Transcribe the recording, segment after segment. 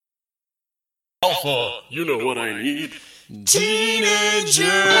Alpha, you know what I need. Teenagers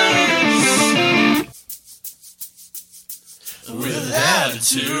with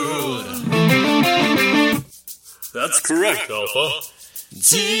attitude. That's correct, Alpha.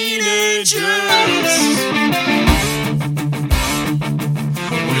 Teenagers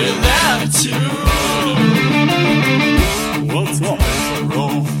with attitude. What's up?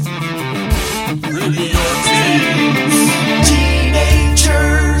 Roll. Bring me your teens.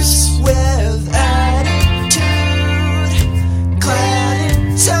 Teenagers with attitude. Clad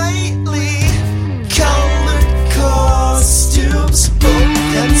in tightly colored costumes. Book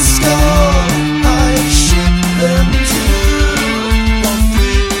and skull. I ship them to. While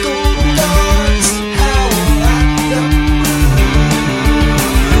legal guards howl at them.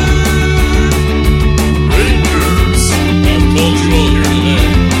 Rangers, I'm cultural here today.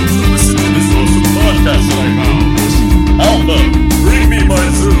 Listen to this awesome podcast that I found. Alpha, bring me my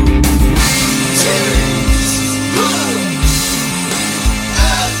zoo.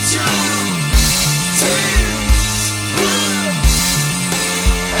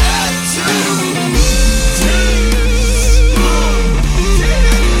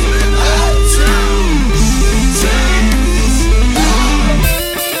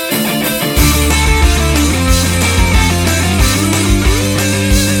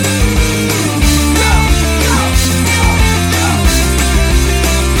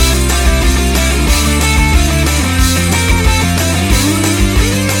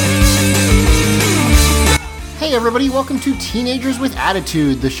 Hey everybody, welcome to Teenagers with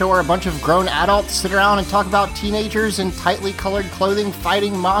Attitude, the show where a bunch of grown adults sit around and talk about teenagers in tightly colored clothing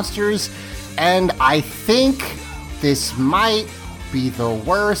fighting monsters, and I think this might be the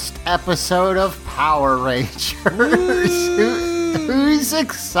worst episode of Power Rangers. Who's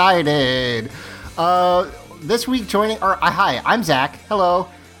excited? This week hi, I'm Zach. Hello.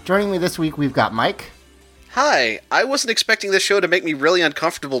 Joining me this week, we've got Mike. Hi, I wasn't expecting this show to make me really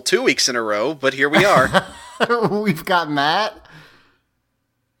uncomfortable 2 weeks in a row, but here we are. We've got Matt.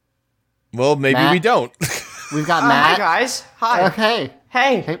 Well, maybe Matt? we don't. We've got Matt. Hi, guys. Hi. Okay.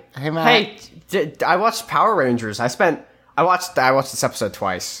 Hey. Hey, Matt. Hey, I watched Power Rangers. I watched this episode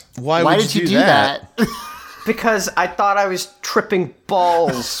twice. Why did you do that? Because I thought I was tripping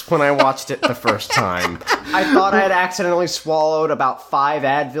balls when I watched it the first time. I thought I had accidentally swallowed about 5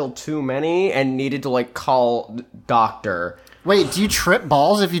 Advil too many and needed to, call doctor. Wait, do you trip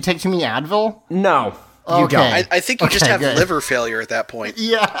balls if you take too many Advil? No. You Okay. don't. I think you just Okay, have good. liver failure at that point.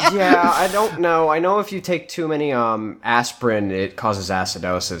 Yeah. Yeah, I don't know. I know if you take too many aspirin, it causes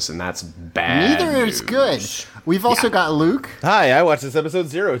acidosis, and that's bad. Neither is good. We've also got Luke. Hi, I watched this episode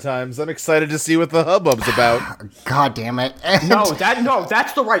 0 times. I'm excited to see what the hubbub's about. God damn it. And No,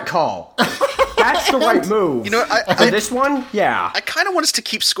 that's the right call. That's the right move. You know, For this one, yeah. I kind of want us to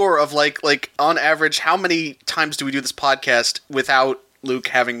keep score of, like, on average, how many times do we do this podcast without Luke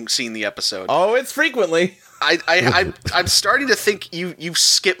having seen the episode? Oh, it's frequently. I'm starting to think you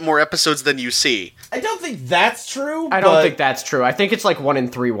skip more episodes than you see. I don't think that's true. I don't think that's true. I think it's like 1 in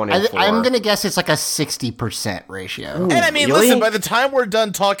 3, 1 in 4. I'm going to guess it's like a 60% ratio. And I mean, Really? listen, by the time we're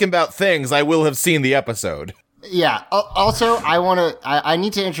done talking about things, I will have seen the episode. Yeah. Also, I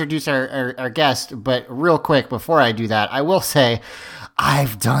need to introduce our guest, but real quick before I do that, I will say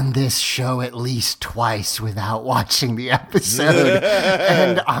I've done this show at least twice without watching the episode,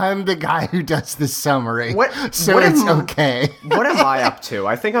 and I'm the guy who does the summary, so it's okay. What am I up to?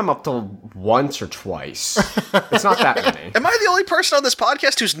 I think I'm up to once or twice. It's not that many. Am I the only person on this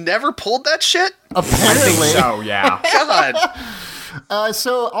podcast who's never pulled that shit? I think Apparently. so, yeah. God.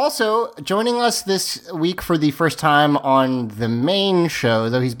 So also joining us this week for the first time on the main show,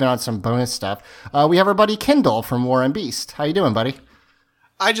 though he's been on some bonus stuff, we have our buddy Kendall from War and Beast. How you doing, buddy?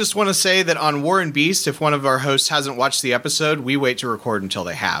 I just want to say that on War and Beast, if one of our hosts hasn't watched the episode, we wait to record until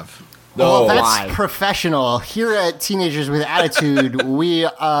they have. Well, that's why? professional. Here at Teenagers with Attitude,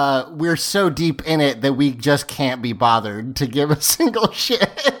 we're so deep in it that we just can't be bothered to give a single shit.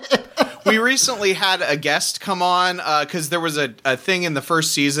 We recently had a guest come on because there was a thing in the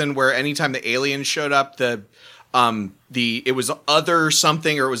first season where anytime the aliens showed up, it was other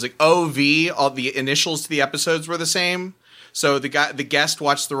something, or it was like OV. All the initials to the episodes were the same. So the guest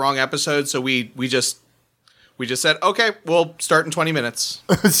watched the wrong episode. So we just said, okay, we'll start in 20 minutes.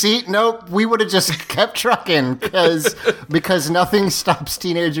 See, nope, we would have just kept trucking because nothing stops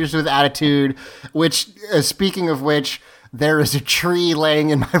Teenagers with Attitude. Which, speaking of which, there is a tree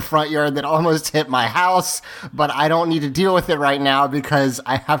laying in my front yard that almost hit my house, but I don't need to deal with it right now because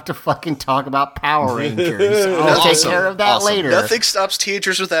I have to fucking talk about Power Rangers. I'll take care of that later. Nothing stops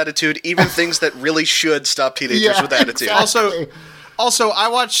teenagers with attitude, even things that really should stop teenagers with attitude. exactly. Also, I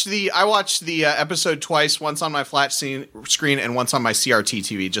watched the episode twice, once on my flat screen and once on my CRT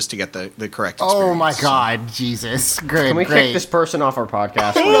TV, just to get the correct experience. Oh my God, Jesus! Good, Can we great. kick this person off our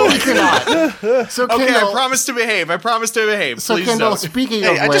podcast? No, we cannot. So Okay, Kendall, I promise to behave. So Please Kendall, don't. speaking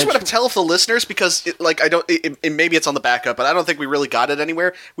Hey, of I which, just want to tell the listeners because, maybe it's on the backup, but I don't think we really got it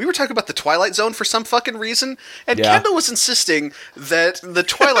anywhere. We were talking about the Twilight Zone for some fucking reason, and Yeah. Kendall was insisting that the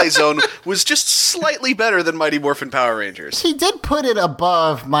Twilight Zone was just slightly better than Mighty Morphin Power Rangers. he did put it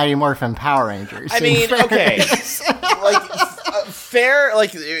above Mighty Morphin Power Rangers. I in mean, fairness. okay, fair.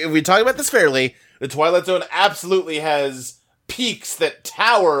 Like, if we talk about this fairly, the Twilight Zone absolutely has peaks that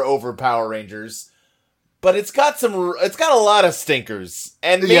tower over Power Rangers, but it's got a lot of stinkers.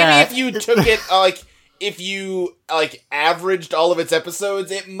 And maybe Yeah. if you took it if you averaged all of its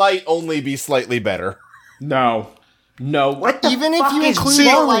episodes, it might only be slightly better. No. What the Even if fuck you is include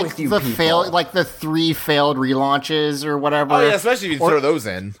wrong like with you the people? the 3 failed relaunches or whatever. Oh yeah, especially if you throw those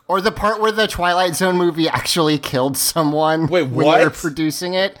in. Or the part where the Twilight Zone movie actually killed someone Wait, when they were what?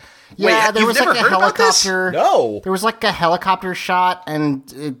 producing it. Wait, Yeah, there you've was never like a heard about this? helicopter. No. There was like a helicopter shot and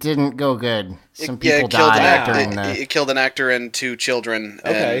it didn't go good. Some people it killed died an during actor. the It killed an actor and 2 children.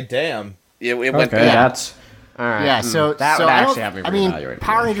 Okay, and damn. it went Okay, bad. that's all right. Yeah, so that so would I actually don't- have me I mean, reevaluate.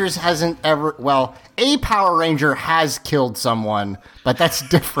 Power Rangers hasn't ever. Well, a Power Ranger has killed someone, but that's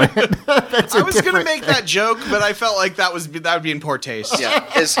different. That's I was gonna make that joke, but I felt like that would be in poor taste. Yeah,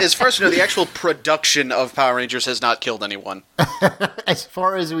 as far as you know, the actual production of Power Rangers has not killed anyone. as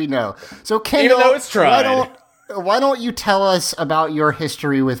far as we know. So, Kendall, though it's tried. Why don't you tell us about your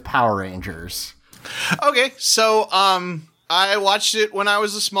history with Power Rangers? Okay, so I watched it when I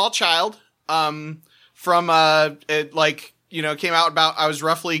was a small child. It came out about I was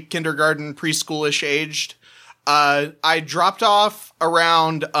roughly kindergarten, preschoolish aged. I dropped off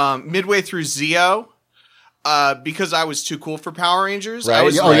around midway through Zeo because I was too cool for Power Rangers. I Right.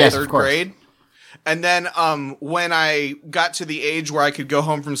 was Oh, in yes, of third course. grade. And then when I got to the age where I could go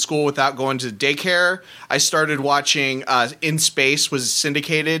home from school without going to daycare, I started watching In Space was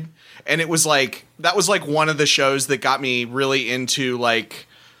syndicated. And it was that was one of the shows that got me really into it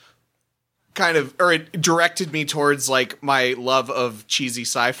directed me towards my love of cheesy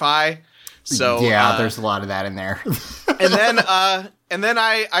sci-fi. So Yeah, there's a lot of that in there. and then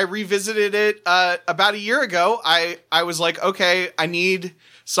I revisited it about a year ago. I was like, okay, I need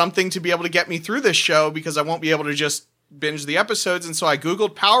something to be able to get me through this show because I won't be able to just binge the episodes. And so I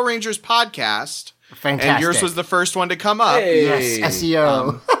Googled Power Rangers podcast. Fantastic. And yours was the first one to come up. Hey. Yes,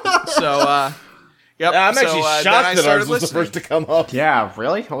 SEO. So, yep. I'm So, actually then shocked I that started ours was the listening. first to come up. Yeah,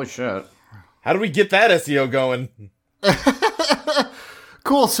 really? Holy shit. How do we get that SEO going?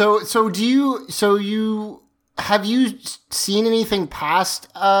 Cool. So have you seen anything past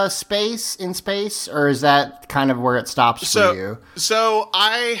in space, or is that kind of where it stops for you? So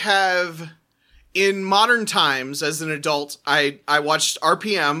I have, in modern times as an adult, I watched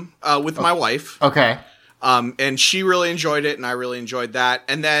RPM with my wife. Okay. And she really enjoyed it, and I really enjoyed that.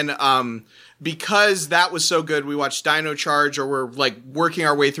 And then because that was so good, we watched Dino Charge, or we're working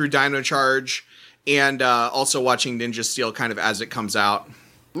our way through Dino Charge, and also watching Ninja Steel kind of as it comes out.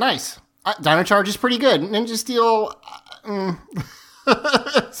 Nice. Dino Charge is pretty good. Ninja Steel.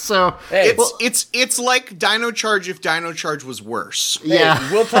 So Hey, It's like Dino Charge if Dino Charge was worse.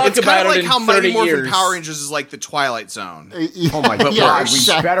 yeah. we'll talk It's about kind of it like in how 30 Mighty Morphin years. Power Rangers is like the Twilight Zone. Oh my Yeah, god,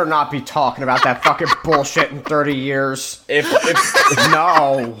 exactly. we better not be talking about that fucking bullshit in 30 years. If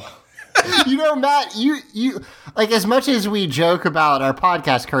No. You know, Matt, you like, as much as we joke about our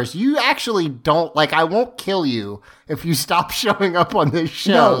podcast curse, you actually don't like. I won't kill you if you stop showing up on this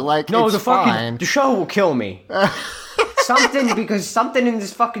show. the it's fine. the show will kill me. Because something in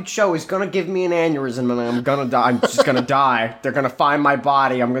this fucking show is gonna give me an aneurysm and I'm gonna die. I'm just gonna die. They're gonna find my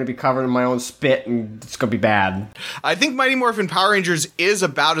body. I'm gonna be covered in my own spit and it's gonna be bad. I think Mighty Morphin Power Rangers is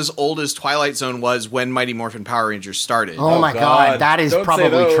about as old as Twilight Zone was when Mighty Morphin Power Rangers started. Oh my god, that is Don't say probably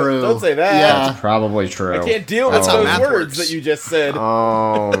those. true. Don't say that. Yeah. Probably true. I can't deal with That's how those math words works. that you just said.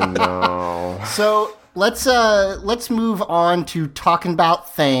 Oh no. So let's move on to talking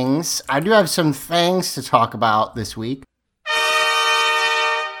about things. I do have some things to talk about this week.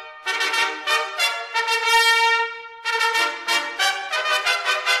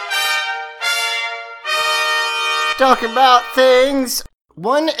 Talking about things.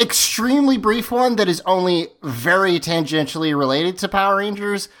 One extremely brief one that is only very tangentially related to Power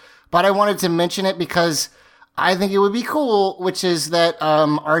Rangers, but I wanted to mention it because I think it would be cool, which is that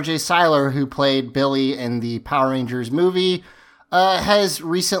RJ Cyler, who played Billy in the Power Rangers movie, has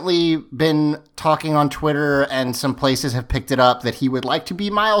recently been talking on Twitter, and some places have picked it up that he would like to be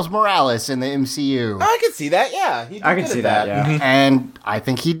Miles Morales in the MCU. I can see that. Yeah, I can see that. Yeah. And I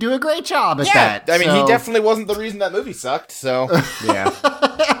think he'd do a great job at that. I mean, so- he definitely wasn't the reason that movie sucked. So Yeah.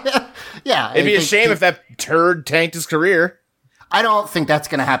 it'd be a shame if that turd tanked his career. I don't think that's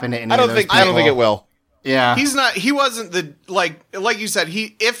going to happen to any I of don't those think. I don't think people. it will. Yeah. He wasn't the like you said,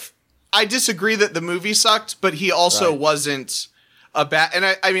 if I disagree that the movie sucked, but he also wasn't a bad, and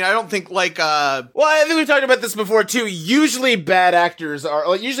I mean, I don't think Well, I think we've talked about this before too. Usually actors are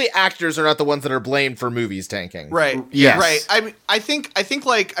not the ones that are blamed for movies tanking. right. Yes. Right. I think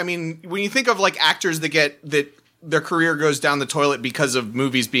when you think of like actors that their career goes down the toilet because of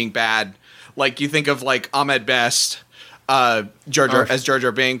movies being bad, like you think of like Ahmed Best, Jar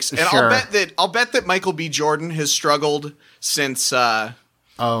Jar Binks, and Sure. I'll bet that Michael B. Jordan has struggled since Fantastic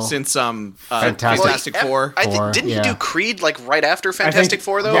Four. I think didn't he do Creed like right after Fantastic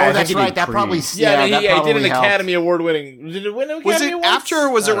Four though? yeah, I Oh, that's think he right. did That Creed. probably Yeah, he did an helped. Academy Award winning. Did it win an Academy Was it Awards? after or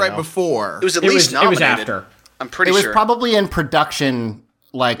was I it don't right know. before? It was at It least was. It was nominated. after. I'm pretty It was sure. probably in production,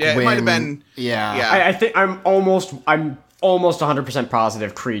 like Yeah, it when might have been- Yeah. yeah. I think I'm almost 100%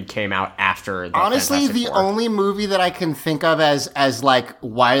 positive Creed came out after. The Honestly, Fantastic the Four. only movie that I can think of as like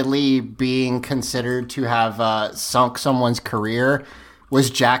widely being considered to have sunk someone's career was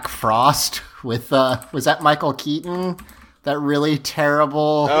Jack Frost with was that Michael Keaton? That really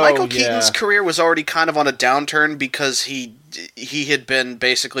terrible. Michael yeah. Keaton's career was already kind of on a downturn because he had been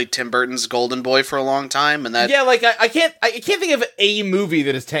basically Tim Burton's golden boy for a long time, and that Yeah, like I can't think of a movie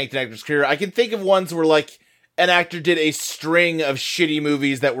that has tanked an actor's career. I can think of ones where like an actor did a string of shitty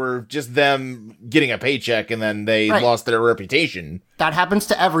movies that were just them getting a paycheck and then they Right. lost their reputation. That happens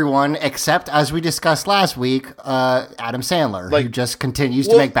to everyone except, as we discussed last week, Adam Sandler, who Like- just continues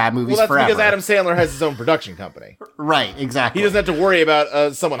to make bad movies well, that's forever. because Adam Sandler has his own production company. Right, exactly. He doesn't have to worry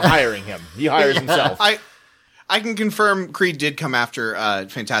about someone hiring him. He hires himself. I can confirm Creed did come after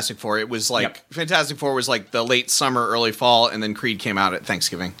Fantastic Four. It was like Fantastic Four was like the late summer, early fall, and then Creed came out at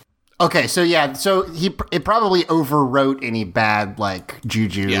Thanksgiving. Okay, so yeah, it probably overwrote any bad like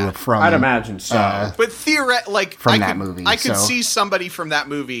juju Yeah. from. I'd imagine so. But theoretically, From that movie, I could so- see somebody from that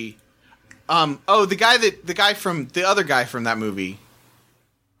movie. The other guy from that movie.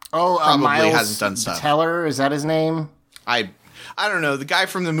 probably Miles hasn't done stuff. Teller, is that his name? I don't know, the guy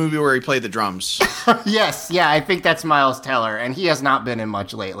from the movie where he played the drums. Yes, yeah, I think that's Miles Teller, and he has not been in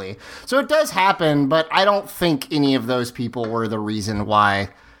much lately. So it does happen, but I don't think any of those people were the reason why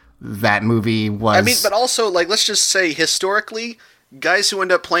that movie was. I mean, but also like let's just say historically, guys who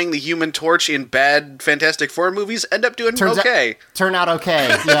end up playing the Human Torch in bad Fantastic Four movies end up doing okay. Turn out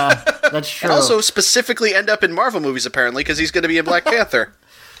okay. Yeah, that's true. And also specifically end up in Marvel movies apparently because he's going to be in Black Panther.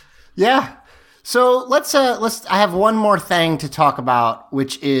 Yeah. So let's I have one more thing to talk about,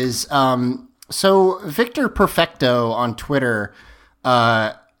 which is so Victor Perfecto on Twitter,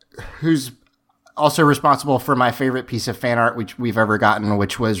 who's also responsible for my favorite piece of fan art which we've ever gotten,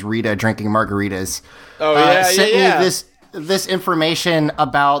 which was Rita drinking margaritas. Oh yeah, sent yeah. me this information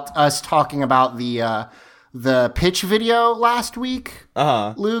about us talking about the pitch video last week.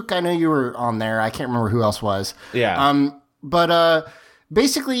 Luke, I know you were on there. I can't remember who else was. Yeah. But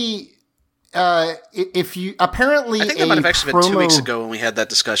basically, if you apparently I think that might have actually been 2 weeks promo- ago when we had that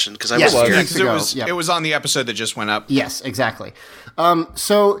discussion because I Yes, wasn't two here. weeks Because ago, it was yep. it was on the episode that just went up. Yes, exactly.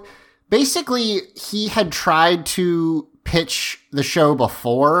 So basically, he had tried to pitch the show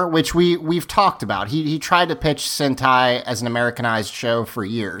before, which we've talked about. He tried to pitch Sentai as an Americanized show for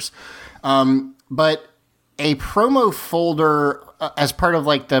years, but a promo folder as part of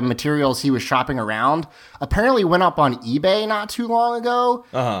like the materials he was shopping around apparently went up on eBay not too long ago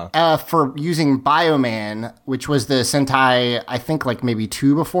for using Bioman, which was the Sentai I think like maybe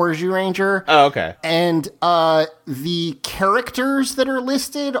 2 before Zyuranger. Oh, okay. And the characters that are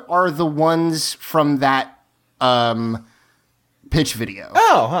listed are the ones from that pitch video.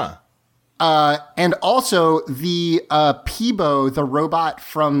 Oh, huh. And also the Peebo, the robot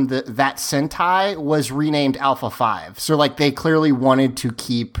from that Sentai, was renamed Alpha 5. So like they clearly wanted to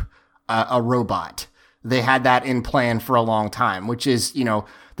keep a robot. They had that in plan for a long time, which is,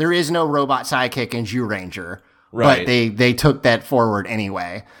 there is no robot sidekick in Zyuranger. Right. But they took that forward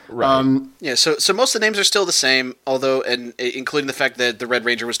anyway. Right. Yeah, so most of the names are still the same, although and including the fact that the Red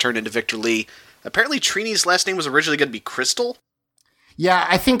Ranger was turned into Victor Lee. Apparently Trini's last name was originally going to be Crystal. Yeah,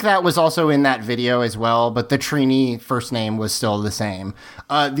 I think that was also in that video as well, but the Trini first name was still the same.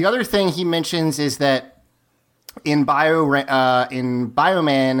 The other thing he mentions is that in Bioman,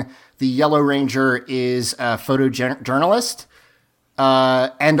 the Yellow Ranger is a photojournalist,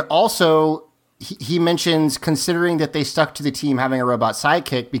 and also he mentions, considering that they stuck to the team having a robot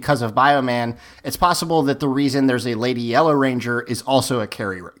sidekick because of Bioman, it's possible that the reason there's a Lady Yellow Ranger is also a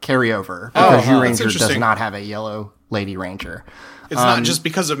carryover, because that's Ranger does interesting. not have a Yellow Lady Ranger. It's not just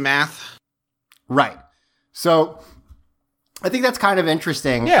because of math. Right. So I think that's kind of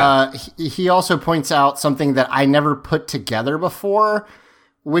interesting. Yeah. He also points out something that I never put together before,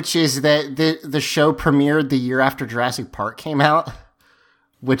 which is that the show premiered the year after Jurassic Park came out,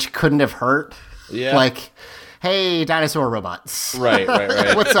 which couldn't have hurt. Yeah. Like, hey, dinosaur robots. Right.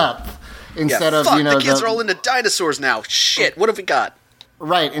 What's up? Instead of, fuck, you know, the kids are all into dinosaurs now. Shit, what have we got?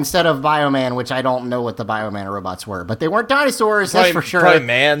 right, instead of Bioman, which I don't know what the Bioman robots were, but they weren't dinosaurs, that's for sure. Probably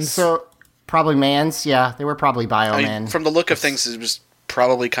mans. So, probably mans, yeah. They were probably Bioman. I mean, from the look of things, it was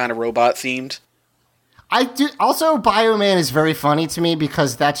probably kind of robot themed. I do. Also, Bioman is very funny to me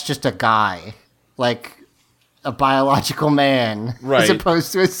because that's just a guy, like a biological man, Right. as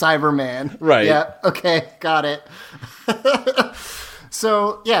opposed to a Cyberman. Right. Yeah. Okay. Got it.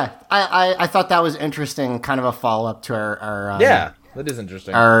 So yeah, I thought that was interesting. Kind of a follow up to our Yeah, that is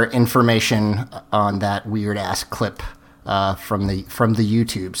interesting. our information on that weird ass clip from the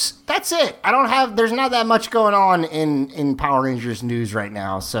YouTubes. That's it. I don't have. There's not that much going on in Power Rangers news right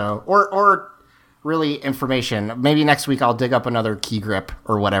now. So or really information. Maybe next week I'll dig up another key grip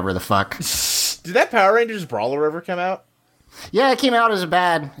or whatever the fuck. Did that Power Rangers Brawler ever come out? Yeah, it came out as a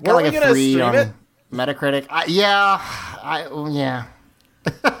bad. Got Weren't like we a gonna 3 stream on it? Metacritic. Yeah.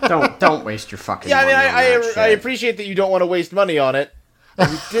 Don't waste your fucking Yeah, I mean, money on that I shit. appreciate that you don't want to waste money on it. We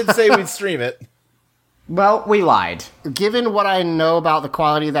did say we'd stream it. Well, we lied. Given what I know about the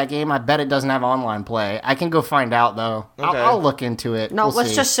quality of that game, I bet it doesn't have online play. I can go find out though. Okay. I'll look into it. No, We'll let's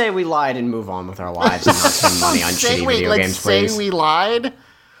see. just say we lied and move on with our lives and not spend money on shitty video let's games, say please. we lied.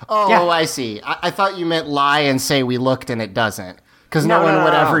 Oh, Yeah. I see. I thought you meant lie and say we looked and it doesn't, because no one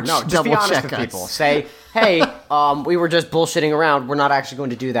would ever no. Just double be honest check with us. people. Say, hey, we were just bullshitting around. We're not actually going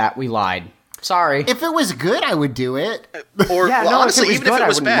to do that. We lied. Sorry. If it was good, I would do it. Or Yeah, well, no, if honestly, it was even if good, it I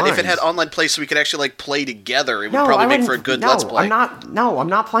was wouldn't bad, if it mind. had online play so we could actually like play together, it would No, probably I make wouldn't- for a good no, Let's Play. I'm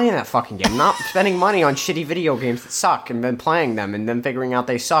not playing that fucking game. I'm not spending money on shitty video games that suck and then playing them and then figuring out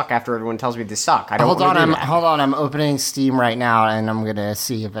they suck after everyone tells me they suck. I don't Hold want on, to do that. hold on. I'm opening Steam right now, and I'm gonna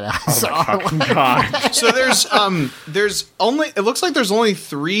see if it has. So there's only, it looks like there's only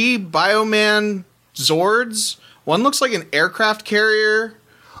 3 Bioman Zords. One looks like an aircraft carrier.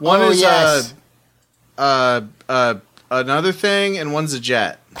 One Oh, is yes. another thing, and one's a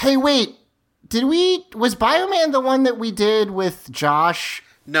jet. Hey, wait. Was Bioman the one that we did with Josh?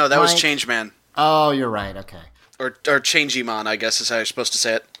 No, that was Mike? Changeman. Oh, you're right. Okay. Or Changemon, I guess is how you're supposed to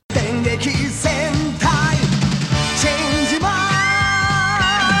say it. 電撃戦隊チェンジマン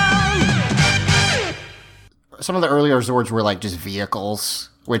Some of the earlier Zords were like just vehicles,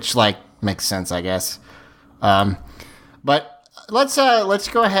 which like makes sense, I guess. But let's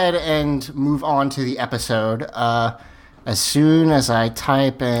go ahead and move on to the episode. As soon as I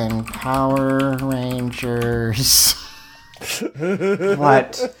type in Power Rangers.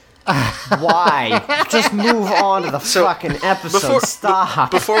 What? Why? Just move on to the fucking episode.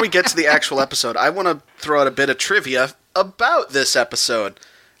 Stop. Before we get to the actual episode, I want to throw out a bit of trivia about this episode.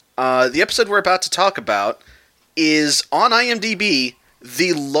 The episode we're about to talk about is on IMDb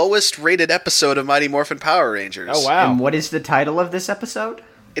the lowest rated episode of Mighty Morphin Power Rangers. Oh, wow. And what is the title of this episode?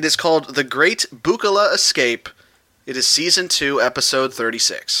 It is called The Great Bukala Escape. It is season 2, episode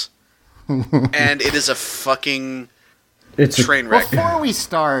 36. And it is a fucking train wreck. Before we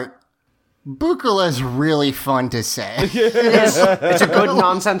start, Bukala is really fun to say. It's a good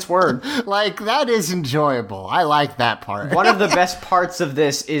nonsense word. Like, that is enjoyable. I like that part. One of the best parts of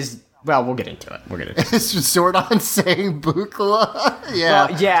this is, well, we'll get into it. It's just Zordon saying Bukala. Yeah.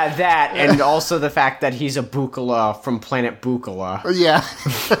 Well, yeah, that, and also the fact that he's a Bukala from planet Bukala. Yeah.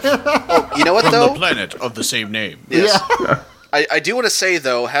 You know what, From though? the planet of the same name. Yes. Yeah. I do want to say,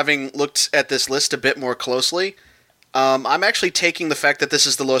 though, having looked at this list a bit more closely, I'm actually taking the fact that this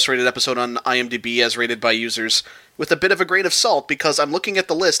is the lowest rated episode on IMDb as rated by users with a bit of a grain of salt, because I'm looking at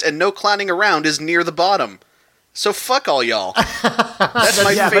the list and No Clowning Around is near the bottom. So fuck all y'all. That's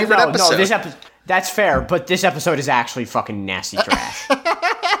my favorite episode. No, this episode. That's fair, but this episode is actually fucking nasty trash.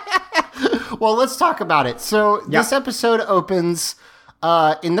 Well, let's talk about it. So this episode opens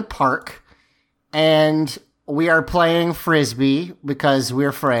in the park, and we are playing Frisbee because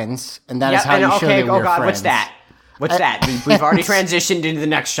we're friends, and that is how you show that we're friends. What's that? What's that? We've already transitioned into the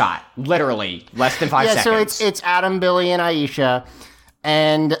next shot. Literally, less than 5 seconds. So it's Adam, Billy, and Aisha,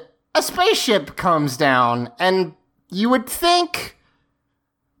 and a spaceship comes down, and you would think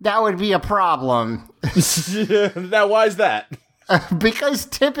that would be a problem. Now, why is that? because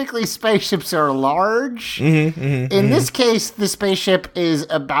typically spaceships are large. In this case, the spaceship is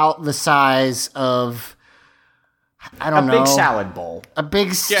about the size of, I don't know. A big salad bowl.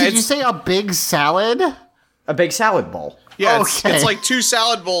 Did you say a big salad? A big salad bowl. Yeah, Okay. it's like 2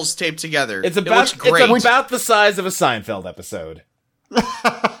 salad bowls taped together. It's It looks about great. it's about the size of a Seinfeld episode.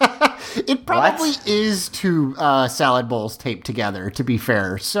 It probably is 2 salad bowls taped together, to be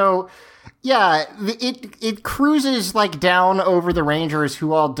fair. So, yeah, it cruises like down over the Rangers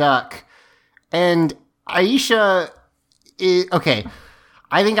who all duck. And Aisha okay.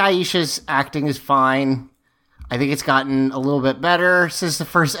 I think Aisha's acting is fine. I think it's gotten a little bit better since the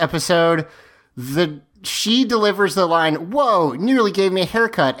first episode. She delivers the line, "Whoa, nearly gave me a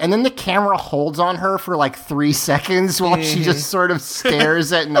haircut." And then the camera holds on her for like 3 seconds while she just sort of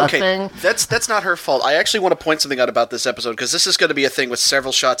stares at nothing. Okay, that's not her fault. I actually want to point something out about this episode, because this is going to be a thing with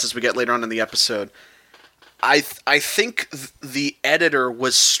several shots as we get later on in the episode. I think the editor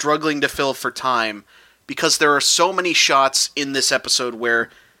was struggling to fill for time, because there are so many shots in this episode where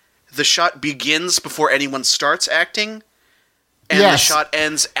the shot begins before anyone starts acting, and the Yes. shot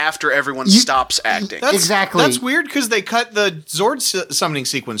ends after everyone stops acting. Exactly. That's weird because they cut the Zord summoning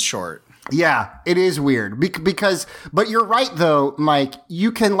sequence short. Yeah, it is weird because, but you're right though, Mike.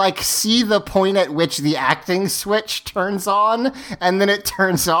 You can like see the point at which the acting switch turns on, and then it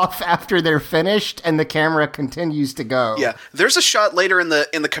turns off after they're finished, and the camera continues to go. Yeah, there's a shot later in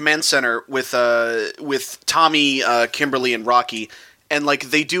the command center with Tommy, Kimberly, and Rocky, and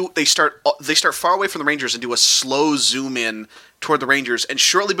like they start far away from the Rangers and do a slow zoom in toward the Rangers, and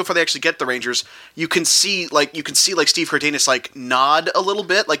shortly before they actually get the Rangers, you can see Steve Cardenas like nod a little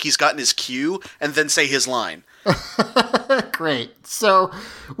bit, like he's gotten his cue, and then say his line. Great. So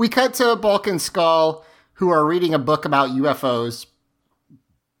we cut to Bulk and Skull, who are reading a book about UFOs,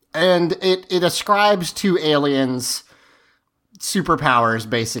 and it ascribes to aliens superpowers,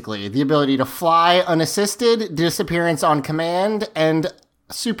 basically. The ability to fly unassisted, disappearance on command, and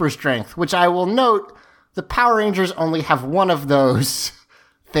super strength, which I will note, the Power Rangers only have one of those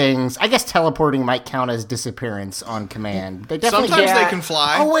things. I guess teleporting might count as disappearance on command. They definitely Sometimes they can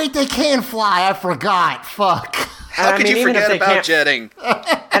fly. Oh, wait, they can fly. I forgot. Fuck. How could you even if forget they about can't- jetting?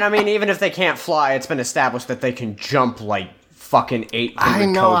 And I mean, even if they can't fly, it's been established that they can jump like fucking 800 I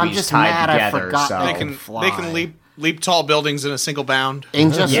know, I'm Kobe's just tied mad I together. forgot so. they They can leap tall buildings in a single bound.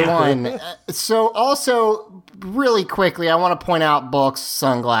 In just Yeah. one. So also, really quickly, I want to point out Bulk's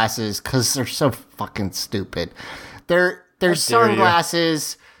sunglasses because they're so fucking stupid. They're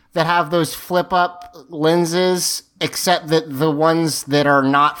sunglasses that have those flip-up lenses, except that the ones that are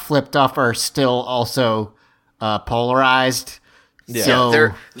not flipped up are still also polarized. Yeah.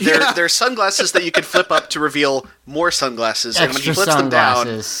 So, They're sunglasses that you can flip up to reveal more sunglasses, and when he Extra flips them down,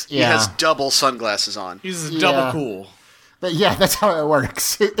 sunglasses, he yeah. has double sunglasses on. He's Yeah. double cool. But yeah, that's how it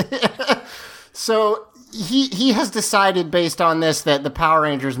works. So he has decided based on this that the Power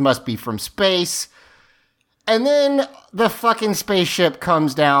Rangers must be from space. And then the fucking spaceship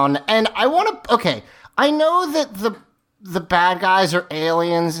comes down, and I know that the bad guys are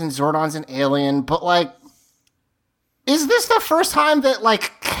aliens and Zordon's an alien, but like, is this the first time that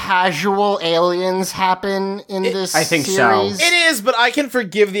like casual aliens happen in this I think so. series? It is, but I can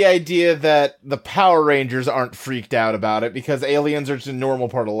forgive the idea that the Power Rangers aren't freaked out about it because aliens are just a normal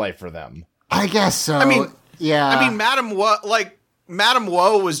part of life for them. I guess so. I mean, yeah. Madam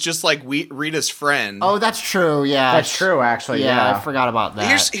Woe was just like Rita's friend. Oh, that's true. Yeah, That's true, actually. Yeah, Yeah. I forgot about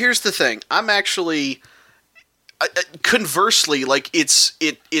that. Here's the thing. I'm actually conversely, like it's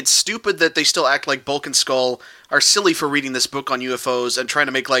stupid that they still act like Bulk and Skull are silly for reading this book on UFOs and trying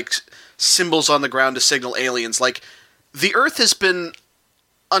to make like symbols on the ground to signal aliens. Like the Earth has been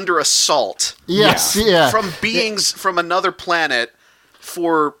under assault Yes, yeah. from beings from another planet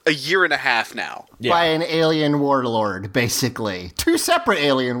for a year and a half now. By an alien warlord, basically. 2 separate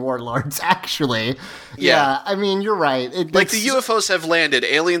alien warlords, actually. Yeah, I mean, you're right. Like the UFOs have landed,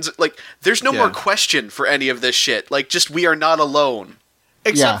 aliens like there's no Yeah. more question for any of this shit. Like just we are not alone.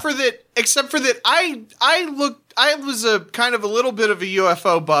 Except for that, I was a kind of a little bit of a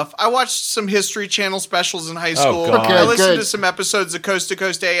UFO buff. I watched some History Channel specials in high school. God. Okay, I listened good. to some episodes of Coast to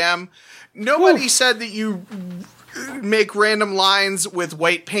Coast AM. Nobody said that you make random lines with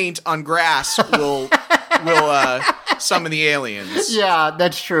white paint on grass will summon the aliens. Yeah,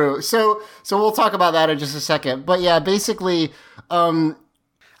 that's true. So we'll talk about that in just a second. But yeah, basically,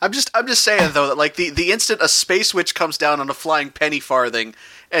 I'm just saying though that like the instant a space witch comes down on a flying penny farthing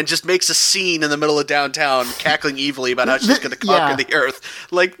and just makes a scene in the middle of downtown, cackling evilly about how she's going to conquer the earth,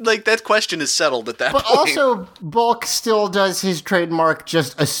 like that question is settled at that But point. also, Bulk still does his trademark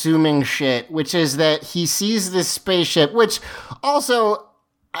just assuming shit, which is that he sees this spaceship, which also,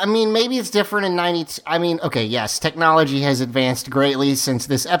 I mean, maybe it's different in 90... I mean, okay, yes, technology has advanced greatly since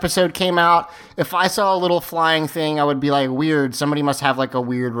this episode came out. If I saw a little flying thing, I would be like, weird, somebody must have like a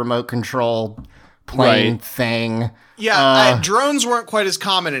weird remote control plane thing. Yeah, drones weren't quite as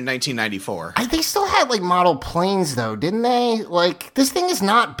common in 1994. They still had like model planes though, didn't they? Like this thing is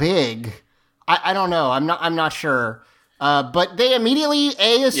not big. I don't know. I'm not sure. But they immediately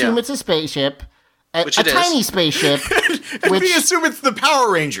assume it's a spaceship, Which a it is. tiny spaceship. We assume it's the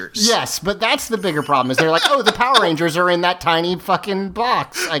Power Rangers. Yes, but that's the bigger problem. Is they're like, oh, the Power Rangers are in that tiny fucking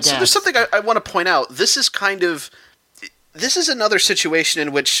box. I guess. So there's something I want to point out. This is another situation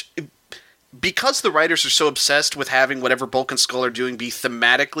in which, because the writers are so obsessed with having whatever Bulk and Skull are doing be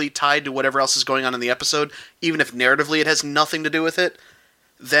thematically tied to whatever else is going on in the episode, even if narratively it has nothing to do with it,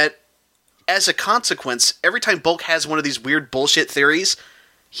 that as a consequence, every time Bulk has one of these weird bullshit theories,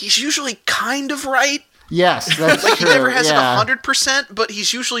 he's usually kind of right. Yes, that's Like true. he never has yeah. it 100%, but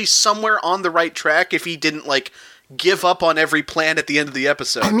he's usually somewhere on the right track if he didn't like give up on every plan at the end of the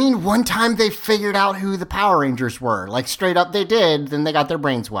episode. I mean, one time they figured out who the Power Rangers were. Like straight up, they did. Then they got their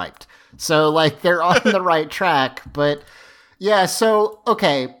brains wiped. So like they're on the right track. But yeah, so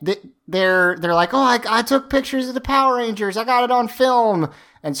okay, they're like, oh, I took pictures of the Power Rangers. I got it on film.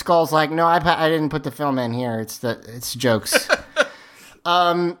 And Skull's like, no, I didn't put the film in here. It's jokes.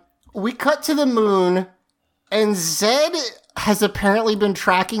 We cut to the moon, and Zed has apparently been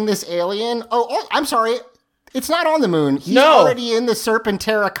tracking this alien. Oh, I'm sorry. It's not on the moon. He's already in the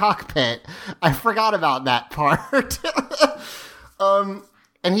Serpentera cockpit. I forgot about that part.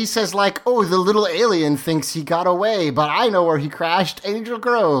 And he says, like, oh, the little alien thinks he got away, but I know where he crashed. Angel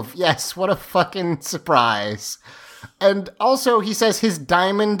Grove. Yes, what a fucking surprise. And also, he says his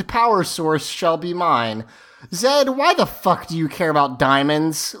diamond power source shall be mine. Zed, why the fuck do you care about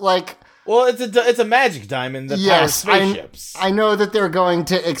diamonds? Like... Well, it's a magic diamond that powers spaceships. I know that they're going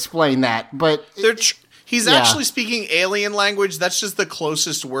to explain that, but... He's actually speaking alien language. That's just the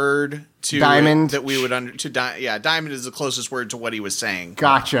closest word to diamond that we would diamond is the closest word to what he was saying.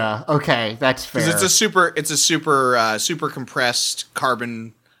 Gotcha. Okay, that's fair. Because it's a super compressed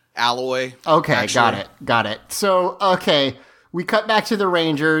carbon alloy. Okay, actually. got it. So, okay, we cut back to the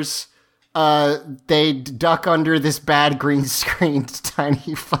Rangers. They duck under this bad green screen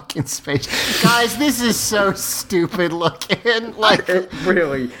tiny fucking space. Guys, this is so stupid looking. Like,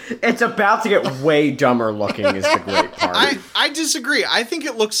 it's about to get way dumber looking is the great part. I disagree. I think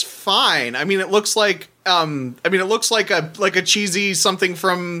it looks fine. I mean, it looks like a cheesy something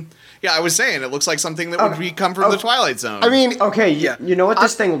from. Yeah, I was saying it looks like something that would come from the Twilight Zone. I mean, okay, you know what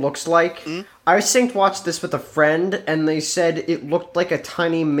this thing looks like? I synced watched this with a friend, and they said it looked like a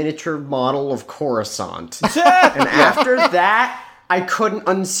tiny miniature model of Coruscant. And after that, I couldn't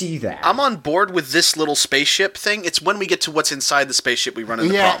unsee that. I'm on board with this little spaceship thing. It's when we get to what's inside the spaceship we run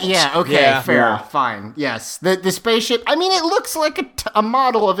into problems. Okay, fair, fine, yes. The spaceship, I mean, it looks like a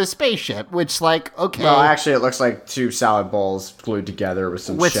model of a spaceship, which, like, okay. Well, actually, it looks like two salad bowls glued together with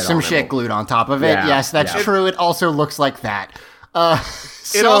some shit glued on top of it. Yeah, yes, that's true. It also looks like that.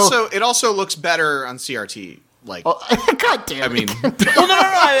 It also looks better on CRT. Like, God damn it. I mean, Well, no,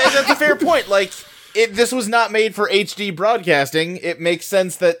 that's a fair point. Like, this was not made for HD broadcasting. It makes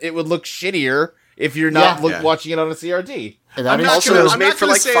sense that it would look shittier if you're not watching it on a CRT. It was made for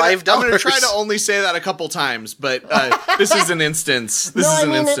like $5. I'm going to try to only say that a couple times, but this is an instance. This is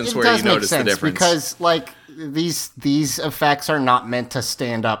an instance where you notice the difference. Because, like, these effects are not meant to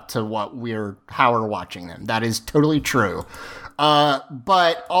stand up to how we're watching them. That is totally true.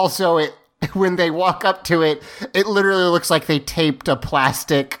 But also, when they walk up to it, it literally looks like they taped a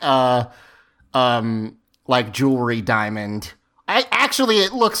plastic, like jewelry diamond.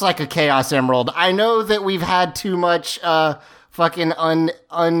 It looks like a Chaos Emerald. I know that we've had too much fucking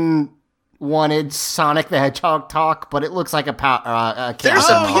unwanted Sonic the Hedgehog talk, but it looks like a Chaos There's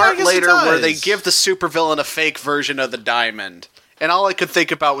a Emerald. part it later does. where they give the supervillain a fake version of the diamond. And all I could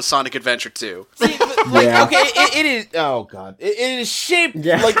think about was Sonic Adventure 2. Okay, it is. Oh god, it is shaped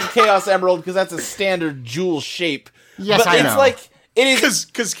like a Chaos Emerald because that's a standard jewel shape. Yes, but I it's know. like it is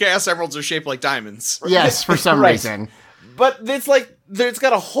Because Chaos Emeralds are shaped like diamonds. Yes, for some Right. reason. But it's like it's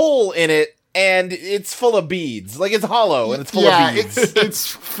got a hole in it and it's full of beads. Like it's hollow and it's full of beads. it's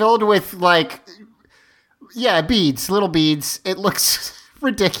filled with like beads, little beads. It looks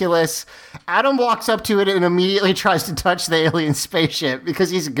ridiculous. Adam walks up to it and immediately tries to touch the alien spaceship because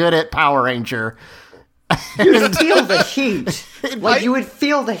he's good at Power Ranger. You would feel the heat. Like, you would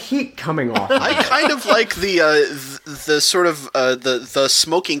feel the heat coming off. I kind of like the sort of the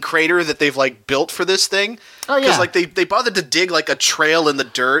smoking crater that they've like built for this thing. Oh, yeah. Because like they bothered to dig like a trail in the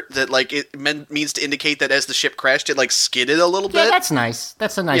dirt that like it means to indicate that as the ship crashed, it like skidded a little Yeah, bit. that's nice.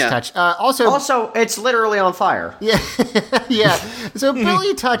 That's a nice Yeah. touch. Also, It's literally on fire. yeah. So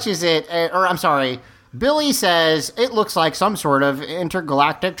Billy touches it, or I'm sorry, Billy says it looks like some sort of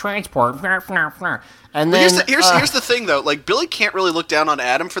intergalactic transport. And then Here's the thing though, like Billy can't really look down on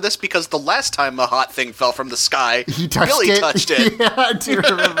Adam for this because the last time a hot thing fell from the sky, Billy touched it. Yeah, I do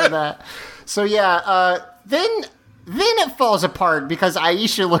remember that. So yeah, then it falls apart because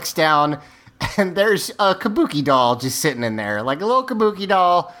Aisha looks down and there's a Kabuki doll just sitting in there, like a little Kabuki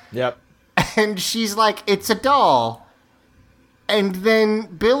doll, Yep. and she's like, "It's a doll." And then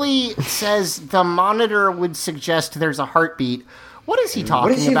Billy says the monitor would suggest there's a heartbeat. What is he talking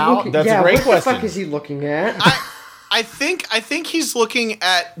What is he about? looking? That's a yeah, great what question. the fuck is he looking at? I think he's looking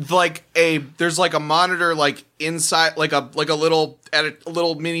at like there's like a monitor like inside like a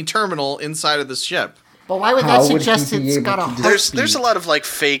little mini terminal inside of the ship. But why would How that would he suggest be it's able got a to heartbeat? do There's a lot of like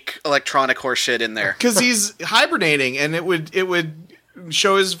fake electronic horseshit in there. Because he's hibernating, and it would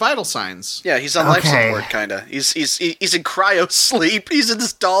show his vital signs. Yeah, he's on life Okay. support, kinda. He's in cryo sleep. He's in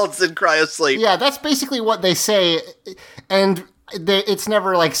this doll that's in cryo sleep. Yeah, that's basically what they say, and it's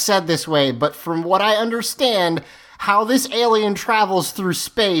never like said this way. But from what I understand, how this alien travels through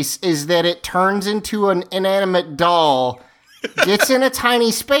space is that it turns into an inanimate doll, gets in a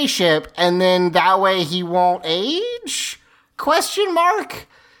tiny spaceship, and then that way he won't age? Question mark.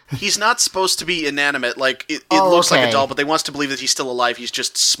 He's not supposed to be inanimate. Like it Oh, looks like okay. a doll, but they want us to believe that he's still alive. He's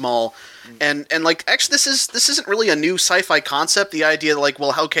just small, and like actually, this isn't really a new sci-fi concept. The idea that like,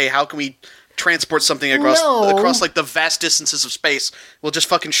 well, okay, how can we transport something across like the vast distances of space? We'll just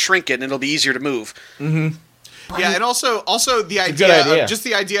fucking shrink it, and it'll be easier to move. Yeah, and also the good idea idea. of just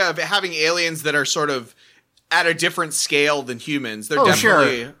the idea of having aliens that are sort of at a different scale than humans. There Oh,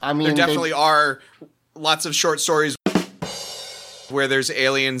 definitely, sure. I mean, there definitely are lots of short stories where there's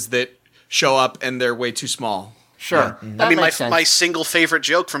aliens that show up and they're way too small. Sure. That I mean, makes sense. my single favorite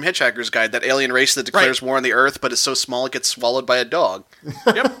joke from Hitchhiker's Guide, that alien race that declares war on the Earth, but is so small it gets swallowed by a dog.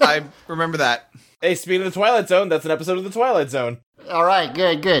 Yep, I remember that. Hey, speaking of the Twilight Zone, that's an episode of the Twilight Zone. All right,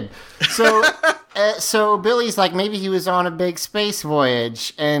 good. So, so Billy's like, maybe he was on a big space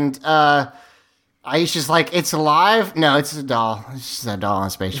voyage, and Aisha's like, it's alive? No, it's a doll. It's just a doll on a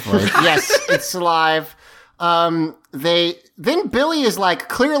space voyage. Yes, it's alive. Then Billy is like,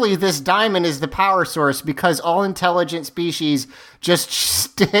 clearly this diamond is the power source because all intelligent species just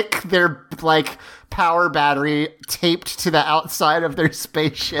stick their like power battery taped to the outside of their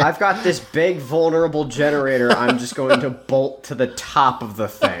spaceship. I've got this big vulnerable generator. I'm just going to bolt to the top of the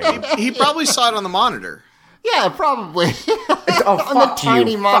thing. He probably saw it on the monitor. Yeah, probably. Oh, On the fuck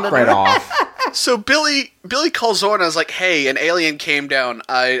tiny you. monitor. Fuck right off. So Billy calls Zordon and is like, hey, an alien came down.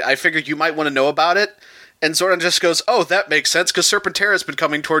 I figured you might want to know about it. And Zordon just goes, oh, that makes sense, because Serpentera's been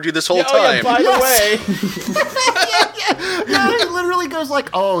coming toward you this whole time. by the way, Yeah, he literally goes like,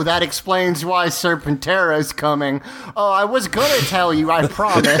 oh, that explains why Serpentera is coming. Oh, I was gonna tell you, I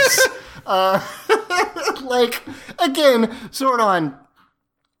promise. Like, again, Zordon,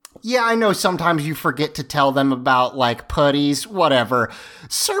 yeah, I know sometimes you forget to tell them about, like, putties, whatever.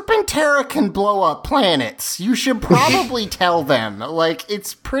 Serpentera can blow up planets. You should probably tell them. Like,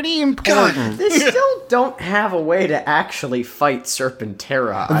 it's pretty important. They still don't have a way to actually fight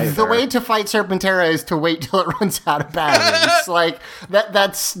Serpentera either. The way to fight Serpentera is to wait till it runs out of batteries. Like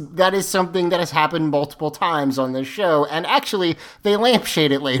that is something that has happened multiple times on this show, and actually they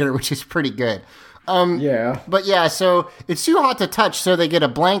lampshade it later, which is pretty good. Yeah. But yeah, so it's too hot to touch, so they get a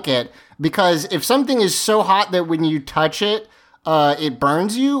blanket, because if something is so hot that when you touch it, it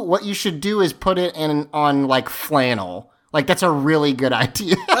burns you, what you should do is put it on like flannel. Like, that's a really good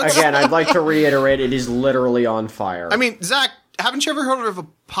idea. Again, I'd like to reiterate, it is literally on fire. I mean, Zach, haven't you ever heard of a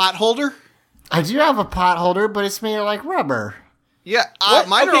pot holder? I do have a pot holder, but it's made of like rubber. Yeah, What?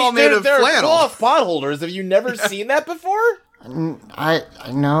 mine are Okay, all made of they're flannel. cloth pot holders. Have you never seen that before? I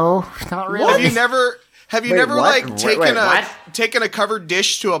no, not really. Have you never Wait, never what? like Wait, taken what? taken a covered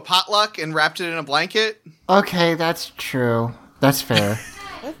dish to a potluck and wrapped it in a blanket? Okay, that's true. That's fair.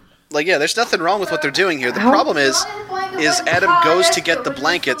 Like, yeah, there's nothing wrong with what they're doing here. The problem is Adam goes to get the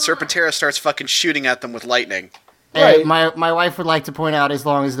blanket, Serpentera starts fucking shooting at them with lightning. Hey, Right. my wife would like to point out, as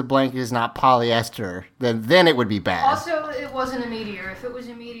long as the blanket is not polyester, then it would be bad. Also, it wasn't a meteor. If it was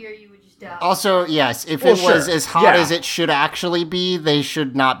a meteor, you would just die. Also, yes, if Well, it was sure. as hot Yeah. as it should actually be, they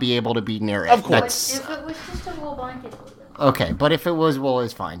should not be able to be near it. Of course. That's, If it was just a wool blanket, it would. okay, but if it was wool,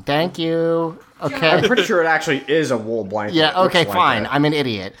 it's fine. Thank you. I'm Okay. pretty sure it actually is a wool blanket. Yeah, It looks okay, like fine. that. I'm an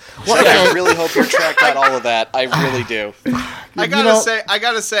idiot. Well, I okay. really hope your track got all of that. I really do. I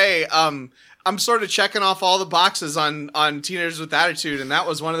gotta say, I'm sort of checking off all the boxes on Teenagers with Attitude, and that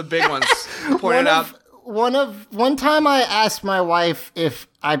was one of the big ones pointed out. One time I asked my wife if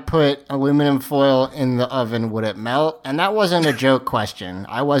I put aluminum foil in the oven, would it melt? And that wasn't a joke question.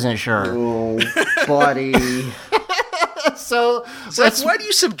 I wasn't sure. Oh, buddy. So Zach, why do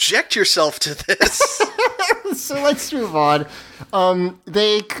you subject yourself to this? let's move on.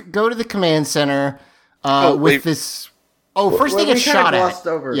 They go to the command center Oh, with wait. this. Oh, first they Well, get we kinda shot at. glossed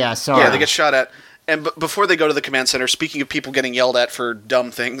over. Yeah, sorry. Yeah, they get shot at. And before they go to the command center, speaking of people getting yelled at for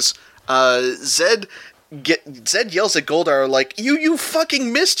dumb things, Zed yells at Goldar like, you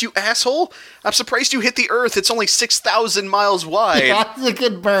fucking missed, you asshole! I'm surprised you hit the Earth. It's only 6,000 miles wide. That's a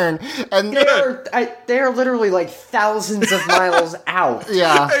good burn. And They are literally like thousands of miles out.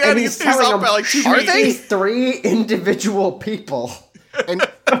 yeah, And he's telling up them, by like 2 Are feet. they? these 3 individual people.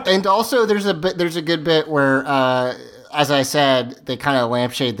 and also there's a good bit where, as I said, they kind of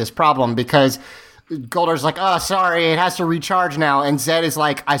lampshade this problem because Goldar's like, oh, sorry, it has to recharge now. And Zed is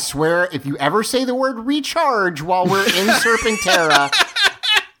like, I swear, if you ever say the word recharge while we're in Serpentera,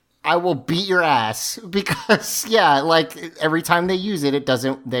 I will beat your ass. Because, yeah, like, every time they use it,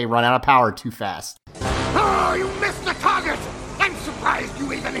 they run out of power too fast. Oh, you missed the target! I'm surprised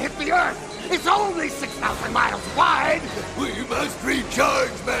you even hit the Earth! It's only 6,000 miles wide! We must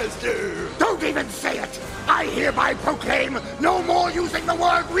recharge, Master. Don't even say it! I hereby proclaim no more using the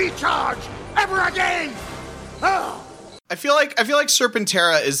word recharge! Ever again! Oh! I feel like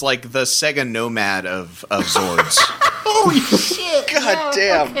Serpentera is like the Sega Nomad of Zords. Holy shit! God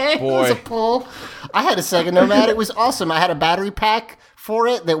damn. Okay, Boy. it was a pull. I had a Sega Nomad. It was awesome. I had a battery pack for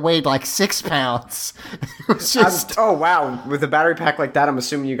it that weighed like 6 pounds. It was just... Oh, wow. With a battery pack like that, I'm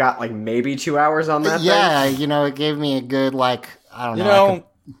assuming you got like maybe 2 hours on that Yeah, thing? it gave me a good, like, I don't know. You I know,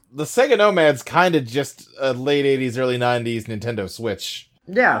 could- the Sega Nomad's kind of just a late 80s, early 90s Nintendo Switch.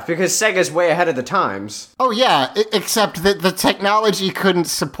 Yeah, because Sega's way ahead of the times. Oh, yeah, except that the technology couldn't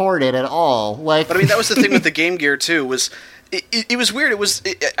support it at all. Like, But I mean, that was the thing with the Game Gear too. Was it was weird.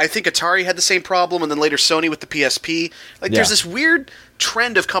 I think Atari had the same problem, and then later Sony with the PSP. Like, there's Yeah. this weird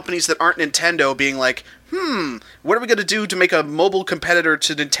trend of companies that aren't Nintendo being like, what are we going to do to make a mobile competitor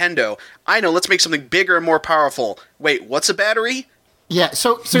to Nintendo? I know, let's make something bigger and more powerful. Wait, what's a battery? yeah,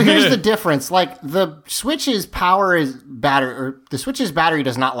 so here's the difference. Like, the Switch's the Switch's battery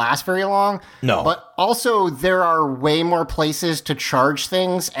does not last very long. No. But also, there are way more places to charge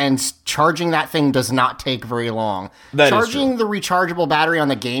things, and charging that thing does not take very long. That is Charging the rechargeable battery on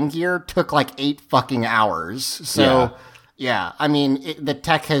the Game Gear took like 8 fucking hours. So, yeah, I mean, the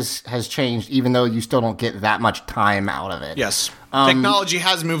tech has changed, even though you still don't get that much time out of it. Yes. Technology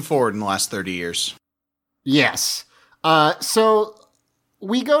has moved forward in the last 30 years. Yes. So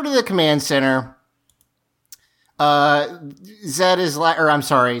we go to the command center. Zed is like, or I'm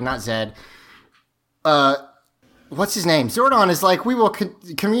sorry, not Zed. What's his name? Zordon is like, we will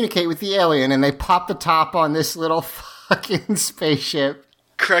communicate with the alien, and they pop the top on this little fucking spaceship.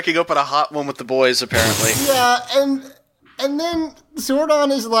 Cracking open a hot one with the boys, apparently. Yeah, and then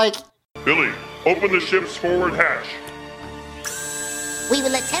Zordon is like, Billy, open the ship's forward hatch. We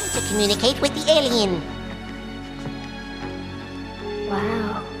will attempt to communicate with the alien.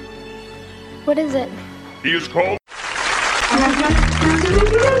 Wow. What is it? He is called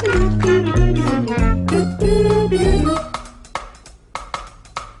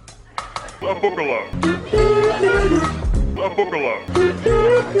a Bookala. A Bookala.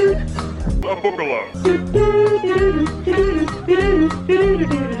 A Bookala.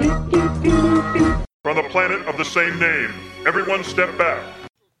 From the planet of the same name. Everyone step back.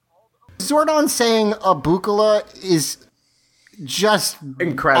 Zordon saying Abukala is just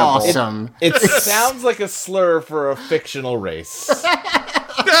Incredible. awesome. It sounds like a slur for a fictional race.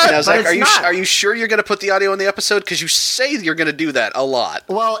 Now, Zach, it's not. are you sure you're going to put the audio in the episode? Because you say you're going to do that a lot.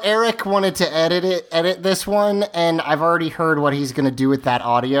 Well, Eric wanted to edit this one, and I've already heard what he's going to do with that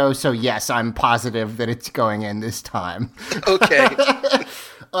audio. So yes, I'm positive that it's going in this time. Okay.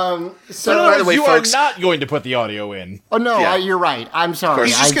 So, by the way, you folks- are not going to put the audio in. oh no, Yeah. You're right. I'm sorry.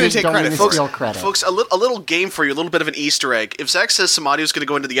 He's just I gonna did- take don't credit. mean to Folks, steal credit. folks, a little game for you, a little bit of an Easter egg. If Zach says some audio is going to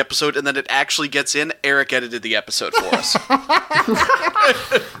go into the episode and then it actually gets in, Eric edited the episode for us.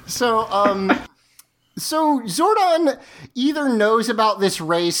 So Zordon either knows about this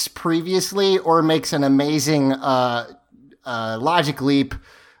race previously or makes an amazing logic leap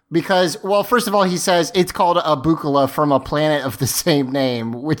because, well, first of all, he says it's called a bucula from a planet of the same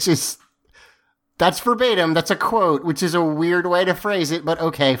name, which is, that's verbatim. That's a quote, which is a weird way to phrase it, but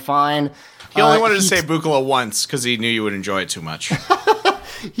okay, fine. He only wanted to say bucula once because he knew you would enjoy it too much.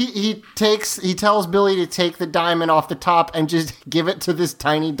 He tells Billy to take the diamond off the top and just give it to this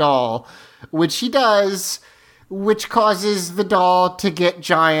tiny doll, which he does, which causes the doll to get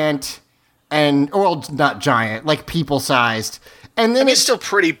giant well, not giant, like people-sized. And then it's still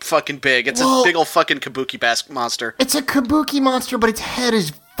pretty fucking big. It's a big old fucking kabuki monster. It's a kabuki monster, but its head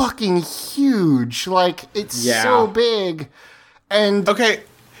is fucking huge. Like, it's so big. And okay,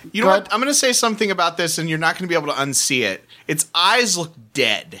 you know what? I'm going to say something about this, and you're not going to be able to unsee it. Its eyes look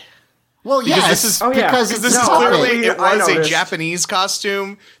dead. Well, yes. This is, because this is clearly it was a Japanese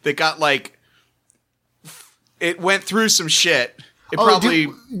costume that got, like, it went through some shit. It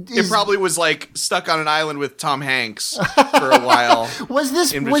probably was like stuck on an island with Tom Hanks for a while. Was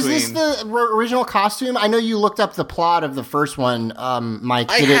this the original costume? I know you looked up the plot of the first one, Mike.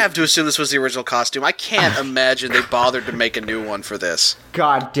 I have to assume this was the original costume. I can't imagine they bothered to make a new one for this.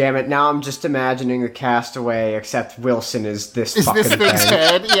 God damn it! Now I'm just imagining the Castaway, except Wilson is this. Is this thing's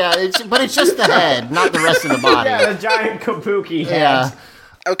head? Yeah, but it's just the head, not the rest of the body. Yeah, the giant kabuki head. Yeah.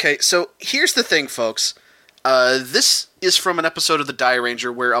 Okay, so here's the thing, folks. This is from an episode of The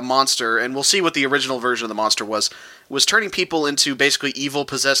Dairanger where a monster, and we'll see what the original version of the monster was turning people into basically evil,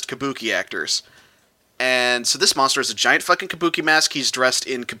 possessed kabuki actors. And so this monster is a giant fucking kabuki mask. He's dressed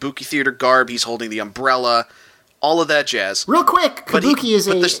in kabuki theater garb. He's holding the umbrella. All of that jazz. Real quick, kabuki is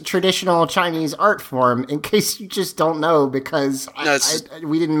a traditional Chinese art form, in case you just don't know, because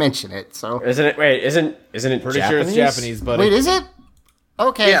we didn't mention it. So isn't it? Wait, isn't it? Pretty Japanese? sure it's Japanese, buddy. Wait, is it?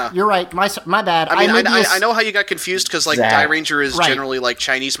 Okay, yeah. You're right. My bad. I mean, I know how you got confused because like Dairanger is generally like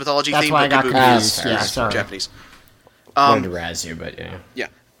Chinese mythology That's themed, why but I got kabuki confused. is Japanese. Wanted to razz you, but yeah. Yeah,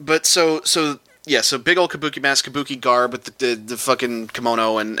 but so big old kabuki mask, kabuki garb with the fucking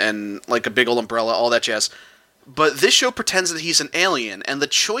kimono and like a big old umbrella, all that jazz. But this show pretends that he's an alien, and the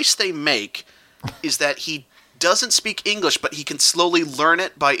choice they make is that he doesn't speak English, but he can slowly learn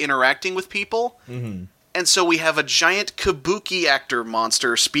it by interacting with people. Mm-hmm. And so we have a giant kabuki actor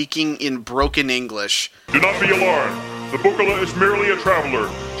monster speaking in broken English. Do not be alarmed. The bucula is merely a traveler,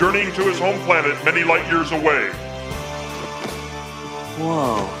 journeying to his home planet many light years away.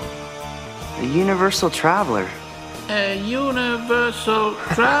 Whoa. A universal traveler. A universal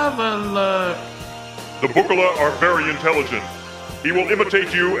traveler. The bucula are very intelligent. He will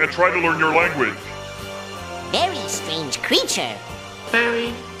imitate you and try to learn your language. Very strange creature.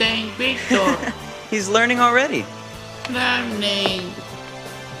 Very strange creature. He's learning already. Learning.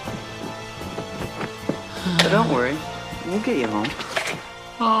 But don't worry, we'll get you home.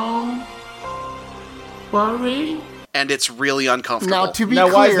 Home? Worry? And it's really uncomfortable. Now, to be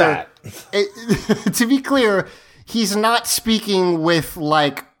clear, why is that? To be clear, he's not speaking with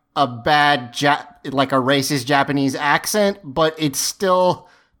like a bad like a racist Japanese accent, but it's still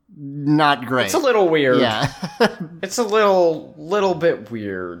not great. It's a little weird. Yeah. It's a little bit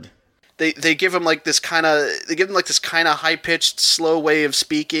weird. They give him like this kind of high pitched slow way of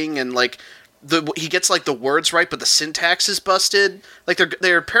speaking, and like he gets like the words right, but the syntax is busted. Like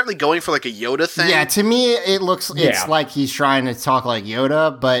they're apparently going for like a Yoda thing. Yeah, to me it looks it's like he's trying to talk like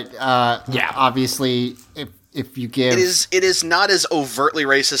Yoda, but obviously if you give it is not as overtly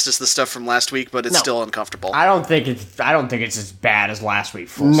racist as the stuff from last week, but it's still uncomfortable. I don't think it's as bad as last week.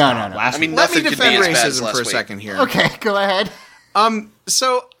 No. I mean, let me nothing could defend be as bad as racism last for a week. second here. Okay, go ahead.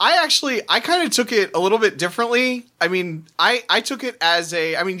 So I kind of took it a little bit differently. I mean, I took it as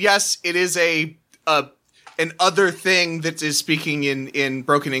yes, it is an other thing that is speaking in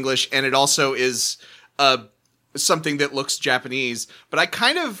broken English, and it also is something that looks Japanese. But I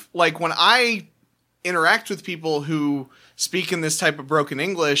kind of like when I interact with people who speak in this type of broken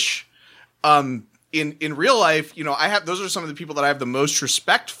English, in real life, you know, those are some of the people that I have the most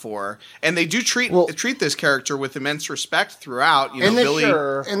respect for, and they do treat this character with immense respect throughout. You know, Billy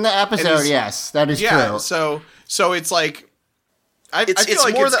in the episode, yes, that is true. So it's like I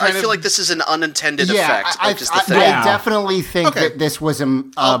feel like this is an unintended effect. I definitely think that this was a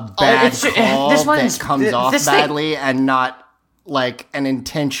bad call that comes off badly and not like an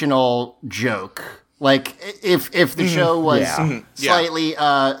intentional joke. Like if the show was slightly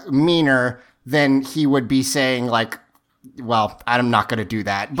meaner, then he would be saying like, well, I'm not going to do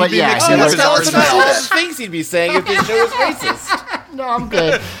that. But that's all the things he'd be saying if this show was racist. No, I'm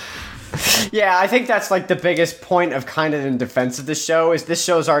good. Yeah, I think that's like the biggest point of kind of in defense of this show is this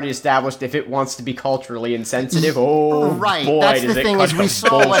show's already established if it wants to be culturally insensitive. Oh, right. Boy, that's the thing is we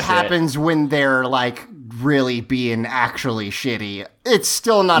saw what happens when they're like really being actually shitty. It's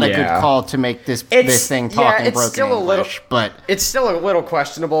still not a good Yeah. call to make this thing talk yeah, in it's broken still English, but it's still a little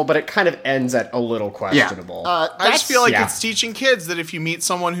questionable, but it kind of ends at a little questionable. I just feel like yeah. it's teaching kids that if you meet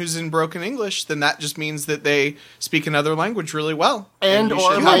someone who's in broken English, then that just means that they speak another language really well. And you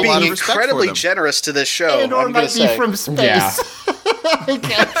or should might have a lot Being of respect for incredibly them. generous to this show. and or I'm gonna might be say. from space. Yeah. I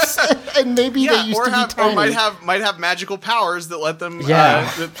guess. And maybe they used or to have, be tiny. or might have magical powers that let them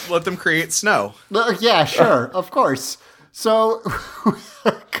that let them create snow. Yeah, sure, of course. So,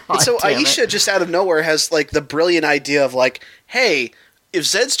 God So damn it. Aisha just out of nowhere has like the brilliant idea of like, hey, if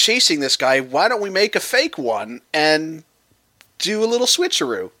Zed's chasing this guy, why don't we make a fake one and do a little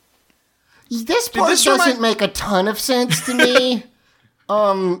switcheroo? This part doesn't make a ton of sense to me.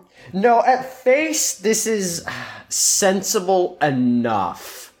 No, at face, this is sensible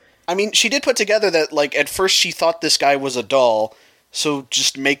enough. I mean, she did put together that like at first she thought this guy was a doll, so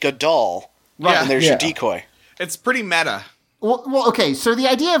just make a doll. Right. And there's Yeah. your decoy. It's pretty meta. Well, okay, so the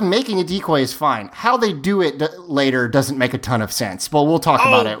idea of making a decoy is fine. How they do it later doesn't make a ton of sense. Well, we'll talk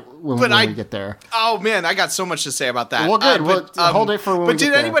about it when we get there. Oh man, I got so much to say about that. Well, good. Hold it for when we But get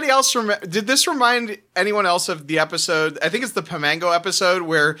did there. anybody else did this remind anyone else of the episode? I think it's the Pamango episode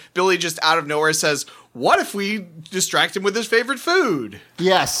where Billy just out of nowhere says, "What if we distract him with his favorite food?"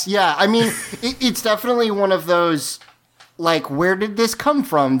 Yes, yeah. I mean, it's definitely one of those, like, where did this come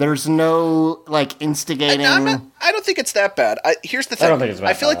from? There's no, like, instigating. I don't think it's that bad. Here's the thing. I don't think it's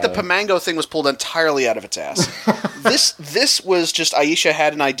I feel like the bad. Pamango thing was pulled entirely out of its ass. This was just Aisha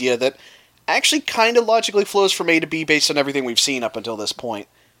had an idea that actually kind of logically flows from A to B based on everything we've seen up until this point.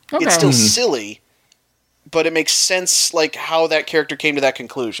 Okay. It's still silly, but it makes sense like how that character came to that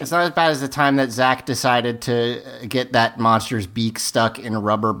conclusion. It's not as bad as the time that Zach decided to get that monster's beak stuck in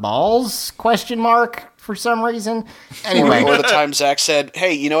rubber balls, question mark, for some reason. Anyway. Or the time Zach said,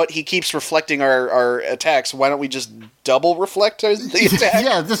 hey, you know what? He keeps reflecting our attacks. Why don't we just double reflect the attack?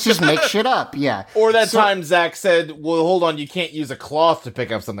 Yeah, let's just make shit up. Yeah. Or that time Zach said, well, hold on, you can't use a cloth to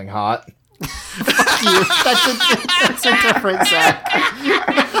pick up something hot. That's a different Zach.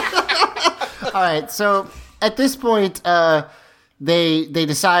 All right, so at this point, they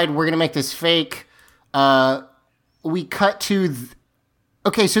decide we're going to make this fake. We cut to...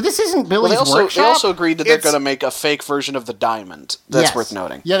 Okay, so this isn't Billy's workshop. They also agreed that they're going to make a fake version of the diamond. That's Yes. worth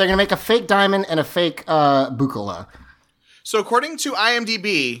noting. Yeah, they're going to make a fake diamond and a fake bucola. So according to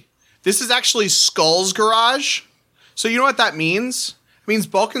IMDb, this is actually Skull's garage. So you know what that means? It means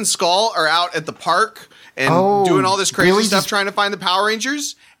Bulk and Skull are out at the park and doing all this crazy Billy stuff just- trying to find the Power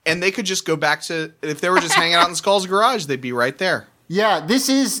Rangers, and they could just go back to, if they were just hanging out in Skull's garage, they'd be right there. Yeah, this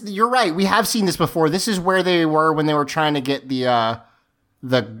is... You're right. We have seen this before. This is where they were when they were trying to get the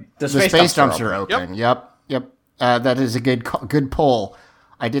space dumpster open. Yep. That is a good pull.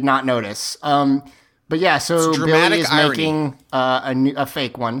 I did not notice. But yeah, so It's Billy dramatic is irony. making a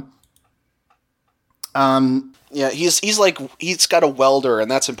fake one. Yeah, he's like he's got a welder, and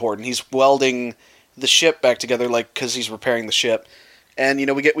that's important. He's welding the ship back together, like because he's repairing the ship. And you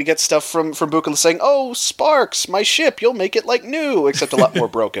know we get stuff from Bucola saying, "Oh, Sparks, my ship, you'll make it like new, except a lot more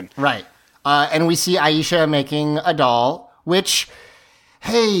broken." Right. And we see Aisha making a doll, which,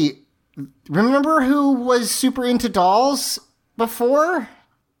 hey, remember who was super into dolls before?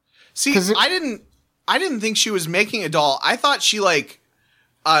 See, I didn't think she was making a doll. I thought she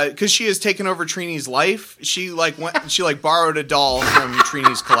because she has taken over Trini's life. She borrowed a doll from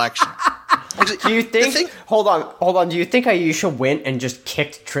Trini's collection. Do you think? Hold on. Do you think Aisha went and just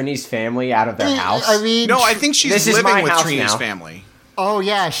kicked Trini's family out of their house? I mean, No, I think she's This is living my with house Trini's now. family. Oh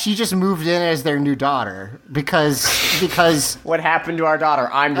yeah, she just moved in as their new daughter because What happened to our daughter?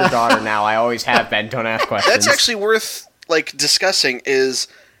 I'm your daughter now. I always have been. Don't ask questions. That's actually worth discussing. Is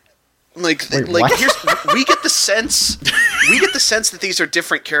Wait, like what? we get the sense that these are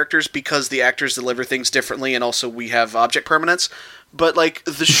different characters because the actors deliver things differently, and also we have object permanence. But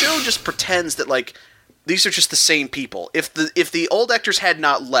the show just pretends that these are just the same people. If the old actors had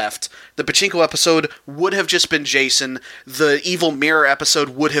not left, the Pachinko episode would have just been Jason. The Evil Mirror episode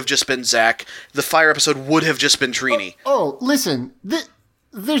would have just been Zach. The Fire episode would have just been Trini. Oh, listen,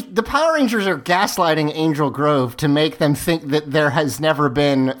 the Power Rangers are gaslighting Angel Grove to make them think that there has never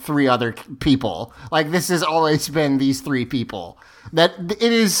been three other people. This has always been these three people. That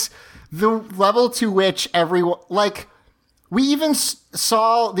it is the level to which everyone we even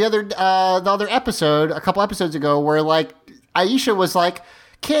saw the other episode a couple episodes ago where Aisha was like,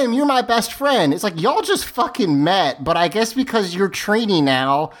 Kim, you're my best friend. It's y'all just fucking met, but I guess because you're Trini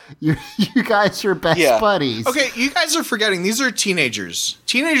now, you guys are best buddies. Okay, you guys are forgetting these are teenagers.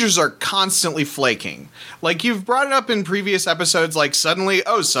 Teenagers are constantly flaking. You've brought it up in previous episodes. Suddenly,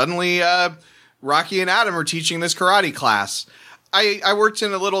 Rocky and Adam are teaching this karate class. I worked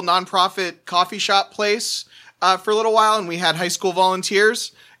in a little nonprofit coffee shop place for a little while, and we had high school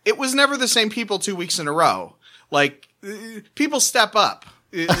volunteers. It was never the same people 2 weeks in a row. Like, people step up.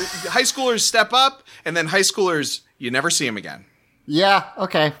 High schoolers step up, and then high schoolers, you never see them again. Yeah,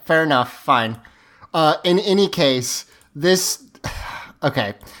 okay, fair enough, fine. In any case, this...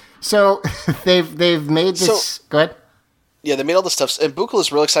 Okay, so they've made this... Go ahead. Yeah, they made all this stuff, and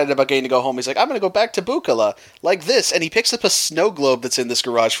Bukala's real excited about getting to go home. He's like, I'm going to go back to Bukala, like this, and he picks up a snow globe that's in this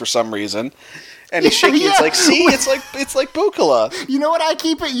garage for some reason, and he's shaking. It's like, see, it's like Bukala. You know what I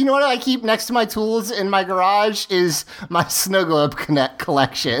keep? You know what I keep next to my tools in my garage is my snow globe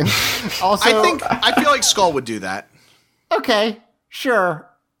collection. Also, I feel like Skull would do that. Okay, sure.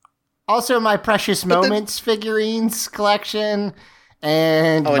 Also, my Precious Moments figurines collection.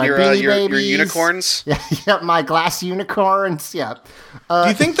 And my your Babies. unicorns? Yeah, my glass unicorns. Yeah. Do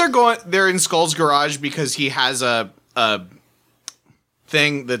you think they're in Skull's garage because he has a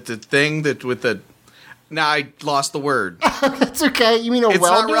thing with the... Now I lost the word. That's okay. You mean it's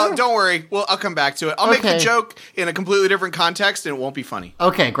welder? Not real. Don't worry. Well, I'll come back to it. I'll make the joke in a completely different context, and it won't be funny.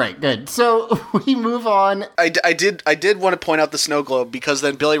 Okay, great, good. So we move on. I did want to point out the snow globe because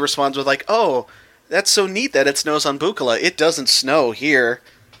then Billy responds with like, "Oh, that's so neat that it snows on Bukala. It doesn't snow here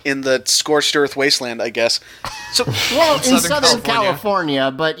in the scorched earth wasteland, I guess." So, well, in Southern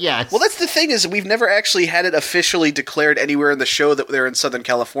California, but yeah. Well, that's the thing is we've never actually had it officially declared anywhere in the show that they're in Southern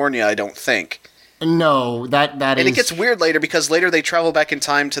California, I don't think. No, that is... And it gets weird later because later they travel back in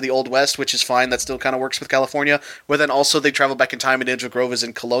time to the Old West, which is fine. That still kind of works with California. But then also they travel back in time and Angel Grove is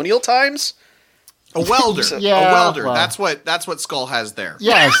in colonial times. A welder. Yeah, a welder. well. That's what Skull has there.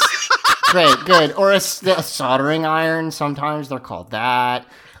 Yes. Great, good. Or a soldering iron. Sometimes they're called that.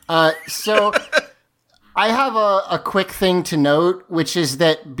 So I have a quick thing to note, which is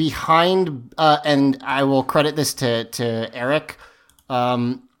that behind, and I will credit this to Eric,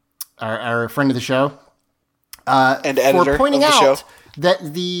 our friend of the show, and editor for pointing of the out show.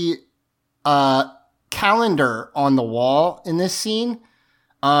 that the calendar on the wall in this scene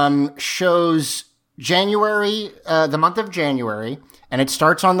shows January, the month of January, and it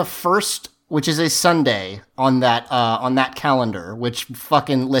starts on the 1st, which is a Sunday on that calendar. Which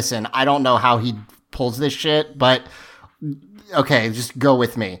fucking listen, I don't know how he pulls this shit, but okay, just go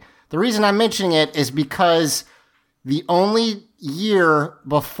with me. The reason I'm mentioning it is because the only year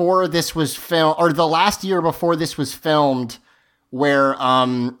before this was filmed, or the last year before this was filmed, where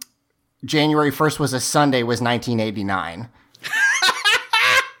January 1st was a Sunday, was 1989.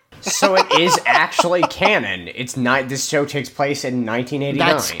 So it is actually canon. It's not. This show takes place in 1989.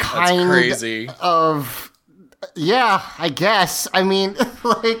 That's kind crazy. Of, yeah, I guess. I mean,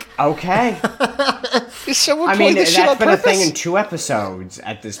 like, okay. Is someone I pulling mean, this shit on that's been a purpose? thing in 2 episodes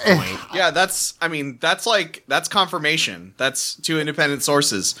at this point. Yeah, that's confirmation. That's 2 independent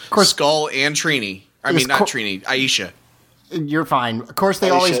sources. Of course, Skull and Trini. I mean, not Trini, Aisha. You're fine. Of course, they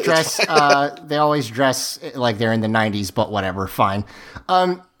always dress. They always dress like they're in the 90s, but whatever. Fine.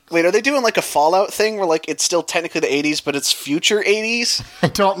 Wait, are they doing like a Fallout thing where like it's still technically the 80s, but it's future 80s? I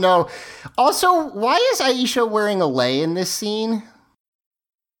don't know. Also, why is Aisha wearing a lei in this scene?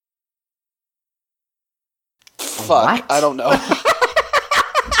 Fuck, What? I don't know.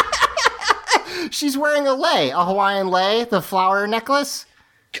 She's wearing a lei, a Hawaiian lei, the flower necklace.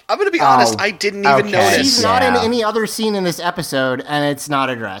 I'm gonna be honest, I didn't even notice. She's not in any other scene in this episode, and it's not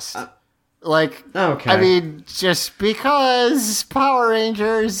addressed. I mean, just because Power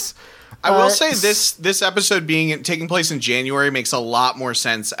Rangers. I will say this episode taking place in January makes a lot more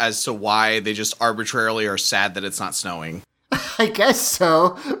sense as to why they just arbitrarily are sad that it's not snowing. I guess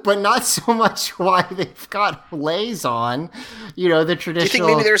so, but not so much why they've got leis on. You know, the traditional. Do you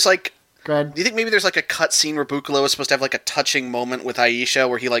think maybe there's like? Go ahead. Do you think maybe there's like a cut scene where Bukalo is supposed to have like a touching moment with Aisha,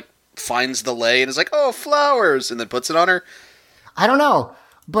 where he like finds the lei and is like, "Oh, flowers," and then puts it on her? I don't know.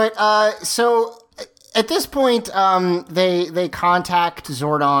 But so at this point, they contact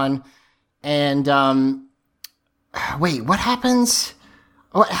Zordon, and wait, what happens?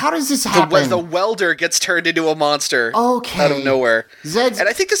 How does this happen? The welder gets turned into a monster. Okay. Out of nowhere. Zed's... And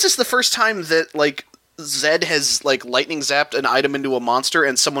I think this is the first time that like Zed has like lightning zapped an item into a monster,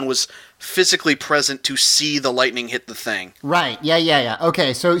 and someone was physically present to see the lightning hit the thing. Right. Yeah.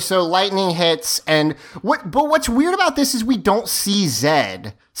 Okay. So lightning hits, and what's weird about this is we don't see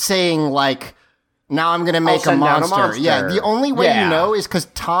Zed saying like, "Now I'm gonna make a monster." Yeah. The only way you know is because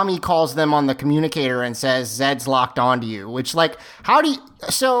Tommy calls them on the communicator and says Zed's locked onto you. Which like, how do you?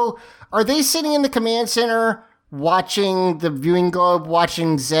 So are they sitting in the command center watching the viewing globe,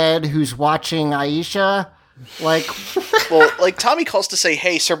 watching Zed, who's watching Aisha? Like, well, like Tommy calls to say,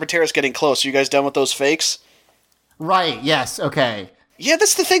 "Hey, Serpentera's getting close. Are you guys done with those fakes?" right? Yes. Okay. Yeah,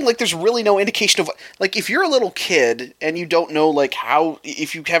 that's the thing. Like, there's really no indication of like if you're a little kid and you don't know like how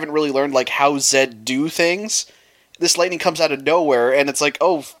if you haven't really learned like how Zed do things, this lightning comes out of nowhere and it's like,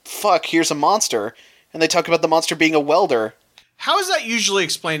 oh fuck, here's a monster, and they talk about the monster being a welder. How is that usually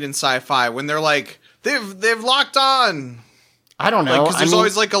explained in sci-fi when they're like they've locked on? I don't know. Because there's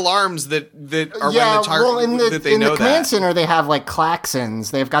always like alarms that are when the target that they know in the command that. center they have like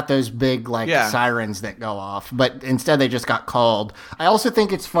klaxons. They've got those big like sirens that go off, but instead they just got called. I also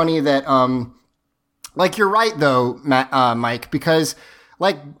think it's funny that like you're right though, Mike, because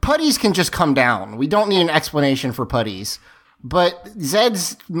like putties can just come down. We don't need an explanation for putties. But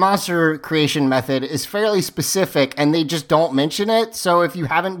Zed's monster creation method is fairly specific, and they just don't mention it. So if you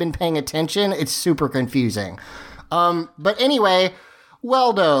haven't been paying attention, it's super confusing. But anyway,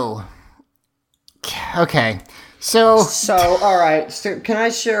 Weldo. Okay, so all right. So can I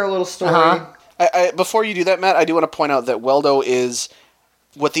share a little story? I before you do that, Matt, I do want to point out that Weldo is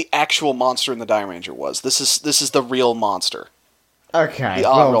what the actual monster in the Dire Ranger was. This is the real monster. Okay, the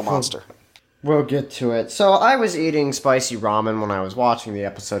real monster. We'll get to it. So I was eating spicy ramen when I was watching the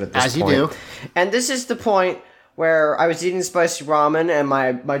episode at this point. As you do. And this is the point where I was eating spicy ramen and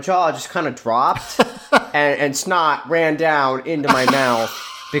my jaw just kind of dropped and snot ran down into my mouth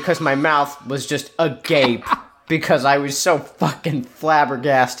because my mouth was just agape because I was so fucking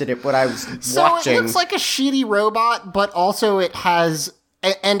flabbergasted at what I was watching. So it looks like a shitty robot, but also it has...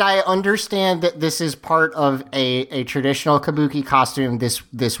 And I understand that this is part of a traditional kabuki costume,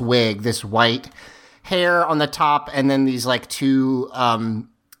 this wig, this white hair on the top, and then these like two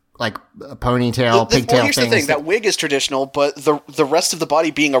like ponytail, pigtail well, here's things. The thing, that wig is traditional, but the rest of the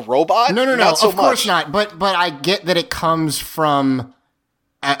body being a robot? No, not so of course much. not. But I get that it comes from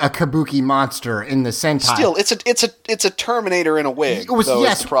a kabuki monster in the Sentai. Still, it's a Terminator in a wig.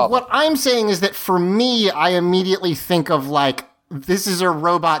 Yes, what I'm saying is that for me, I immediately think of like, this is a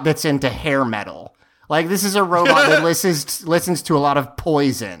robot that's into hair metal. Like, this is a robot that listens to a lot of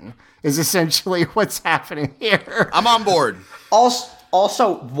Poison, is essentially what's happening here. I'm on board.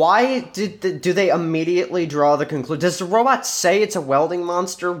 Also, why do they immediately draw the conclusion? Does the robot say it's a welding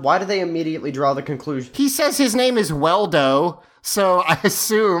monster? Why do they immediately draw the conclusion? He says his name is Weldo, so I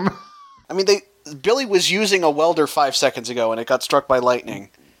assume... I mean, Billy was using a welder 5 seconds ago, and it got struck by lightning.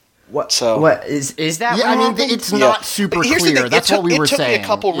 What? So what is that? Yeah, I mean, it's not super clear. That's what we were saying. It took me a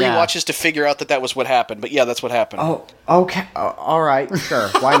couple rewatches to figure out that was what happened. But yeah, that's what happened. Oh, okay. All right, sure.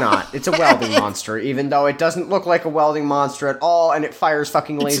 Why not? It's a welding monster, even though it doesn't look like a welding monster at all, and it fires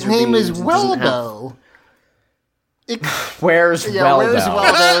fucking laser beams. Its name is Weldo. Where's Weldo? Where's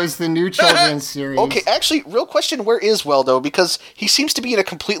Weldo is the new children's series. Okay, actually, real question, where is Weldo? Because he seems to be in a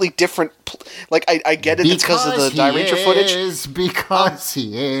completely different... Like, I get it, it's because of the Dire Ranger footage. Because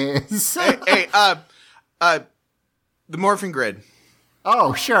he is. Hey, the Morphin Grid.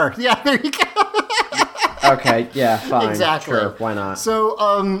 Oh, sure. Yeah, there you go. Okay, yeah, fine. Exactly. Sure, why not?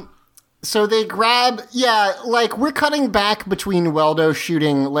 So they grab, like we're cutting back between Weldo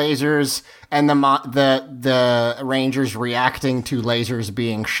shooting lasers and the Rangers reacting to lasers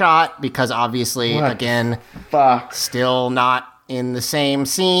being shot because obviously, still not in the same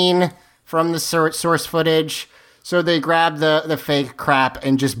scene from the source footage. So they grab the fake crap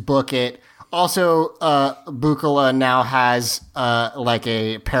and just book it. Also, Bukala now has like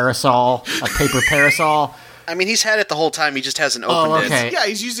a parasol, a paper parasol. I mean, he's had it the whole time. He just hasn't opened it. Yeah,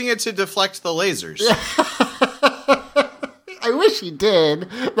 he's using it to deflect the lasers. I wish he did.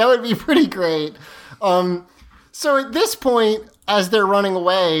 That would be pretty great. So at this point, as they're running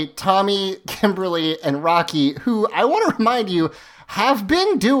away, Tommy, Kimberly, and Rocky, who I want to remind you, have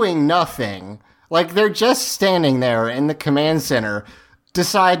been doing nothing. Like, they're just standing there in the command center,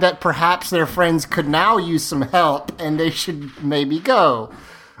 decide that perhaps their friends could now use some help, and they should maybe go.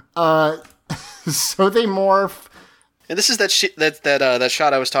 So they morph. And this is that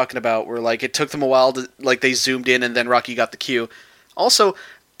shot I was talking about where like it took them a while to like they zoomed in and then Rocky got the cue. Also,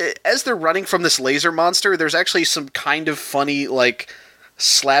 as they're running from this laser monster, there's actually some kind of funny like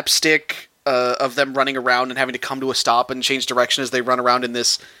slapstick of them running around and having to come to a stop and change direction as they run around in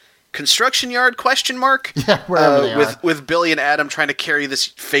this construction yard ? Yeah, wherever they are. With Billy and Adam trying to carry this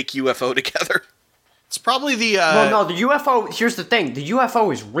fake UFO together. It's probably the Well, no, the UFO, here's the thing. The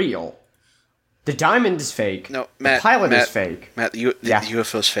UFO is real. The diamond is fake. No, Matt. The pilot is fake. Matt, the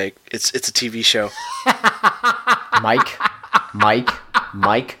UFO's fake. It's a TV show. Mike,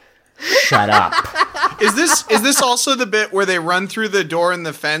 shut up. Is this also the bit where they run through the door in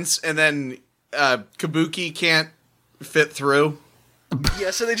the fence and then Kabuki can't fit through?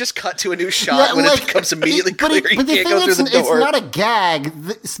 Yeah, so they just cut to a new shot when it becomes immediately clear you can't go through the door. It's not a gag.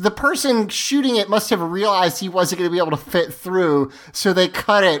 The person shooting it must have realized he wasn't going to be able to fit through, so they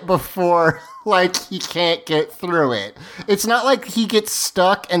cut it before, like, he can't get through it. It's not like he gets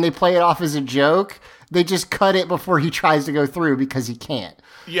stuck and they play it off as a joke. They just cut it before he tries to go through because he can't.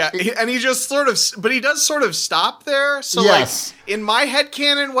 Yeah, and he just sort of, but he does sort of stop there. So, yes. like, in my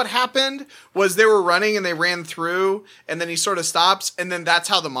headcanon, what happened was they were running and they ran through, and then he sort of stops, and then that's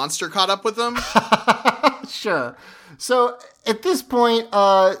how the monster caught up with them. Sure. So, at this point,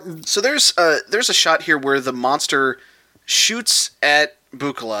 So there's a shot here where the monster shoots at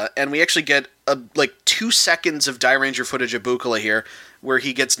Bukala, and we actually get, 2 seconds of Die Ranger footage of Bukala here, where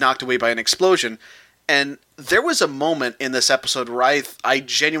he gets knocked away by an explosion. And there was a moment in this episode where I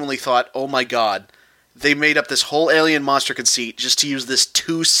genuinely thought, oh my god, they made up this whole alien monster conceit just to use this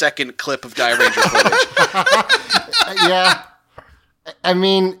 2-second clip of Die Ranger footage. Yeah. I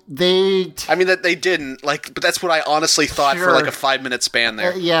mean, that they didn't, but that's what I honestly thought for a 5-minute span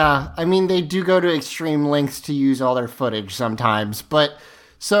there. Yeah. I mean, they do go to extreme lengths to use all their footage sometimes. But,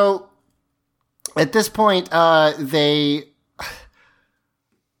 so, at this point,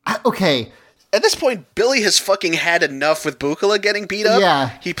 okay. At this point, Billy has fucking had enough with Bukala getting beat up. Yeah.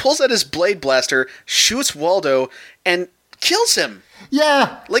 He pulls out his blade blaster, shoots Waldo, and kills him.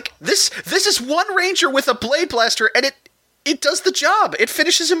 Yeah. Like, this is one Ranger with a blade blaster, and it does the job. It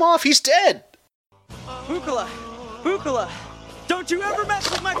finishes him off. He's dead. Bukala, don't you ever mess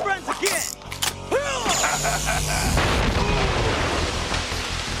with my friends again.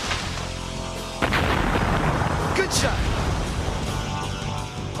 Good shot.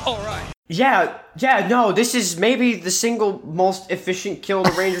 All right. Yeah, no, this is maybe the single most efficient kill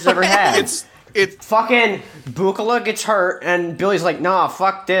the Rangers ever had. It's fucking Bukala gets hurt, and Billy's like, nah,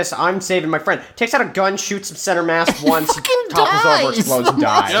 fuck this, I'm saving my friend. Takes out a gun, shoots him center mass once, topples over, explodes, and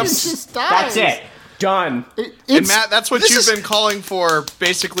dies. Just dies. That's it. Done. And Matt, that's what you've been calling for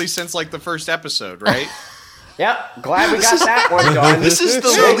basically since the first episode, right? Yep, glad we got that one done. This is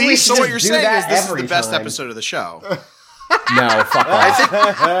the least. So what you're saying is this is the best episode of the show. No, fuck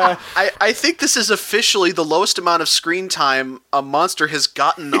off. I think this is officially the lowest amount of screen time a monster has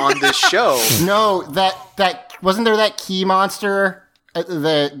gotten on this show. No, that wasn't there that key monster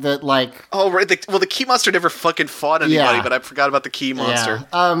that like. Oh right, the key monster never fucking fought anybody, but I forgot about the key monster.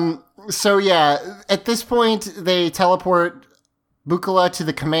 Yeah. So yeah, at this point they teleport Bukala to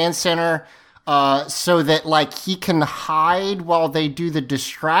the command center, so that he can hide while they do the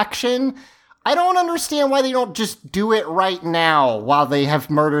distraction. I don't understand why they don't just do it right now while they have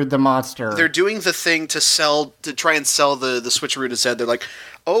murdered the monster. They're doing the thing to try and sell the switcheroo to Zed. They're like,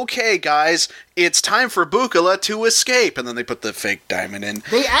 okay, guys, it's time for Bukala to escape. And then they put the fake diamond in.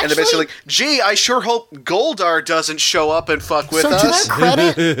 And they're basically like, gee, I sure hope Goldar doesn't show up and fuck with us. So to their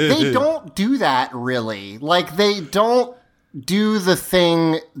credit, they don't do that really. They don't do the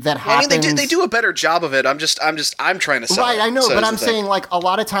thing that happens. I mean, they do a better job of it. I'm trying to sell right, it. I know, So but is I'm the thing. saying, a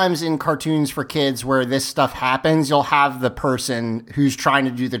lot of times in cartoons for kids where this stuff happens, you'll have the person who's trying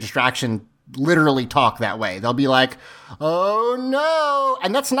to do the distraction literally talk that way. They'll be like, oh no!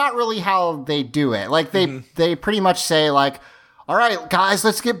 And that's not really how they do it. They pretty much say, all right, guys,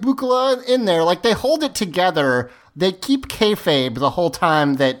 let's get Bukala in there. They hold it together. They keep kayfabe the whole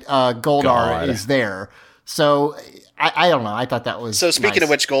time that Goldar is there. So I don't know. I thought that was So speaking nice. of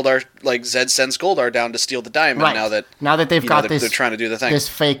which, Goldar, Zed sends Goldar down to steal the diamond. Right. Now that they've got they're trying to do the thing. this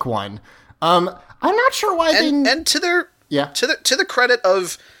fake one. I'm not sure why and to their to the credit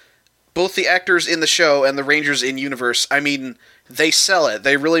of both the actors in the show and the Rangers in universe, I mean, they sell it.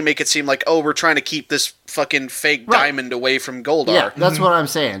 They really make it seem like, oh, we're trying to keep this fucking fake diamond away from Goldar. Yeah, that's what I'm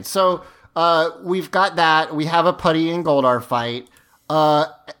saying. So we've got that. We have a Putty and Goldar fight.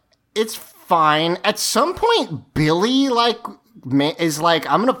 It's fine. At some point, Billy is like,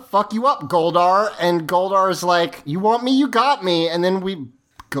 I'm gonna fuck you up, Goldar, and Goldar is like, you want me, you got me, and then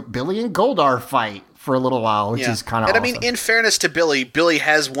Billy and Goldar fight for a little while, which is kind of. And awesome. I mean, in fairness to Billy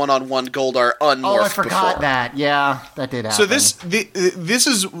has one-on-one Goldar unmorphed. Oh, I forgot before. that. Yeah, that did happen. So this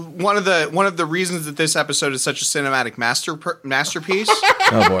is one of the reasons that this episode is such a cinematic masterpiece.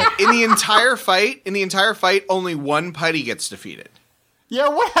 Oh boy! In the entire fight, only one Putty gets defeated. Yeah,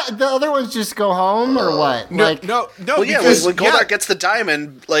 what? The other ones just go home or what? No. Well, yeah, when Goldar gets the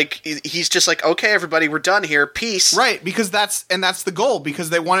diamond, he's just like, okay, everybody, we're done here. Peace. Right, because that's the goal, because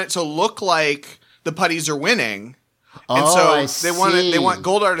they want it to look like the Putties are winning, And I so they want see.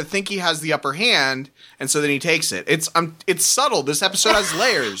 Goldar to think he has the upper hand, and so then he takes it. It's subtle. This episode has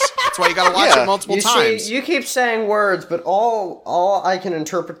layers. That's why you got to watch it multiple times. See, you keep saying words, but all I can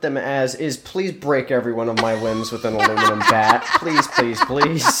interpret them as is please break every one of my limbs with an aluminum bat. Please, please,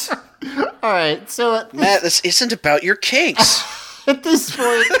 please. All right, so Matt, this isn't about your kinks. at this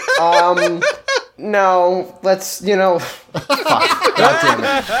point, No, let's, fuck. God damn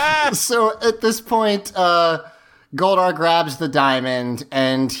it. so at this point, Goldar grabs the diamond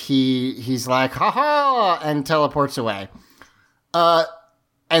and he's like, "Ha ha!" and teleports away. And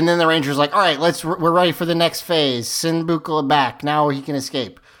then the Ranger's like, "All right, we're ready for the next phase. Send Bukala back. Now he can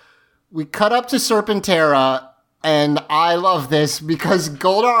escape." We cut up to Serpentera, and I love this because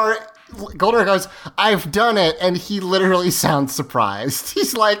Goldar goes, "I've done it," and he literally sounds surprised.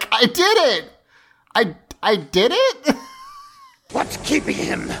 He's like, "I did it! I did it?" What's keeping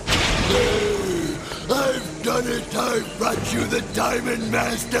him? I've done it. I've brought you the Diamond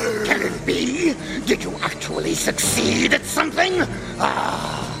Master. Can it be? Did you actually succeed at something?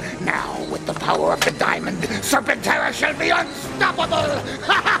 Now with the power of the diamond, Serpentera shall be unstoppable.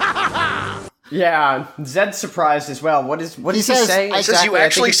 Yeah, Zed's surprised as well. What does he says, say? He says you exactly? I think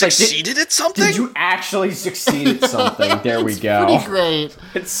actually it's like, succeeded at something? Did you actually succeed at something? There we go. Pretty great.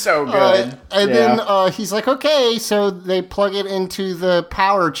 It's so good. And then he's like, "Okay," so they plug it into the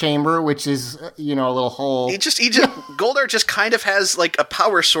power chamber, which is a little hole. He just Goldar just kind of has like a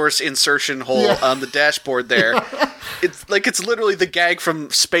power source insertion hole on the dashboard there. It's literally the gag from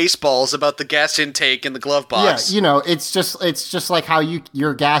Spaceballs about the gas intake in the glove box. Yeah, it's just like how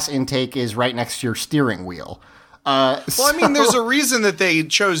your gas intake is right next to your steering wheel. Well, I mean, there's a reason that they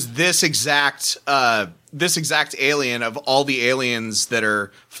chose this exact alien of all the aliens that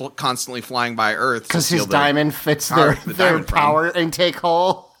are constantly flying by Earth. Because his diamond fits their power intake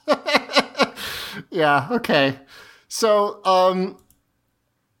hole. Yeah, okay. So,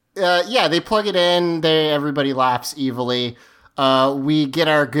 they plug it in. Everybody laughs evilly. We get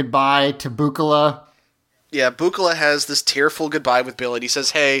our goodbye to Bukala. Yeah, Bukala has this tearful goodbye with Billy. He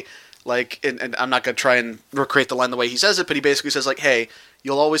says, "Hey," and I'm not going to try and recreate the line the way he says it, but he basically says, "Hey,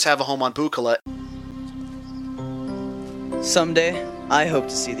 you'll always have a home on Bukala." Someday, I hope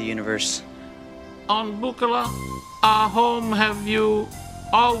to see the universe. On Bukala, our home have you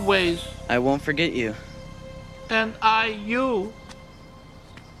always, I won't forget you. and I you.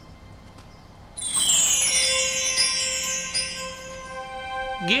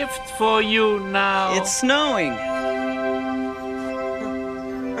 Gift for you now. It's snowing.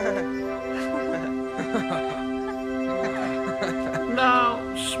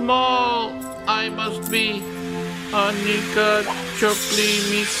 Now small I must be. Anika chokli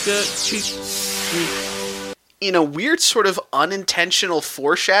mika chick. In a weird sort of unintentional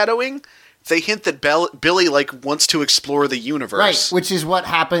foreshadowing, they hint that Billy wants to explore the universe. Right, which is what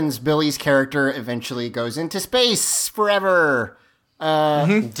happens. Billy's character eventually goes into space forever.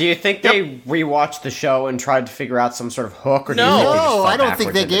 Do you think they rewatched the show and tried to figure out some sort of hook? Or do you think they just fell I don't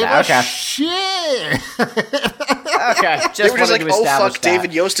think they backwards gave into a that? shit. Okay, They were just wanted like, to "Oh establish fuck, that.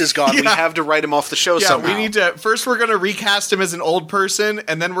 David Yost is gone. We have to write him off the show Yeah, somehow." we need to. First, we're gonna recast him as an old person,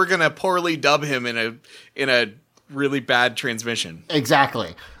 and then we're gonna poorly dub him in a really bad transmission.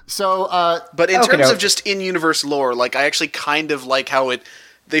 Exactly. So, But in terms of just in-universe lore, I actually kind of like how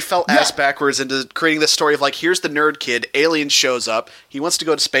they fell ass backwards into creating this story of here's the nerd kid, alien shows up, he wants to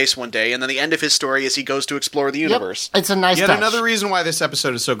go to space one day, and then the end of his story is he goes to explore the universe. It's a nice Yet touch. another reason why this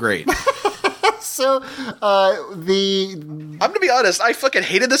episode is so great. So, I'm gonna be honest, I fucking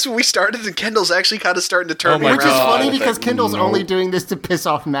hated this when we started, and Kendall's actually kind of starting to turn me around. Which is funny with because it. Kendall's only doing this to piss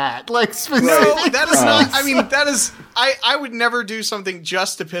off Matt. No, that is not. I mean, that is. I would never do something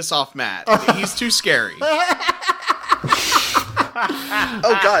just to piss off Matt. He's too scary.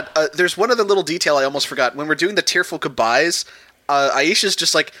 Oh god, there's one other little detail I almost forgot. When we're doing the tearful goodbyes, Aisha's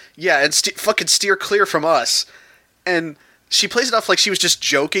just like, "Yeah, and fucking steer clear from us," and she plays it off like she was just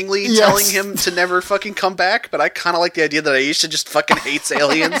jokingly telling him to never fucking come back. But I kind of like the idea that Aisha just fucking hates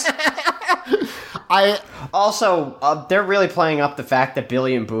aliens. They're really playing up the fact that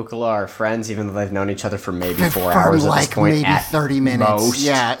Billy and Bukala are friends, even though they've known each other for maybe 4 for hours at this point. maybe at 30 minutes. most.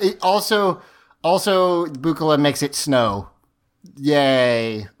 Yeah. Also, Bukala makes it snow.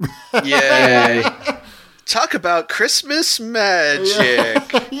 Yay. Yay. Talk about Christmas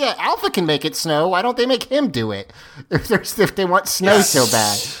magic. Yeah, Alpha can make it snow. Why don't they make him do it? If they want snow so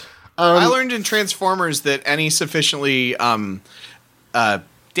bad. I learned in Transformers that any sufficiently,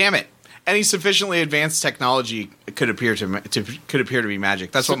 any sufficiently advanced technology could appear to be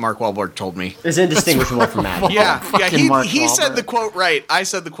magic. That's what Mark Wahlberg told me. Is indistinguishable from magic. Yeah. He Wahlberg. said the quote right. I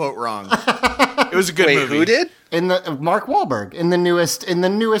said the quote wrong. It was a good movie. Who did? In the Mark Wahlberg in the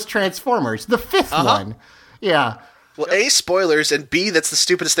newest Transformers, the 5th one. Yeah. Well, A, spoilers, and B, that's the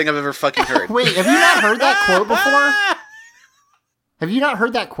stupidest thing I've ever fucking heard. Wait, have you not heard that quote before? Have you not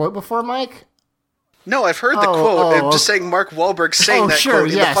heard that quote before, Mike? No, I've heard the quote. I'm just saying Mark Wahlberg saying that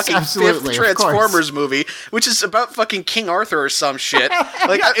quote in the fucking 5th Transformers movie, which is about fucking King Arthur or some shit.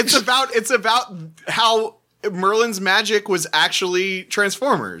 Like, yeah, it's about how Merlin's magic was actually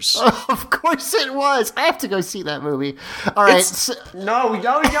Transformers. Of course it was. I have to go see that movie. All right. No,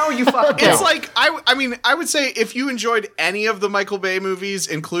 you fucking It's like, I mean, I would say if you enjoyed any of the Michael Bay movies,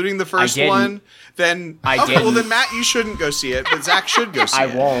 including the first one, then well, then Matt, you shouldn't go see it, but Zach should go see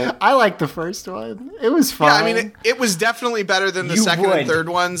it. I won't. I like the first one. It was fun. Yeah, I mean, it was definitely better than the second and third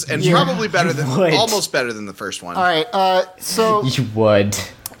ones, and probably better than almost better than the first one. All right. So you would.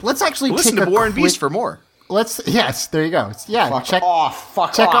 Let's actually listen take to War and Beast for more. Yes, there you go. Yeah, Fuck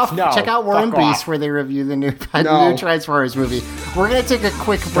off. No, check out War and Beast where they review the new Transformers movie. We're gonna take a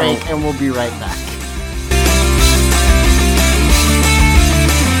quick break and we'll be right back.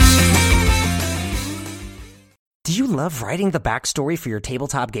 Do you love writing the backstory for your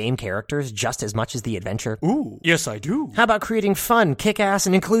tabletop game characters just as much as the adventure? Ooh, yes I do. How about creating fun, kick-ass,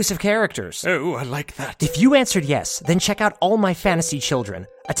 and inclusive characters? Oh, I like that. If you answered yes, then check out All My Fantasy Children,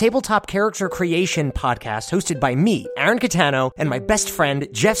 a tabletop character creation podcast hosted by me, Aaron Catano, and my best friend,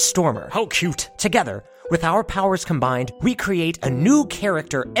 Jeff Stormer. How cute. Together, with our powers combined, we create a new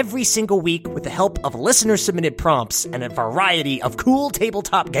character every single week with the help of listener-submitted prompts and a variety of cool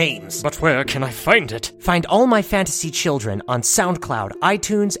tabletop games. But where can I find it? Find All My Fantasy Children on SoundCloud,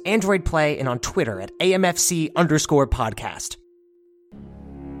 iTunes, Android Play, and on Twitter at AMFC_podcast.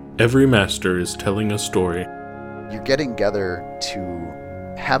 Every master is telling a story. You're getting together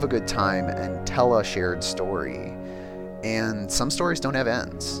to have a good time and tell a shared story. And some stories don't have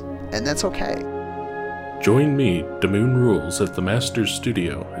ends, and that's okay. Join me, Damoon Rules, at the Master's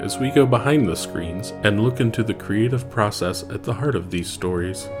Studio as we go behind the screens and look into the creative process at the heart of these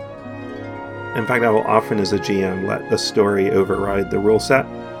stories. In fact, I will often, as a GM, let the story override the rule set.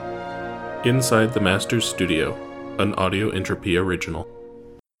 Inside the Master's Studio, an Audio Entropy original.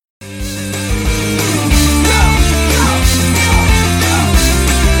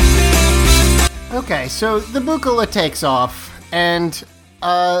 Okay, so the Bukala takes off, and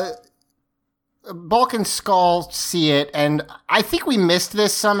Bulk and Skull see it, and I think we missed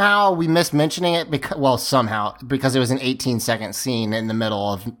this somehow. We missed mentioning it because it was an 18-second scene in the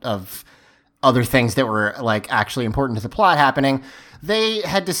middle of other things that were like actually important to the plot happening. They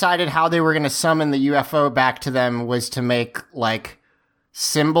had decided how they were going to summon the UFO back to them was to make like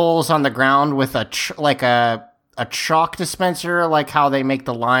symbols on the ground with a chalk dispenser, like how they make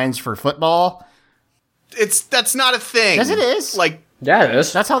the lines for football. That's not a thing. Yes, it is. Like, yeah, it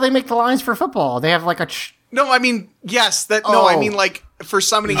is. That's how they make the lines for football. They have like a. No, I mean yes. I mean like for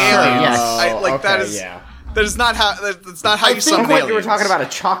summoning aliens. Yes. That is. Yeah. That is not how. That's not how you summon aliens. You were talking about a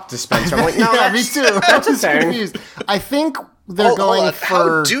chalk dispenser. I'm like, no, yeah, me too. I'm just confused. I think they're going for.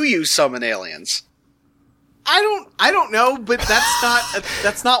 How do you summon aliens? I don't know, but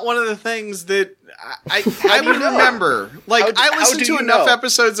that's not one of the things that I would remember. Like I listened to enough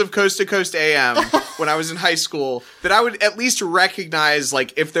episodes of Coast to Coast AM when I was in high school that I would at least recognize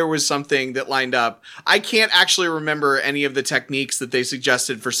like if there was something that lined up. I can't actually remember any of the techniques that they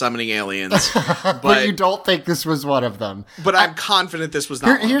suggested for summoning aliens. But you don't think this was one of them. But I'm confident this was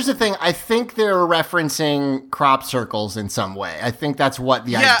not. Here's the thing. I think they're referencing crop circles in some way. I think that's what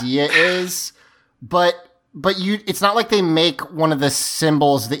the idea is. But it's not like they make one of the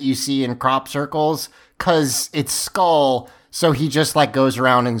symbols that you see in crop circles because it's Skull. So he just like goes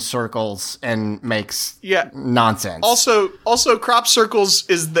around in circles and makes nonsense. Also, crop circles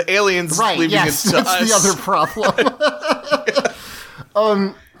is the aliens leaving it to that's us. The other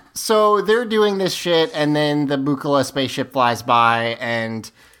problem. So they're doing this shit, and then the Bukala spaceship flies by, and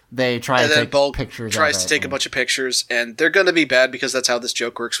they try to take pictures. Tries to take a bunch of pictures, and they're going to be bad because that's how this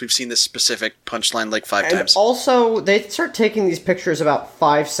joke works. We've seen this specific punchline like 5 times. Also, they start taking these pictures about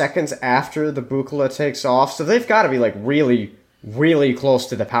 5 seconds after the Bukala takes off, so they've got to be like really, really close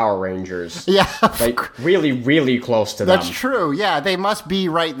to the Power Rangers. Yeah, like really, really close to them. That's true. Yeah, they must be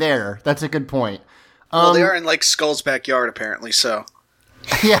right there. That's a good point. Well, they are in like Skull's backyard apparently. So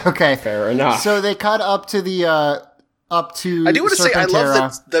yeah, okay, fair enough. So they cut up to the. I do want to say, I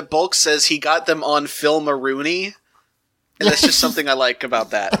love that Bulk says he got them on Phil Marooney, and that's just something I like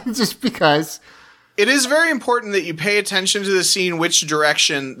about that. Just because. It is very important that you pay attention to the scene, which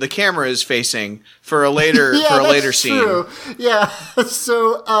direction the camera is facing for a later scene. True. Yeah.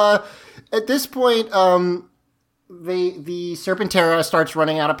 So at this point, the Serpentera starts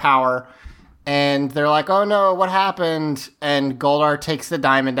running out of power, and they're like, "Oh no, what happened?" And Goldar takes the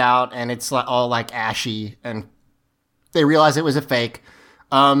diamond out, and it's all like ashy, and they realize it was a fake.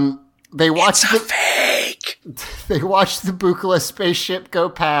 They watch fake. They watch the Bucula spaceship go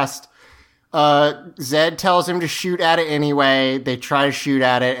past. Zed tells him to shoot at it anyway. They try to shoot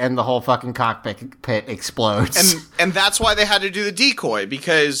at it, and the whole fucking cockpit explodes. And that's why they had to do the decoy,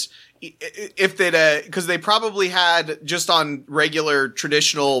 because if they'd, because they probably had just on regular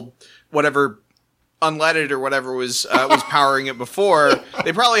traditional whatever unleaded or whatever was powering it before,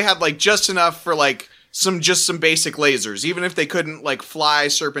 they probably had like just enough for like some basic lasers. Even if they couldn't like fly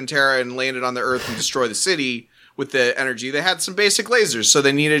Serpentera and land it on the Earth and destroy the city with the energy, they had some basic lasers, so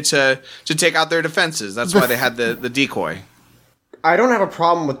they needed to take out their defenses. That's why they had the decoy. I don't have a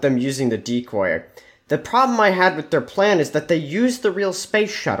problem with them using the decoy. The problem I had with their plan is that they used the real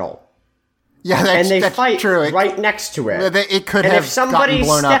space shuttle. Yeah, and they fight true. right next to it. It could and have if somebody gotten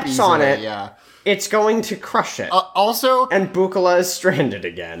blown up steps on easily, it, yeah. It's going to crush it. Also, and Bucula is stranded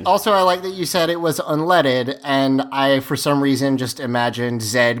again. Also, I like that you said it was unleaded, and I, for some reason, just imagined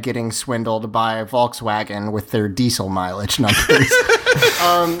Zed getting swindled by Volkswagen with their diesel mileage numbers.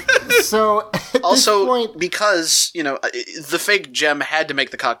 So, at also, this point, because, the fake gem had to make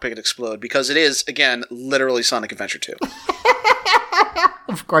the cockpit explode, because it is, again, literally Sonic Adventure 2.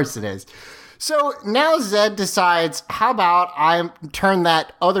 Of course it is. So now Zed decides, how about I turn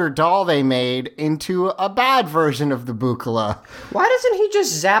that other doll they made into a bad version of the Bucula? Why doesn't he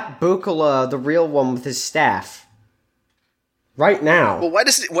just zap Bucula, the real one, with his staff? Right now. Well, why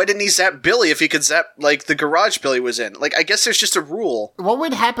didn't he zap Billy if he could zap, like, the garage Billy was in? Like, I guess there's just a rule. What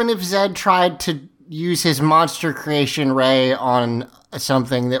would happen if Zed tried to use his monster creation ray on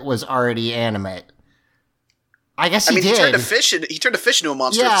something that was already animate? I guess he did. He turned a fish into a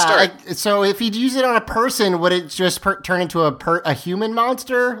monster at the start. So if he'd use it on a person, would it just turn into a human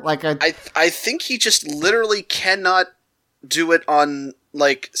monster? I think he just literally cannot do it on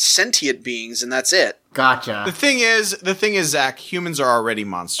like sentient beings, and that's it. Gotcha. The thing is, Zach, humans are already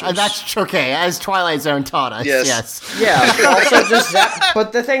monsters. That's okay, as Twilight Zone taught us. Yes. Yeah. Also, just zap.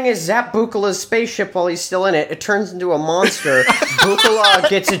 But the thing is, zap Bucula's spaceship while he's still in it. It turns into a monster. Bucula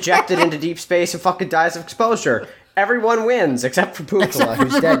gets ejected into deep space and fucking dies of exposure. Everyone wins except for Bucula,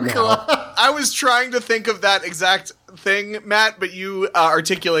 who's dead now. I was trying to think of that exact thing, Matt, but you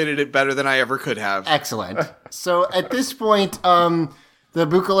articulated it better than I ever could have. Excellent. So at this point, the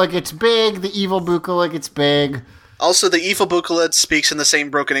Bucula gets big, the evil Bucula gets big. Also, the evil Bucula speaks in the same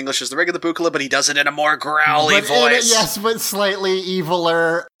broken English as the regular Bucula, but he does it in a more growly voice. Yes, but slightly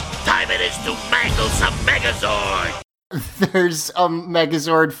eviler. Time it is to mangle some Megazord! There's a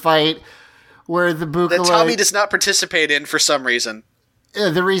Megazord fight where the Bucula... that Tommy does not participate in for some reason.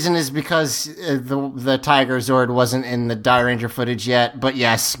 The reason is because the Tiger Zord wasn't in the Die Ranger footage yet, but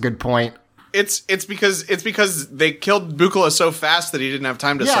yes, good point. It's because they killed Bucula so fast that he didn't have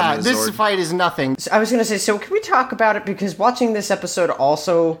time to summon his Zord. Yeah, this fight is nothing. I was going to say, so can we talk about it? Because watching this episode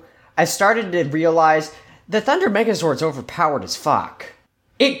also, I started to realize the Thunder Megazord's overpowered as fuck.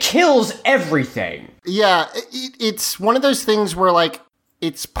 It kills everything. Yeah, it's one of those things where, like,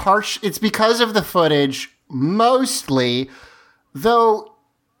 it's because of the footage, mostly, though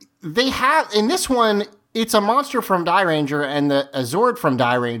they have, in this one, it's a monster from Die Ranger and a Zord from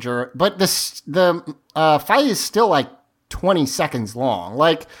Die Ranger, but the fight is still like 20 seconds long.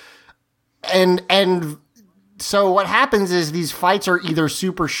 Like, and so what happens is these fights are either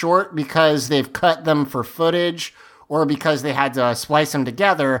super short because they've cut them for footage, or because they had to splice them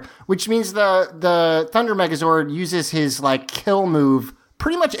together, which means the Thunder Megazord uses his like kill move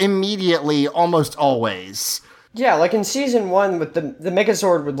pretty much immediately, almost always. Yeah, like in season 1, with the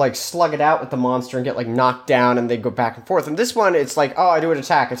Megazord would like slug it out with the monster and get like knocked down, and they go back and forth. And this one, it's like, oh, I do an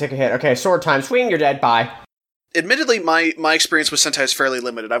attack, I take a hit. Okay, sword time, swing, you're dead, bye. Admittedly, my experience with Sentai is fairly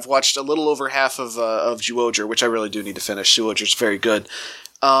limited. I've watched a little over half of Zyuohger, which I really do need to finish. Zyuohger's very good.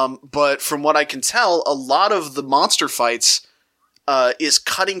 But from what I can tell, a lot of the monster fights is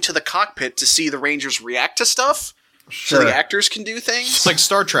cutting to the cockpit to see the Rangers react to stuff, so the actors can do things. It's like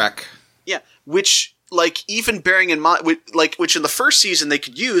Star Trek. Yeah, which, like, even bearing in mind, which in the first season they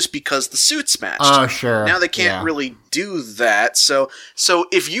could use because the suits matched. Oh, sure. Now they can't really do that. So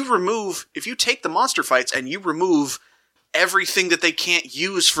if you take the monster fights and you remove everything that they can't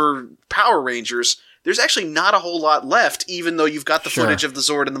use for Power Rangers, there's actually not a whole lot left, even though you've got the Sure. footage of the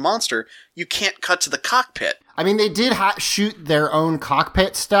Zord and the monster. You can't cut to the cockpit. I mean, they did shoot their own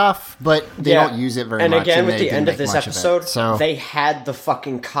cockpit stuff, but they Yeah. don't use it very and much. And again, with they the end didn't of this make much episode, it, so. they had the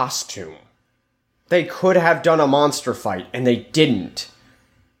fucking costume. They could have done a monster fight, and they didn't.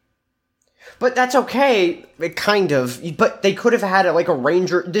 But that's okay, kind of. But they could have had like a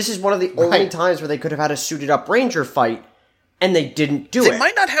ranger. This is one of the only times where they could have had a suited up ranger fight, and they didn't do it. They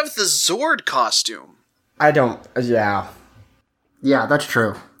might not have the Zord costume. I don't. Yeah. Yeah, that's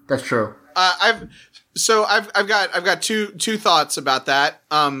true. That's true. I've got two thoughts about that.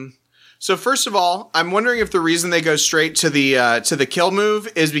 So first of all, I'm wondering if the reason they go straight to the kill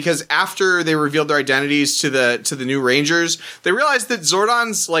move is because after they revealed their identities to the new Rangers, they realized that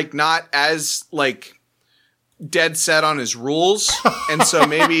Zordon's like not as like dead set on his rules, and so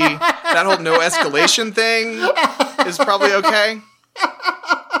maybe that whole no escalation thing is probably okay.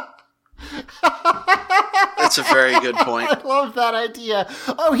 That's a very good point. I love that idea.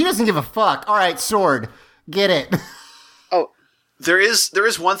 Oh, he doesn't give a fuck. All right, sword. Get it. Oh, there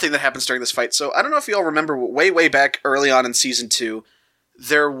is one thing that happens during this fight. So I don't know if you all remember, way back early on in season 2,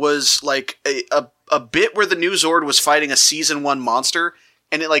 there was like a bit where the new Zord was fighting a season 1 monster,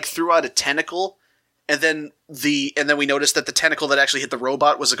 and it like threw out a tentacle, and then we noticed that the tentacle that actually hit the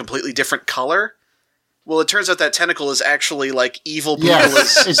robot was a completely different color. Well, it turns out that tentacle is actually like evil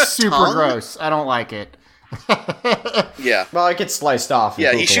Bootla's it's super tongue. gross. I don't like it. Yeah. Well, it gets sliced off. And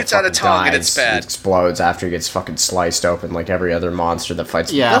Yeah, he Bootla shoots out a fucking tongue and dies. it's bad. It explodes after he gets fucking sliced open like every other monster that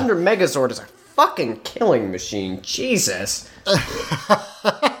fights. Yeah. Thunder Megazord is a fucking killing machine. Jesus.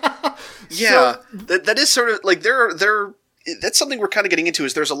 Yeah, that is sort of like that's something we're kind of getting into.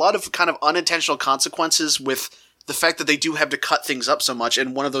 Is there's a lot of kind of unintentional consequences with the fact that they do have to cut things up so much,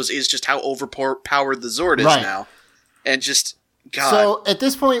 and one of those is just how overpowered the Zord is now, and just God. So at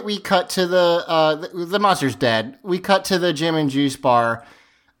this point, we cut to the monster's dead. We cut to the Jim and Juice bar,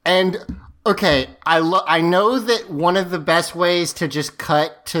 and okay, I know that one of the best ways to just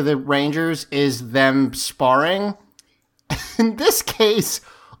cut to the Rangers is them sparring. In this case,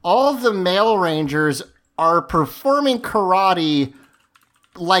 all the male Rangers are performing karate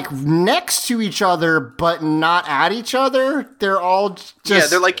like next to each other, but not at each other. They're all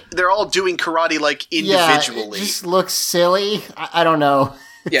just they're all doing karate like individually. Yeah, it just looks silly. I don't know.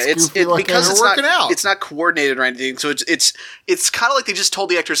 Yeah, it's because it's not coordinated or anything. So it's kind of like they just told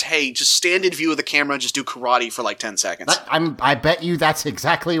the actors, "Hey, just stand in view of the camera and just do karate for like 10 seconds." I bet you that's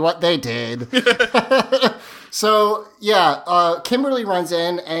exactly what they did. So yeah, Kimberly runs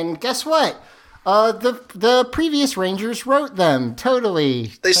in, and guess what? The previous Rangers wrote them.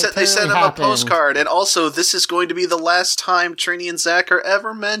 Totally. They sent him a postcard, and also this is going to be the last time Trini and Zach are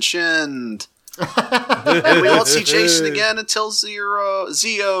ever mentioned. And we won't see Jason again until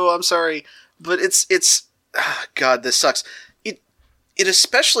Zio. I'm sorry, but it's God, this sucks. It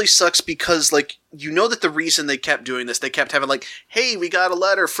especially sucks because like you know that the reason they kept doing this, they kept having like, hey, we got a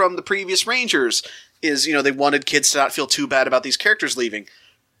letter from the previous Rangers, is they wanted kids to not feel too bad about these characters leaving.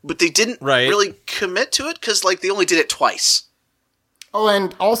 But they didn't really commit to it because, like, they only did it twice. Oh,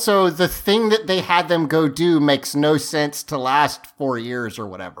 and also the thing that they had them go do makes no sense to last 4 years or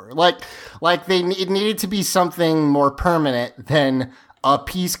whatever. Like it needed to be something more permanent than a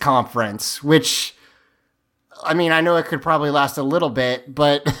peace conference, which, I mean, I know it could probably last a little bit,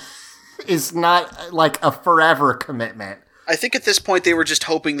 but is not like a forever commitment. I think at this point they were just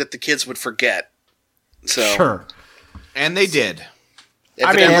hoping that the kids would forget. So sure, and they did.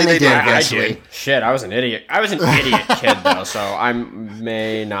 I mean, they did. I did. Shit, I was an idiot. I was an idiot kid, though, so I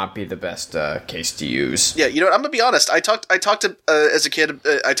may not be the best case to use. Yeah, you know what? I'm gonna be honest. I talked to as a kid.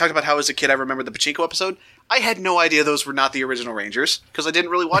 I talked about how as a kid I remember the Pachinko episode. I had no idea those were not the original Rangers because I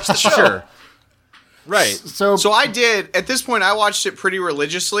didn't really watch the show. Sure. Right. So I did. At this point, I watched it pretty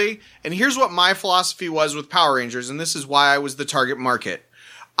religiously, and here's what my philosophy was with Power Rangers, and this is why I was the target market.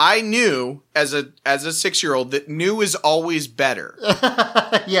 I knew as a 6-year-old that new is always better.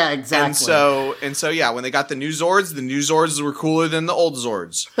 Yeah, exactly. And so yeah, when they got the new Zords were cooler than the old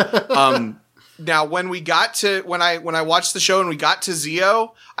Zords. Now when I watched the show and we got to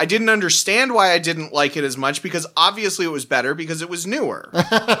Zio, I didn't understand why I didn't like it as much because obviously it was better because it was newer.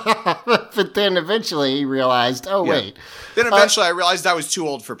 But then eventually he realized, wait. Then eventually I realized I was too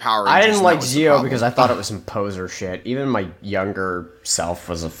old for Power Rangers. I didn't like Zio because I thought it was some poser shit. Even my younger self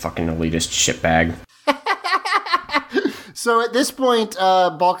was a fucking elitist shitbag. So at this point,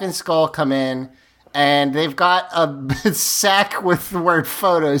 Bulk and Skull come in, and they've got a sack with the word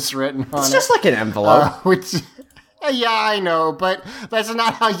photos written on it. It's just like an envelope. Which Yeah, I know, but that's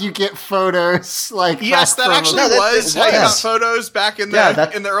not how you get photos. Like, yes, that actually was how you got photos back in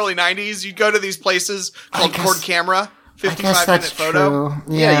the in the early 90s. You'd go to these places called Cord Camera, 55-minute photo. True.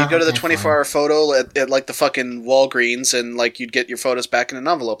 Yeah, you go to the 24-hour photo at like the fucking Walgreens, and like you'd get your photos back in an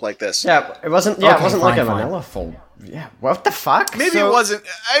envelope like this. Yeah, it wasn't. Yeah, it wasn't like a manila fold. Yeah, what the fuck? Maybe it wasn't.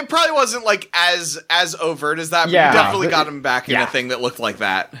 It probably wasn't like as overt as that. But you definitely got them back in a thing that looked like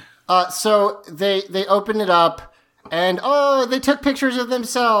that. So they opened it up. And, they took pictures of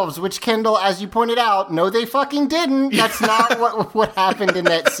themselves, which Kendall, as you pointed out, no, they fucking didn't. That's not what happened in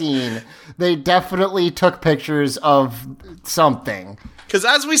that scene. They definitely took pictures of something. Because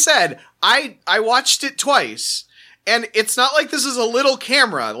as we said, I watched it twice, and it's not like this is a little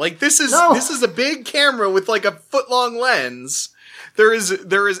camera. Like, this is a big camera with, like, a foot-long lens. There is,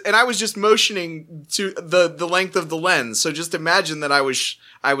 and I was just motioning to the length of the lens. So just imagine that I was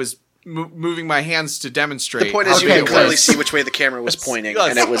moving my hands to demonstrate. The point is, you could clearly see which way the camera was pointing,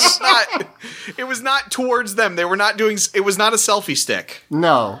 and it was it was not towards them. They were not doing. It was not a selfie stick.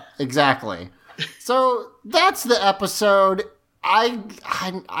 No, exactly. So that's the episode.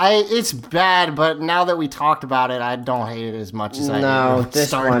 It's bad, but now that we talked about it, I don't hate it as much as I did. No,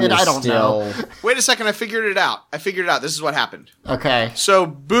 this one is I don't know. Wait a second, I figured it out. This is what happened. Okay. So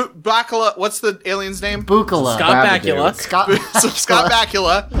Bakula, what's the alien's name? Bukala. Scott Bakula. Scott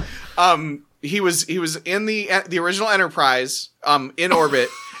Bakula. He was in the original Enterprise, in orbit,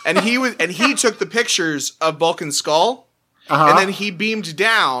 and he took the pictures of Bulk and Skull, and then he beamed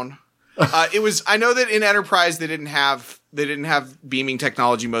down. I know that in Enterprise they didn't have beaming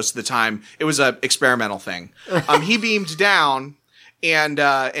technology most of the time. It was a experimental thing. He beamed down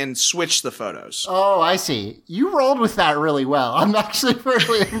and switched the photos. Oh, I see. You rolled with that really well. I'm actually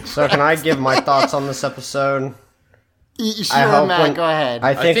really impressed. So can I give my thoughts on this episode? Sure, Matt, go ahead.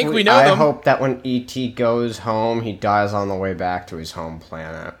 I think we know them. I hope that when E.T. goes home, he dies on the way back to his home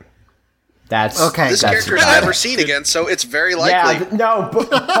planet. That's okay. This character is never seen again, so it's very likely. Yeah,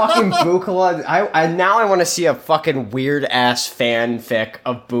 fucking Bukala. I want to see a fucking weird ass fanfic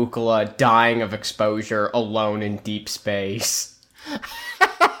of Bukala dying of exposure alone in deep space.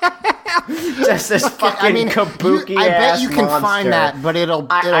 Just this fucking kabuki I bet you can monster. find that, but it'll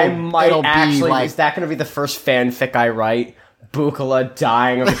actually. be like, is that going to be the first fanfic I write? Bukala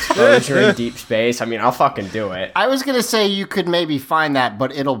dying of exposure in deep space. I mean, I'll fucking do it. I was gonna say you could maybe find that,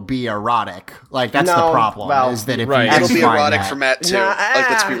 but it'll be erotic. Like that's the problem. Is that if you it'll be erotic for Matt too.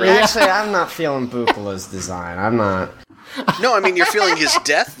 Let's be real. Actually, I'm not feeling Bukala's design. I'm not. No, I mean you're feeling his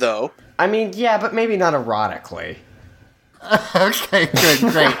death though. I mean, yeah, but maybe not erotically. Okay,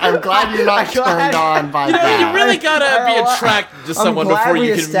 great. I'm glad you're not turned on by that. You really gotta be attracted to someone before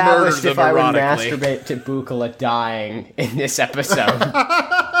you can murder them if I would erotically. masturbate to Bukala dying in this episode.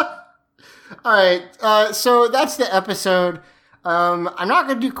 All right, so that's the episode. I'm not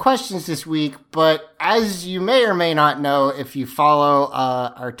going to do questions this week, but as you may or may not know, if you follow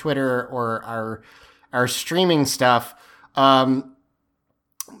our Twitter or our streaming stuff,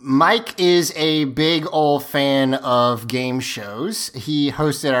 Mike is a big old fan of game shows. He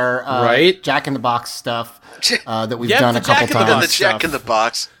hosted our Jack in the Box stuff that we've done a couple times. The Jack in the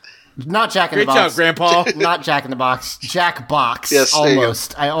Box. Not Jack in the Box. Great job, Grandpa. Not Jack in the Box. Jack Box. Yes,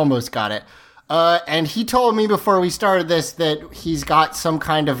 almost. I almost got it. And he told me before we started this that he's got some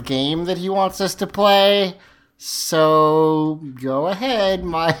kind of game that he wants us to play. So go ahead,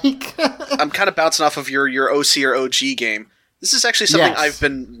 Mike. I'm kind of bouncing off of your OC or OG game. This is actually something I've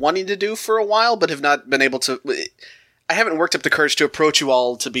been wanting to do for a while, but have not been able to. I haven't worked up the courage to approach you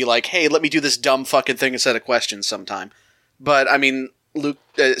all to be like, hey, let me do this dumb fucking thing instead of questions sometime. But, I mean,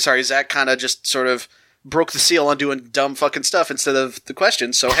 Zach kind of just sort of broke the seal on doing dumb fucking stuff instead of the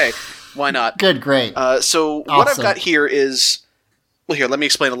questions, so hey, why not? Good, great. So what I've got here is... Well, here, let me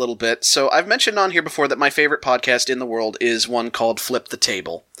explain a little bit. So I've mentioned on here before that my favorite podcast in the world is one called Flip the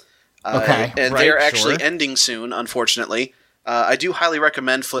Table. Okay. And they're actually ending soon, unfortunately. I do highly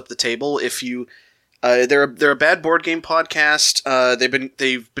recommend Flip the Table if you. They're a bad board game podcast.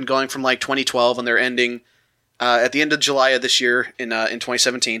 They've been going from like 2012 and they're ending at the end of July of this year in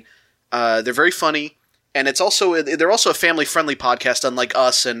 2017. They're very funny, and they're also a family friendly podcast, unlike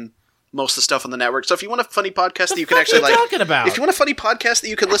us and most of the stuff on the network. So if you want a funny podcast that you can actually like, if you want a funny podcast that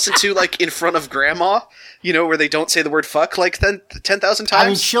you can listen to like in front of grandma, you know, where they don't say the word fuck like 10,000 times. I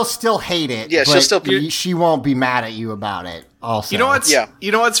mean, she'll still hate it. Yeah, she'll still. She won't be mad at you about it. Also, you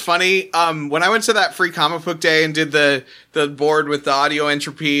know what's funny? When I went to that free comic book day and did the board with the audio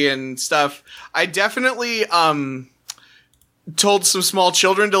entropy and stuff, I definitely told some small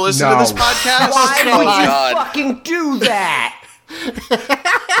children to listen to this podcast. Why would you fucking do that?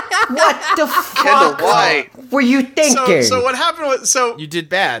 What the fuck? Kendall, why? Were you thinking? So what happened was you did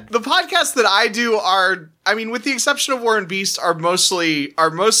bad. The podcasts that I do are, I mean, with the exception of War and Beast, are mostly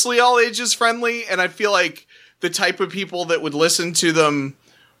all ages friendly, and I feel like the type of people that would listen to them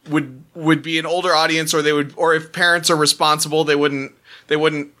would be an older audience, or if parents are responsible, they wouldn't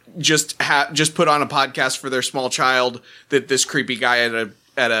just put on a podcast for their small child that this creepy guy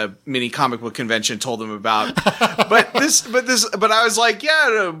at a mini comic book convention told them about. but I was like,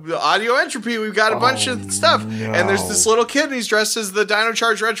 yeah, the Audio Entropy, we've got a bunch of stuff. No. And there's this little kid and he's dressed as the Dino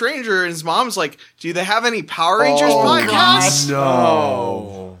Charge Red Ranger, and his mom's like, do they have any Power Rangers podcasts?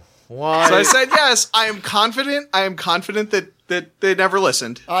 No. Why? So I said yes. I am confident that they never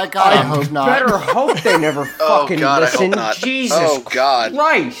listened. I hope not. Better hope they never fucking listened. Jesus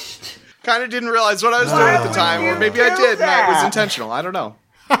Christ. Kind of didn't realize what I was doing at the time, or maybe I did, and it was intentional. I don't know.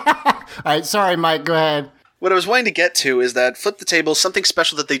 All right, sorry, Mike, go ahead. What I was wanting to get to is that Flip the Table, something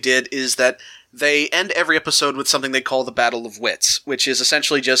special that they did is that they end every episode with something they call the Battle of Wits, which is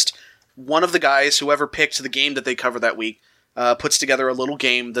essentially just one of the guys, whoever picked the game that they cover that week, puts together a little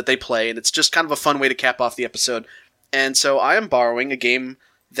game that they play, and it's just kind of a fun way to cap off the episode. And so I am borrowing a game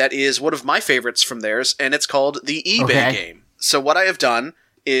that is one of my favorites from theirs, and it's called the eBay game. So what I have done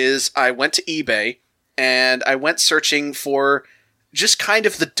is I went to eBay, and I went searching for just kind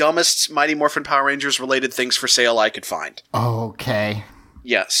of the dumbest Mighty Morphin Power Rangers related things for sale I could find. Okay.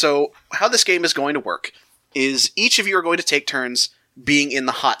 Yeah, so how this game is going to work is each of you are going to take turns being in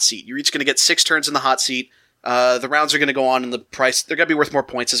the hot seat. You're each going to get 6 turns in the hot seat. The rounds are going to go on, and the price, they're going to be worth more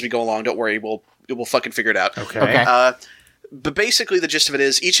points as we go along. Don't worry, we'll fucking figure it out. Okay. But basically the gist of it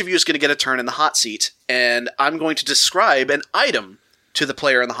is each of you is going to get a turn in the hot seat, and I'm going to describe an item to the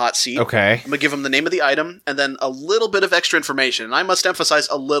player in the hot seat. Okay. I'm going to give them the name of the item and then a little bit of extra information. And I must emphasize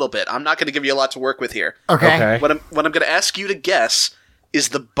a little bit. I'm not going to give you a lot to work with here. Okay. What I'm going to ask you to guess is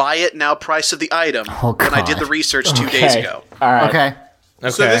the buy it now price of the item when I did the research 2 days ago. All right. Okay.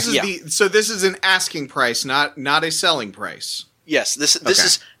 So this is an asking price, not a selling price. Yes, this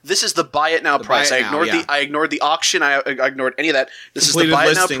is the buy it now price. I ignored the auction. I ignored any of that. This is the buy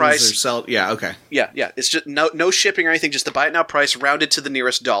it now price. Okay. Yeah. It's just no shipping or anything. Just the buy it now price rounded to the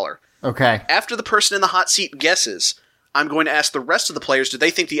nearest dollar. Okay. After the person in the hot seat guesses, I'm going to ask the rest of the players: do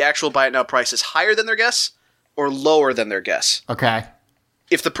they think the actual buy it now price is higher than their guess or lower than their guess? Okay.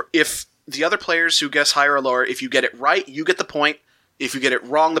 If the other players who guess higher or lower, if you get it right, you get the point. If you get it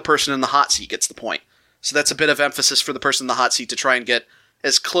wrong, the person in the hot seat gets the point. So that's a bit of emphasis for the person in the hot seat to try and get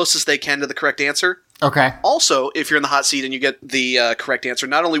as close as they can to the correct answer. Okay. Also, if you're in the hot seat and you get the correct answer,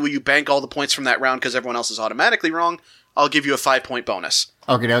 not only will you bank all the points from that round because everyone else is automatically wrong, I'll give you a 5-point bonus.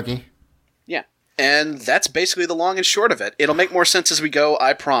 Okie dokie. Yeah. And that's basically the long and short of it. It'll make more sense as we go,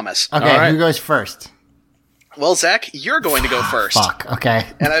 I promise. Okay, who goes first? Well, Zach, you're going to go first. Fuck, okay.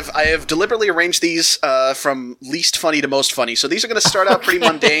 And I have deliberately arranged these from least funny to most funny. So these are going to start out pretty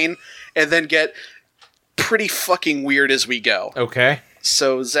mundane and then get pretty fucking weird as we go. Okay.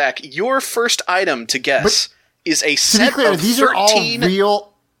 So, Zach, your first item to guess is a set to be clear, of these 13... are all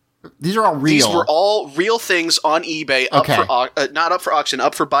real. These are all real. These were all real things on eBay, not up for auction,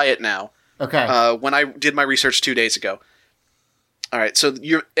 up for buy it now. Okay. When I did my research 2 days ago. All right, so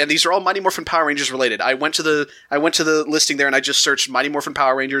these are all Mighty Morphin Power Rangers related. I went to the listing there and I just searched Mighty Morphin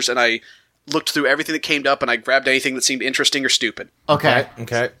Power Rangers and I looked through everything that came up and I grabbed anything that seemed interesting or stupid. Okay.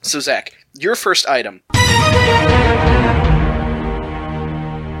 So Zach, your first item.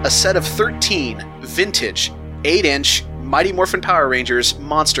 A set of 13 vintage 8-inch Mighty Morphin Power Rangers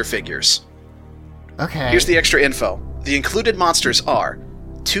monster figures. Okay. Here's the extra info. The included monsters are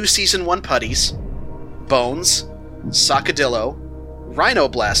 2 Season 1 putties, Bones, Sacadillo, Rhino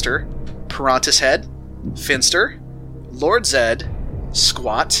Blaster, Pirantis Head, Finster, Lord Zed,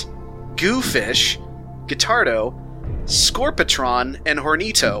 Squat, Goofish, Guitardo, Scorpitron, and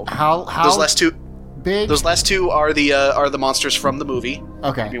Hornito. How those last two big? Those last two are the monsters from the movie.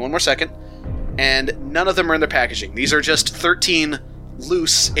 Okay. Give me one more second. And none of them are in their packaging. These are just 13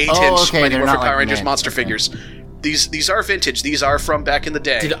 loose 8-inch Mighty Morphin Power Rangers monster figures. These are vintage. These are from back in the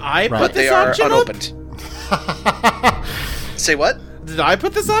day. Did I put but this they are auction unopened. Say what? Did I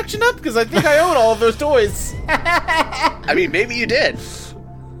put this auction up? Because I think I own all of those toys. I mean, maybe you did.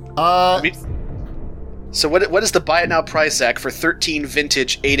 So what is the buy it now price, Zach, for 13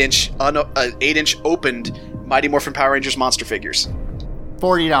 vintage 8-inch opened Mighty Morphin Power Rangers monster figures?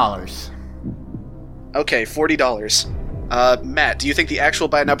 $40. Okay, $40. Matt, do you think the actual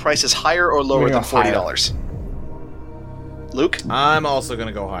buy it now price is higher or lower than $40? Luke? I'm also going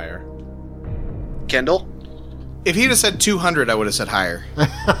to go higher. Kendall? If he'd have said 200, I would have said higher.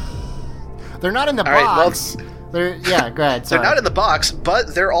 They're not in the box. Yeah, go ahead. They're not in the box,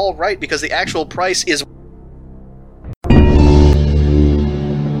 but they're all right because the actual price is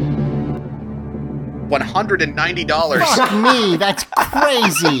 $190. Fuck me, that's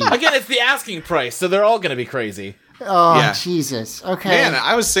crazy. Again, it's the asking price, so they're all going to be crazy. Oh, Yeah. Jesus. Okay. Man,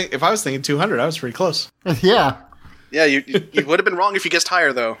 if I was thinking 200, I was pretty close. Yeah. Yeah, you would have been wrong if you guessed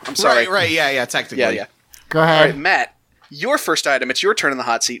higher, though. I'm sorry. Right, yeah, technically. Yeah. Go All ahead. right, Matt, your first item. It's your turn in the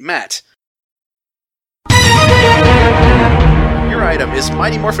hot seat. Matt. Your item is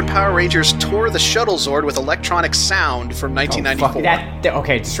Mighty Morphin Power Rangers Tour the Shuttle Zord with Electronic Sound from 1994.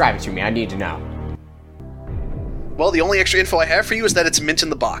 Okay, describe it to me. I need to know. Well, the only extra info I have for you is that it's mint in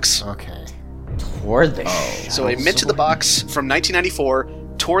the box. Okay. Tour the So a mint in the box from 1994,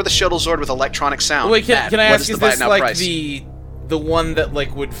 Tour the Shuttle Zord with Electronic Sound. Wait, Matt, can I what ask, the is buy this now like price? the one that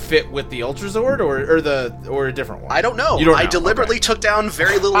like would fit with the Ultra Zord or a different one? I don't know. You don't know. I deliberately took down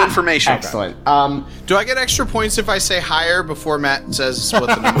very little information. Excellent. Do I get extra points if I say higher before Matt says what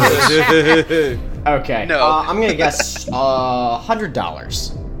the number is? Okay. No. I'm gonna guess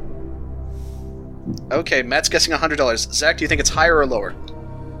 $100. Okay, Matt's guessing $100. Zach, do you think it's higher or lower?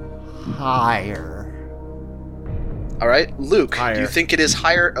 Higher. All right, Luke, Higher. do you think it is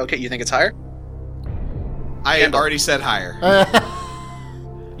higher? Okay, you think it's higher? I Kendall. already said higher.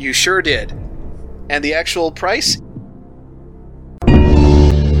 You sure did. And the actual price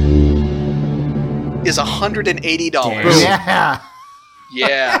is $180. Yeah.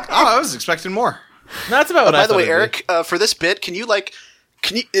 Yeah. Oh, I was expecting more. That's about what I By the thought way, it'd be. Eric, for this bit, can you Who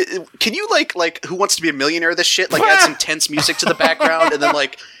Wants to Be a Millionaire this shit? Like add some tense music to the background and then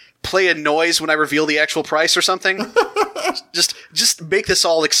like play a noise when I reveal the actual price or something? Just make this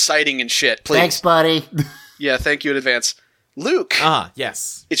all exciting and shit, please. Thanks, buddy. Yeah, thank you in advance. Luke,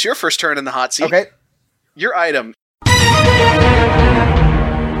 Yes. it's your first turn in the hot seat. Okay. Your item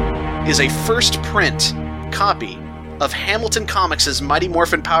is a first print copy of Hamilton Comics' Mighty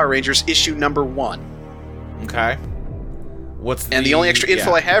Morphin Power Rangers issue number 1. Okay. What's And the only extra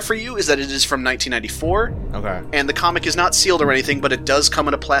info I have for you is that it is from 1994. Okay. And the comic is not sealed or anything, but it does come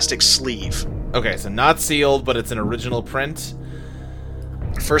in a plastic sleeve. Okay, so not sealed, but it's an original print.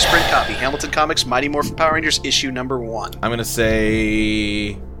 First print copy, Hamilton Comics, Mighty Morphin Power Rangers, issue number 1. I'm gonna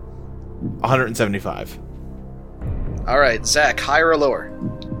say 175. All right, Zach, higher or lower?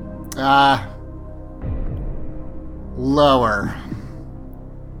 Lower.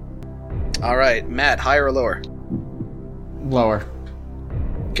 All right, Matt, higher or lower? Lower.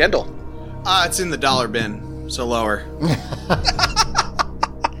 Kendall. It's in the dollar bin, so lower.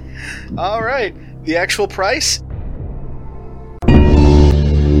 All right, the actual price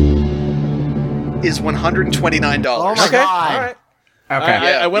is $129. Oh my Okay. god. All right.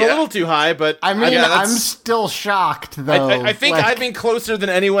 Okay. I went a little too high, but I mean, yeah, I'm that's- still shocked though. I think Like, I've been closer than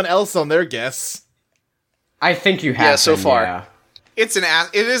anyone else on their guess. I think you have. Yeah, so been, far. yeah. It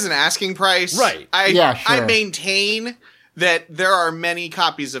is an asking price. Right. Yeah, sure. I maintain that there are many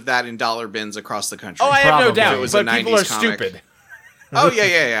copies of that in dollar bins across the country. Oh, I have no Probably. doubt. It was a But people 90s are comic. stupid. Oh,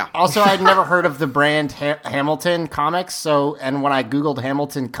 yeah. Also, I'd never heard of the brand Hamilton Comics, and when I Googled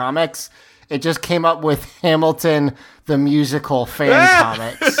Hamilton Comics, it just came up with Hamilton the Musical fan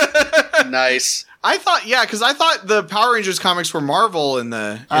comics. Nice. I thought the Power Rangers comics were Marvel in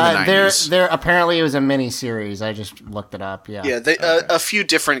the 90s. There apparently it was a mini series. I just looked it up. Yeah. Yeah, a few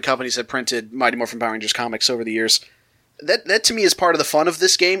different companies have printed Mighty Morphin Power Rangers comics over the years. That to me is part of the fun of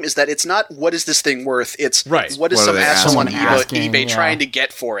this game, is that it's not what is this thing worth, it's Right. what is What are some they asshole on asking? eBay Yeah. trying to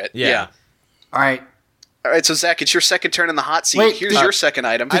get for it. Yeah. All right. All right, so Zach, it's your second turn in the hot seat. Wait, Here's your second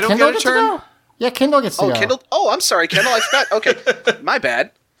item. I don't Kendall get a gets to turn? go? Yeah, Kendall gets to go. Kendall. Oh, I'm sorry, Kendall. I forgot. Okay, my bad.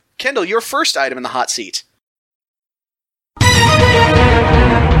 Kendall, your first item in the hot seat.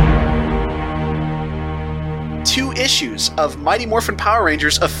 Two issues of Mighty Morphin Power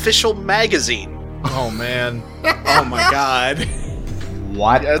Rangers official magazine. Oh, man. Oh my god.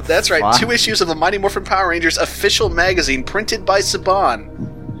 What? Yeah, that's right. What? 2 issues of the Mighty Morphin Power Rangers official magazine printed by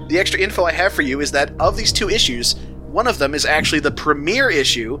Saban. The extra info I have for you is that of these 2 issues, one of them is actually the premiere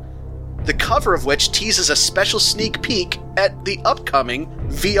issue, the cover of which teases a special sneak peek at the upcoming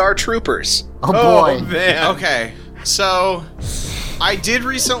VR Troopers. Oh boy. man. Okay, so I did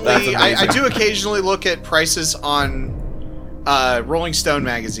recently. I do occasionally look at prices on Rolling Stone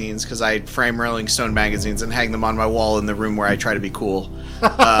magazines because I frame Rolling Stone magazines and hang them on my wall in the room where I try to be cool.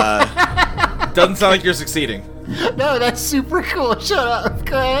 Doesn't sound like you're succeeding. No, that's super cool. Shut up.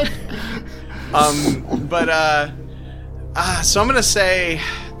 Go ahead. So I'm gonna say,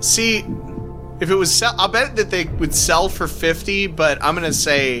 see, if it was, I'll bet that they would sell for $50, but I'm gonna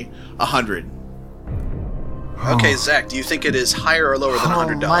say $100. Okay, Zach, do you think it is higher or lower than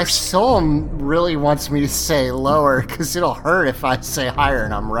 $100? My soul really wants me to say lower because it'll hurt if I say higher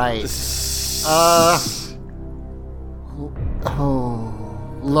and I'm right.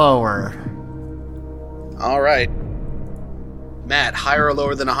 Lower. All right. Matt, higher or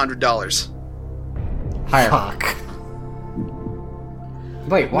lower than $100? Higher. Fuck.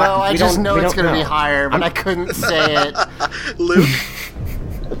 Wait, what? No, I just know it's going to be higher, but I couldn't say it. Luke?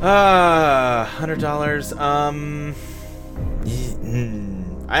 $100.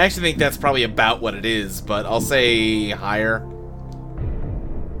 I actually think that's probably about what it is, but I'll say higher.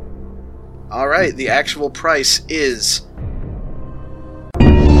 All right, the actual price is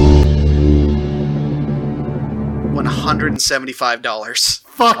 $175.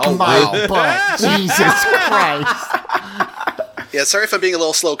 Fuck my butt. Jesus Christ. Yeah, sorry if I'm being a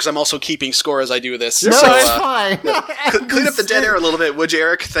little slow, because I'm also keeping score as I do this. No, it's fine. Clean up the dead air a little bit, would you,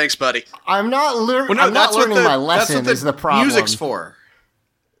 Eric? Thanks, buddy. I'm not learning my lesson is the problem. Music's for.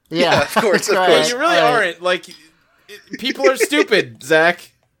 Yeah, of course, of right. course. You really aren't. Like, people are stupid,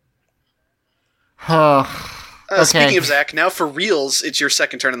 Zach. Okay. Speaking of Zach, now for reals, it's your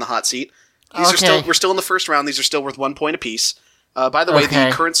second turn in the hot seat. We're still in the first round. These are still worth 1 point apiece. By the way, the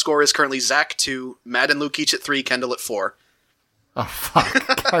current score is currently Zach 2, Matt and Luke each at 3, Kendall at 4. Oh, fuck.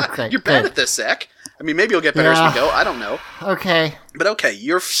 Okay. You're bad at this, Zach. I mean, maybe you'll get better as we go. I don't know. Okay. But okay,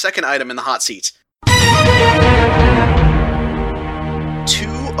 your second item in the hot seat. 2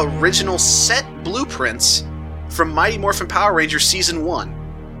 original set blueprints from Mighty Morphin Power Rangers Season 1.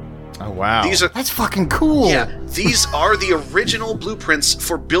 Oh, wow. That's fucking cool. Yeah, these are the original blueprints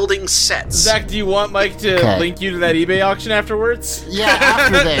for building sets. Zach, do you want Mike to link you to that eBay auction afterwards? Yeah,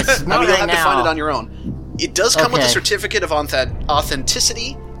 after this. Not you'll right have now. to find it on your own. It does come with a certificate of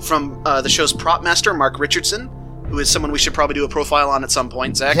authenticity from the show's prop master, Mark Richardson, who is someone we should probably do a profile on at some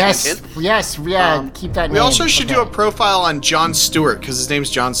point. Zach, yes, hint? yes, keep that name. We also should do a profile on Jon Stewart, because his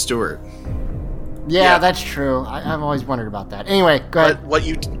name's Jon Stewart. Yeah, that's true. I've always wondered about that. Anyway, go ahead.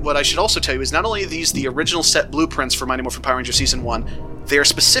 What I should also tell you is not only are these the original set blueprints for Mighty Morphin Power Rangers Season 1, they are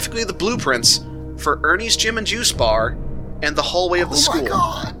specifically the blueprints for Ernie's Gym and Juice Bar and the hallway of the school.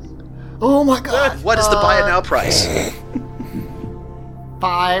 Oh my god. What is the buy it now price?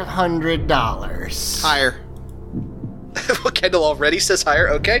 $500. Higher. Well, Kendall already says higher.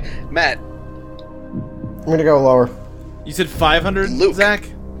 Okay. Matt. I'm going to go lower. You said 500, Luke. Zach?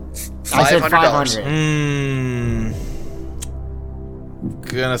 I said 500.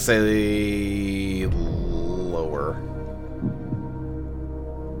 Gonna say lower.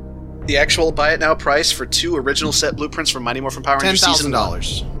 The actual buy it now price for 2 original set blueprints from Mighty Morphin Power Rangers Season 1.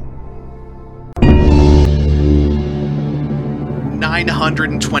 $10,000.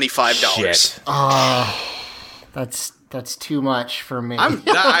 $925. Shit. That's too much for me. I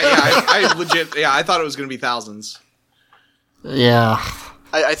legit, I thought it was going to be thousands. Yeah.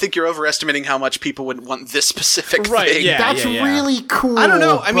 I think you're overestimating how much people would want this specific thing. Yeah, that's really cool. I don't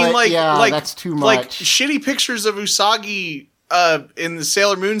know. I mean, like that's too much. Like shitty pictures of Usagi in the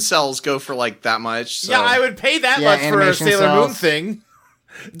Sailor Moon cells go for like that much. So. Yeah, I would pay that much for a Sailor Moon thing.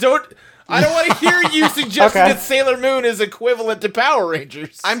 I don't want to hear you suggesting that Sailor Moon is equivalent to Power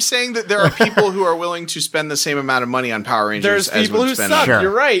Rangers. I'm saying that there are people who are willing to spend the same amount of money on Power Rangers. There's people who suck. Sure. You're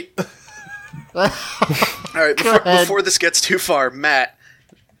right. All right, before this gets too far, Matt,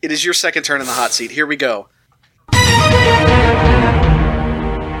 it is your second turn in the hot seat. Here we go.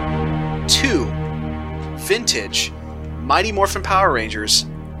 2 vintage Mighty Morphin Power Rangers,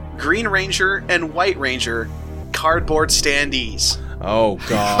 Green Ranger and White Ranger cardboard standees. Oh,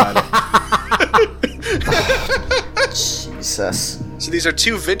 God. Jesus. So these are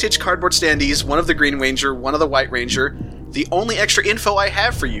 2 vintage cardboard standees, one of the Green Ranger, one of the White Ranger. The only extra info I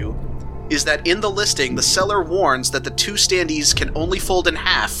have for you is that in the listing, the seller warns that the 2 standees can only fold in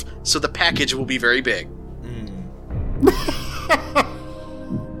half, so the package will be very big.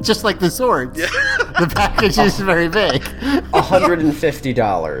 Just like the swords. Yeah. The package is very big.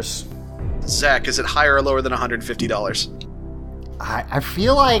 $150. Zach, is it higher or lower than $150? I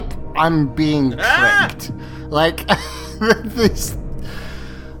feel like I'm being tricked. Like, this...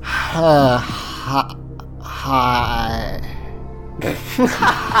 high...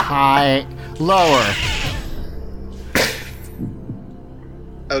 Lower.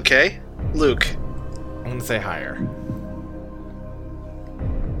 Okay. Luke. I'm going to say higher.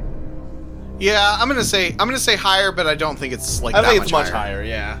 Yeah, I'm gonna say higher, but I don't think it's like I that think much it's much higher. higher,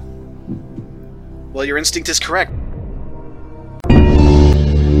 yeah. Well, your instinct is correct.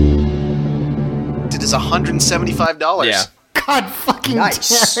 It is $175. Yeah. God fucking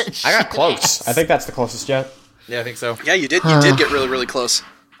Nice. damn it. I got close. I think that's the closest yet. Yeah, I think so. Yeah, you did get really, really close.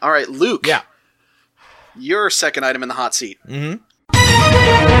 All right, Luke. Yeah. your second item in the hot seat. Mm-hmm.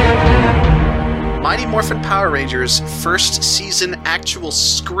 Mighty Morphin Power Rangers first season actual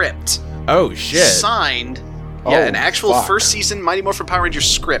script. Oh, shit. Signed. An actual first season Mighty Morphin Power Rangers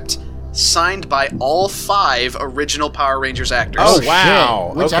script signed by all 5 original Power Rangers actors. Oh,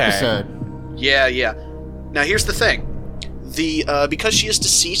 wow. Which okay. episode? Yeah. Now, here's the thing. Because she is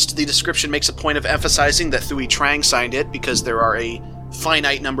deceased, the description makes a point of emphasizing that Thuy Trang signed it because there are a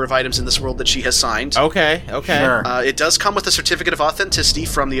finite number of items in this world that she has signed. Okay. Sure. It does come with a certificate of authenticity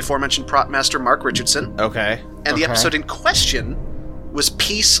from the aforementioned prop master Mark Richardson. Okay. And the episode in question was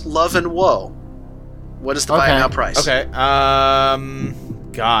Peace, Love, and Woe. What is the buy now price? Okay.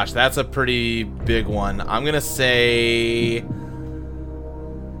 Gosh, that's a pretty big one. I'm gonna say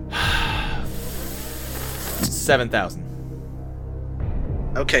 7,000.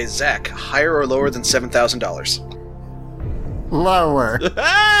 Okay, Zach, higher or lower than $7,000? Lower.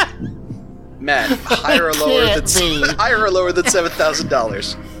 Matt, higher or lower than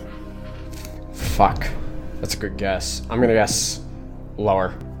 $7,000? Fuck. That's a good guess. I'm gonna guess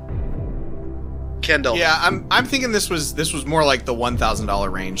lower. Kendall. Yeah, I'm thinking this was more like the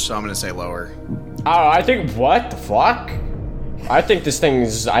 $1,000 range, so I'm gonna say lower. Oh, I think what the fuck? I think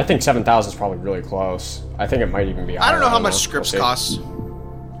 7,000 is probably really close. I think it might even be higher. I don't know how much scripts cost.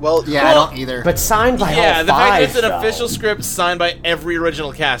 Well, I don't either. But signed by all 5, the fact that it's an though. official script signed by every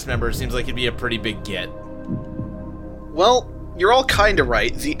original cast member seems like it'd be a pretty big get. Well, you're all kind of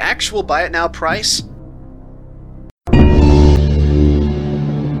right. The actual buy it now price,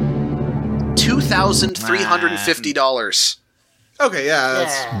 $2,350. Okay, yeah,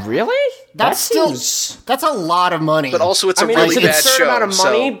 that's really. That's a lot of money. But also, it's a it's really an bad absurd show. amount of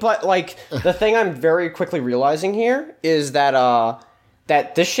money, but like the thing I'm very quickly realizing here is that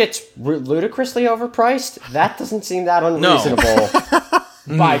that this shit's ludicrously overpriced. That doesn't seem that unreasonable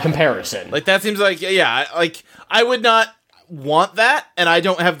by comparison. Like that seems like like I would not want that, and I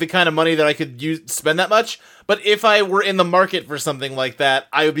don't have the kind of money that I could spend that much. But if I were in the market for something like that,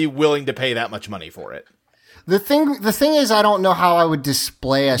 I would be willing to pay that much money for it. The thing is, I don't know how I would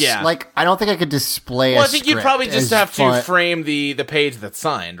display a like. I don't think I could display. Well, I think you'd script probably just have to fun. frame the page that's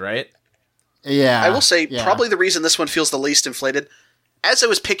signed, right? Yeah, I will say probably the reason this one feels the least inflated. As I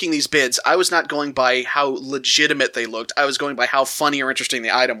was picking these bids, I was not going by how legitimate they looked. I was going by how funny or interesting the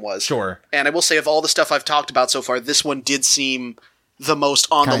item was. Sure. And I will say, of all the stuff I've talked about so far, this one did seem the most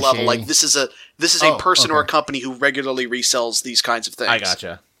on the level. Shady. Like this is a person or a company who regularly resells these kinds of things. I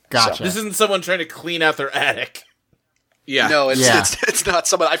gotcha. Gotcha. This isn't someone trying to clean out their attic. yeah. No, it's not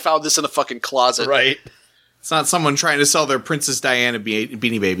someone. I found this in a fucking closet. Right. It's not someone trying to sell their Princess Diana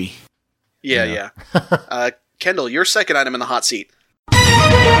Beanie Baby. Yeah. Kendall, your second item in the hot seat.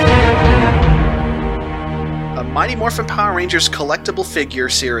 A Mighty Morphin Power Rangers collectible figure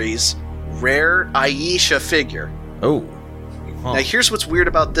series, rare Aisha figure. Oh. Huh. Now here's what's weird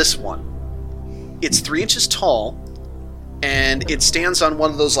about this one. It's 3 inches tall, and it stands on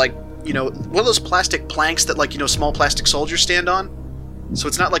one of those one of those plastic planks that small plastic soldiers stand on. So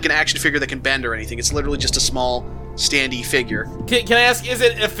it's not like an action figure that can bend or anything. It's literally just a small standy figure. Can I ask, is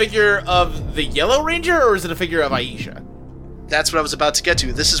it a figure of the Yellow Ranger, or is it a figure of Aisha? That's what I was about to get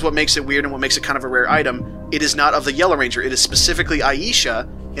to. This is what makes it weird and what makes it kind of a rare item. It is not of the Yellow Ranger. It is specifically Aisha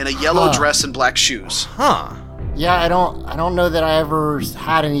in a yellow dress and black shoes. Huh. Yeah, I don't know that I ever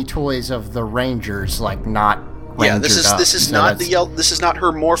had any toys of the Rangers, not Rangered Yeah, this is so not this is not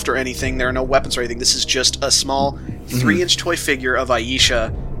her morphed or anything. There are no weapons or anything. This is just a small 3-inch toy figure of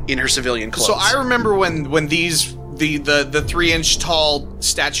Aisha in her civilian clothes. So I remember when these the 3-inch tall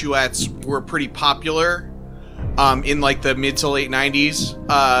statuettes were pretty popular in the mid to late 90s.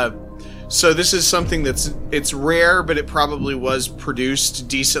 So this is something it's rare, but it probably was produced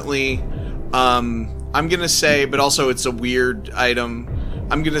decently. I'm gonna say, but also it's a weird item.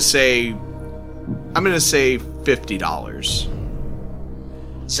 I'm gonna say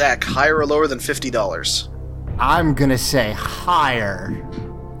 $50. Zach, higher or lower than $50? I'm gonna say higher.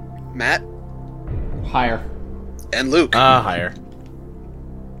 Matt? Higher. And Luke? Higher.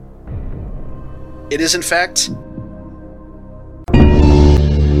 It is in fact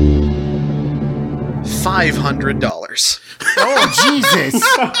 $500. Oh, Jesus.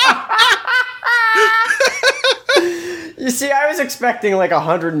 You see, I was expecting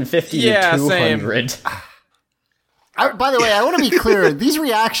 150 to 200. Same. By the way, I want to be clear. These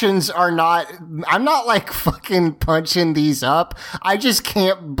reactions are not... I'm not, fucking punching these up. I just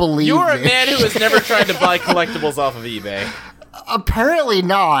can't believe You're a this man who has never tried to buy collectibles off of eBay. Apparently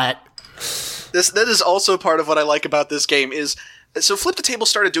not. That is also part of what I like about this game is So Flip the Table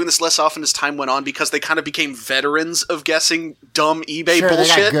started doing this less often as time went on because they kind of became veterans of guessing dumb eBay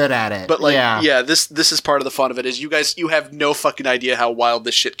bullshit. They got good at it. But this is part of the fun of it. Is you have no fucking idea how wild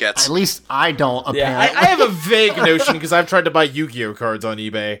this shit gets. At least I don't. Apparently. Yeah, I have a vague notion because I've tried to buy Yu-Gi-Oh cards on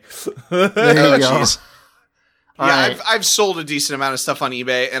eBay. There you go. Yeah, I've sold a decent amount of stuff on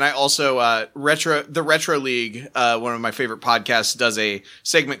eBay, and I also the Retro League, one of my favorite podcasts, does a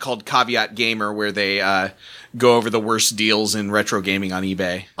segment called Caveat Gamer where they go over the worst deals in retro gaming on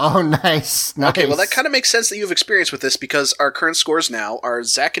eBay. Oh, nice. Okay, well that kind of makes sense that you have experience with this because our current scores now are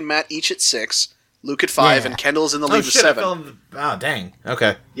Zach and Matt each at 6, Luke at 5, and Kendall is in the lead with 7. Oh, dang.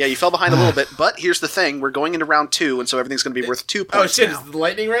 Okay. Yeah, you fell behind a little bit, but here's the thing: we're going into round 2, and so everything's going to be worth 2 points. Oh shit! now. Is it the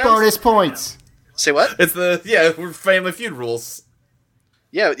lightning round? Bonus points. Say what? It's we're Family Feud rules.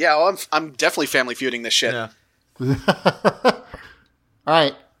 Yeah. Well, I'm definitely Family Feuding this shit. Yeah. All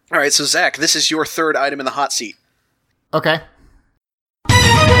right. So Zach, this is your third item in the hot seat. Okay.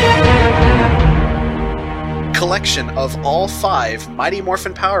 Collection of all 5 Mighty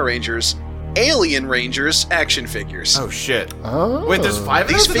Morphin Power Rangers Alien Rangers action figures. Oh shit! Oh. Wait, there's 5 of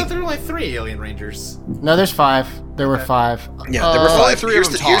These those? I thought there were like 3 Alien Rangers. No, there's 5. There were 5. Yeah, there were 5.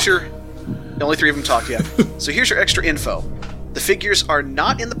 Here's your. Only 3 of them talk, yeah. So here's your extra info. The figures are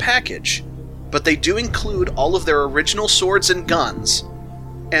not in the package, but they do include all of their original swords and guns.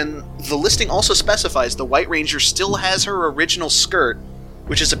 And the listing also specifies the White Ranger still has her original skirt,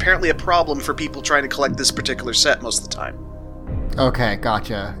 which is apparently a problem for people trying to collect this particular set most of the time. Okay,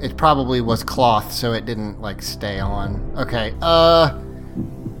 gotcha. It probably was cloth, so it didn't, stay on. Okay,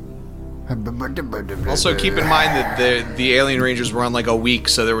 Also, keep in mind that the Alien Rangers were on a week,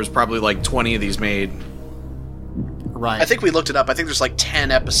 so there was probably 20 of these made. Right. I think we looked it up. I think there's 10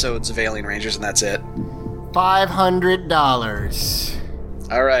 episodes of Alien Rangers, and that's it.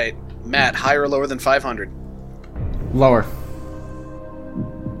 $500. All right, Matt, higher or lower than 500? Lower.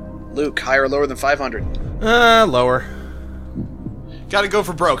 Luke, higher or lower than 500? Lower. Gotta go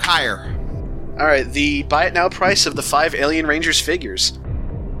for broke. Higher. All right, the buy it now price of the 5 Alien Rangers figures.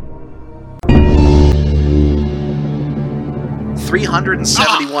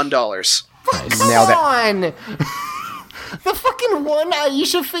 $371. Nailed it. On. The fucking one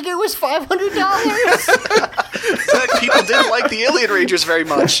Aisha figure was $500. People didn't like the Alien Rangers very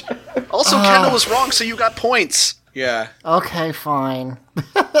much. Also, Kendall was wrong, so you got points. Yeah. Okay, fine.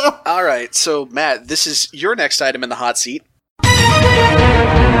 All right, so Matt, this is your next item in the hot seat.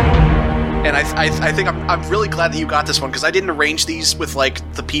 And I think I'm really glad that you got this one because I didn't arrange these with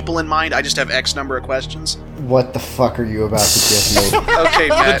the people in mind. I just have X number of questions. What the fuck are you about to give me? Okay,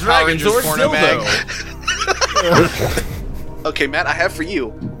 Matt. The Dragon Sword dildo. Okay, Matt, I have for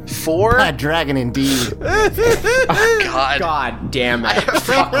you 4. That dragon indeed. God damn it.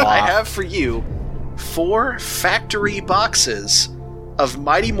 I have for you 4 factory boxes of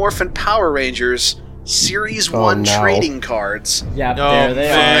Mighty Morphin Power Rangers Series 1 trading cards. Yeah, there they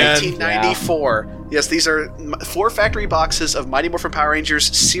are. 1994. Yeah. Yes, these are 4 factory boxes of Mighty Morphin Power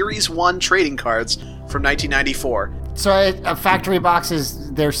Rangers Series 1 trading cards from 1994. So a factory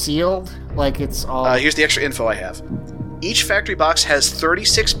boxes, they're sealed? It's all... Here's the extra info I have. Each factory box has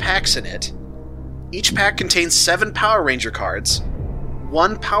 36 packs in it. Each pack contains 7 Power Ranger cards,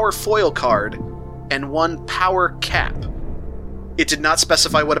 1 Power Foil card, and 1 Power Cap. It did not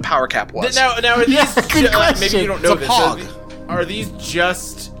specify what a Power Cap was. Now are these good question. maybe you don't know It's a this. pog. Are these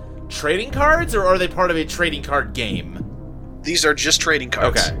just trading cards, or are they part of a trading card game? These are just trading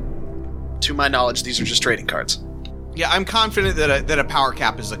cards. Okay. To my knowledge, these are just trading cards. Yeah, I'm confident that a power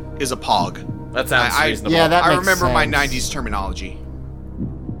cap is a pog. That sounds reasonable. Yeah, that I makes remember my sense. 90s terminology.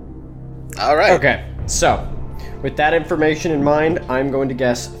 All right. Okay, so with that information in mind, I'm going to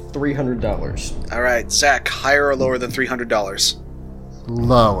guess $300. All right, Zach, higher or lower than $300?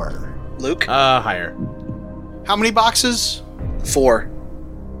 Lower. Luke? Higher. How many boxes? 4.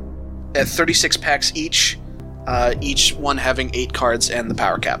 At 36 packs each one having 8 cards and the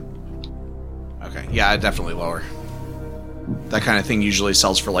Power Cap. Okay, yeah, definitely lower. That kind of thing usually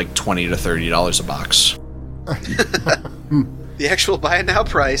sells for $20 to $30 a box. The actual buy it now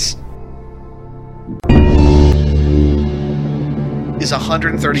price is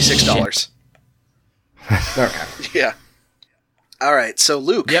 $136. Okay. Yeah. All right, so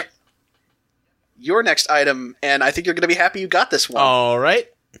Luke. Yep. Your next item, and I think you're going to be happy you got this one. All right.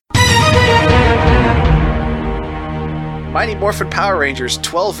 Mighty Morphin Power Rangers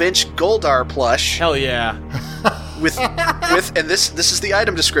 12-inch Goldar plush. Hell yeah. With and this is the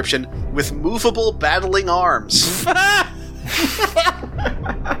item description, with movable battling arms.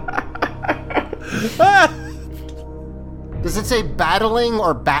 Does Does it say battling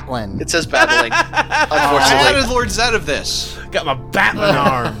or battling? It says battling. I Unfortunately. added Lord Zed of this. Got my battling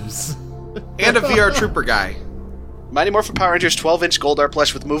arms. And a VR Trooper guy. Mighty Morphin Power Rangers 12-inch Goldar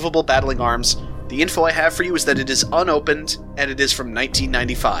plush with movable battling arms. The info I have for you is that it is unopened, and it is from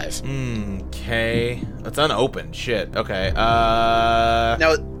 1995. Okay. It's unopened. Shit. Okay.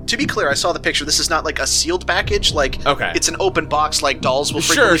 Now, to be clear, I saw the picture. This is not like a sealed package. Like, okay. It's an open box like dolls will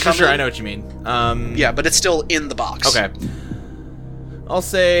frequently come in. Sure. I know what you mean. Yeah, but it's still in the box. Okay. I'll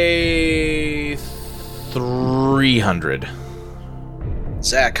say 300.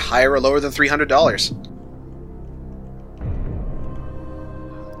 Zach, higher or lower than $300?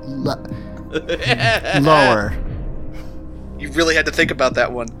 Lower. You really had to think about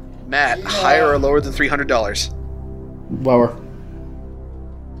that one. Matt, higher or lower than $300? Lower.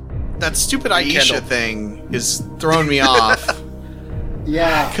 That stupid Kendall. Aisha thing is throwing me off.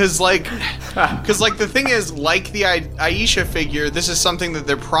 Yeah. Because the thing is, like the Aisha figure, this is something that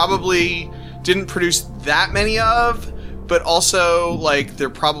they probably didn't produce that many of, but also, like, there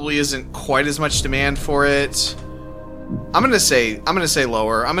probably isn't quite as much demand for it. I'm gonna say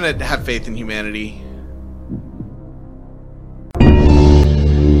lower. I'm gonna have faith in humanity.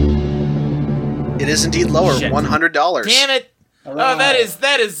 It is indeed lower, Shit. $100. Damn it! Oh, that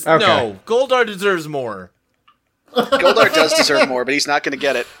is Okay. no. Goldar deserves more. Goldar does deserve more, but he's not going to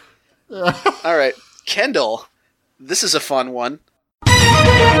get it. All right, Kendall, this is a fun one.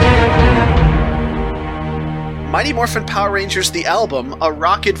 Mighty Morphin Power Rangers the album, A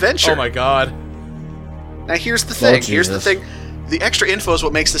Rock Adventure. Oh my god. Now here's the thing. Here's the Jesus. thing. The extra info is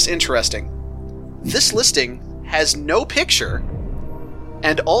what makes this interesting. This listing has no picture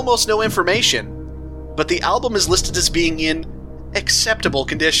and almost no information, but the album is listed as being in acceptable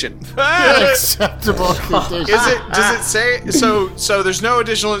condition. Acceptable condition. Does it say so there's no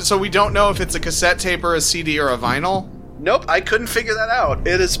additional, so we don't know if it's a cassette tape or a CD or a vinyl? Nope, I couldn't figure that out.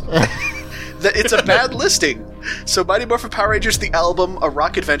 It is it's a bad listing. So Mighty Morphin Power Rangers the album, A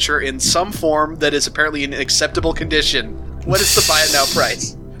Rock Adventure, in some form that is apparently in acceptable condition. What is the buy it now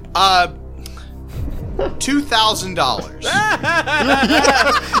price?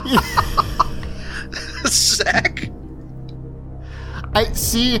 $2,000. Zach?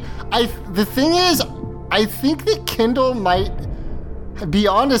 The thing is, I think that Kindle might be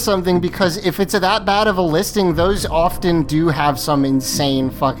onto something, because if it's that bad of a listing, those often do have some insane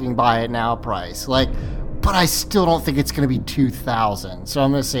fucking buy it now price. Like, but I still don't think it's going to be 2,000. So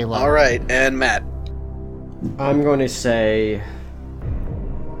I'm going to say lower. All right, and Matt. I'm going to say.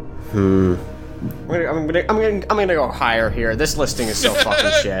 I'm gonna go higher here. This listing is so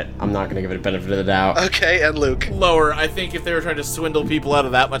fucking shit. I'm not gonna give it a benefit of the doubt. Okay, and Luke. Lower. I think if they were trying to swindle people out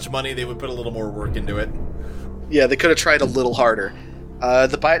of that much money, they would put a little more work into it. Yeah, they could have tried a little harder.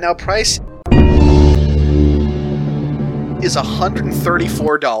 The buy it now price is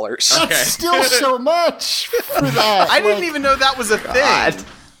 $134. That's still so much for that. I didn't even know that was a thing.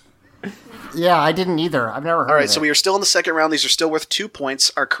 Yeah, I didn't either. I've never heard All right, of it. so we are still in the second round. These are still worth 2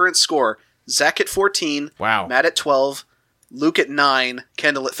 points. Our current score: Zach at 14, wow. Matt at 12, Luke at 9,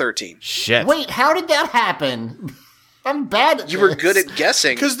 Kendall at 13. Shit. Wait, how did that happen? I'm bad at You were good at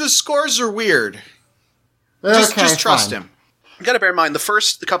guessing. Because the scores are weird. Okay, Just trust fine. him. You gotta bear in mind, the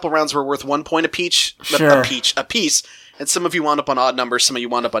first couple rounds were worth 1 point a piece, Sure. a piece, and some of you wound up on odd numbers, some of you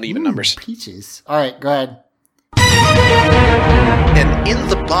wound up on even numbers. Peaches. All right, go ahead. And in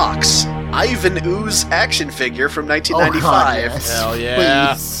the box, Ivan Ooze action figure from 1995. Oh, God, yes. Hell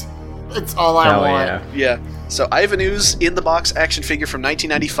yeah. Please. That's all I Hell want. yeah. Yeah. So Ivan Ooze in the box action figure from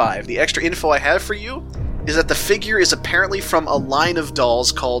 1995. The extra info I have for you is that the figure is apparently from a line of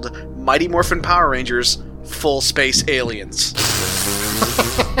dolls called Mighty Morphin Power Rangers Full Space Aliens.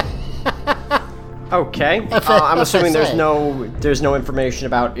 Okay. I'm assuming there's no information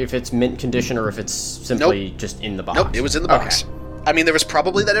about if it's mint condition or if it's simply just in the box. Nope, it was in the box. I mean, there was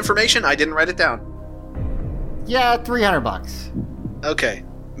probably that information. I didn't write it down. Yeah, $300. Okay.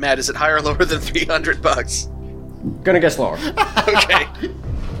 Matt, is it higher or lower than $300? Gonna guess lower. Okay.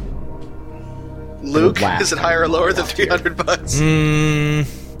 Luke, Laugh. is it higher or lower than $300?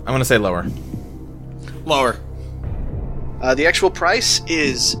 I'm gonna say lower. Lower. The actual price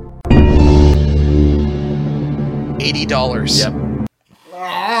is $80. Yep.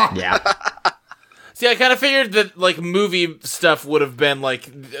 Yeah. See, I kind of figured that like movie stuff would have been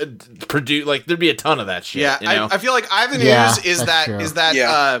like produced, like there'd be a ton of that shit. Yeah, you know? I feel like Ivan Yeah, Ooze is that's that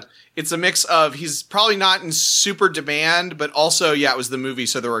true. it's a mix of, he's probably not in super demand, but also it was the movie,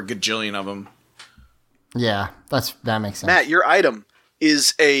 so there were a gajillion of them. Yeah, that makes sense. Matt, your item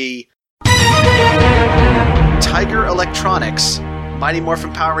is a Tiger Electronics Mighty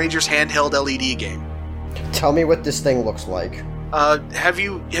Morphin Power Rangers handheld LED game. Tell me what this thing looks like. Have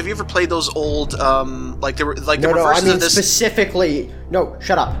you ever played those old there were No, versions I mean of this? specifically. No,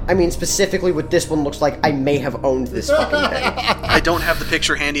 shut up. I mean specifically what this one looks like. I may have owned this fucking thing. I don't have the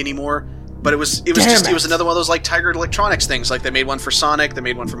picture handy anymore, but it was another one of those like Tiger Electronics things. Like they made one for Sonic, they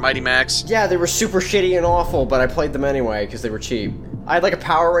made one for Mighty Max. Yeah, they were super shitty and awful, but I played them anyway because they were cheap. I had like a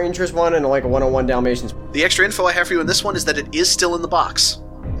Power Rangers one and like a 101 Dalmatians. The extra info I have for you in this one is that it is still in the box.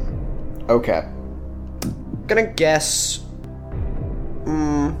 Okay. Gonna guess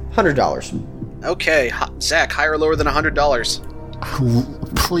 $100. Okay, Zach, higher or lower than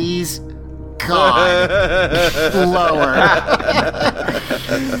 $100? Please, God, lower.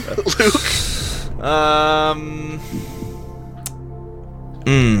 Luke.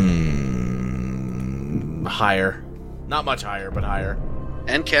 Higher. Not much higher, but higher.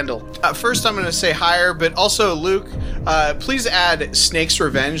 And Kendall. First, I'm going to say higher, but also Luke, please add Snake's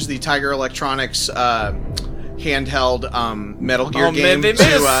Revenge, the Tiger Electronics handheld Metal Gear game they to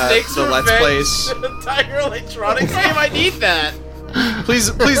made a Snake's the Let's Plays. Tiger Electronics game. I need that. Please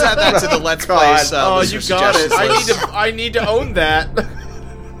add that to the Let's Plays. You got it. I need to own that.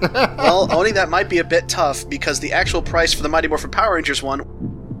 Well, owning that might be a bit tough because the actual price for the Mighty Morphin Power Rangers one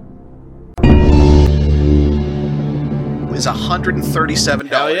is $137.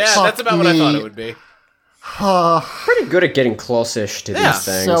 Hell yeah, that's about what I thought it would be. Pretty good at getting close-ish to these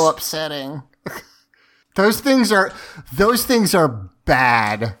things. So upsetting. Those things are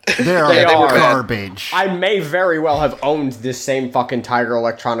bad. They are garbage. I may very well have owned this same fucking Tiger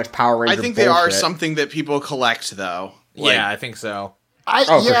Electronics Power Ranger. I think they are something that people collect, though. Yeah, I think so. For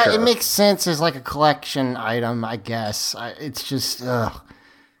sure. It makes sense as like a collection item, I guess. It's just,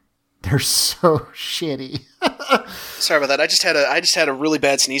 they're so shitty. Sorry about that. I just had a really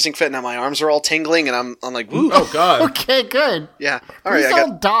bad sneezing fit. Now my arms are all tingling, and I'm like, ooh. Oh god. Okay, good. Yeah. All right. Please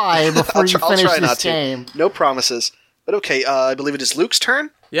don't die before you finish this game. No promises. But okay. I believe it is Luke's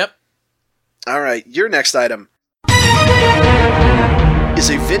turn. Yep. All right. Your next item is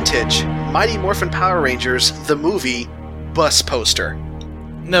a vintage Mighty Morphin Power Rangers the movie bus poster.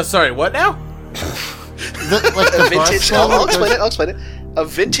 No, sorry. What now? A vintage. I'll explain it. A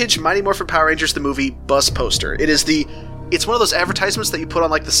vintage Mighty Morphin Power Rangers the movie bus poster. It's one of those advertisements that you put on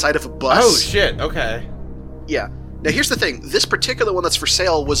like the side of a bus. Oh shit, okay. Yeah. Now here's the thing. This particular one that's for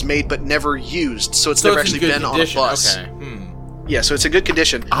sale was made but never used, so it's never actually been condition. On a bus. Okay. Yeah, so it's in good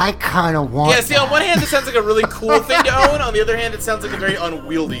condition. I kind of want see, on one hand it sounds like a really cool thing to own, on the other hand it sounds like a very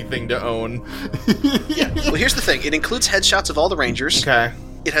unwieldy thing to own. Yeah. Well, here's the thing. It includes headshots of all the Rangers. Okay.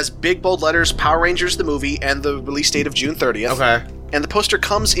 It has big bold letters Power Rangers the movie and the release date of June 30th. Okay. And the poster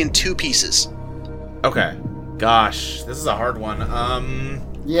comes in 2 pieces. Okay. Gosh, this is a hard one.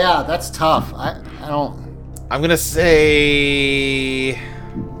 Yeah, that's tough. I don't. I'm gonna say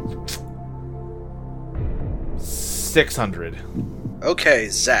 $600. Okay,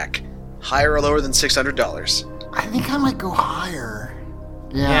 Zach. Higher or lower than $600? I think I might go higher.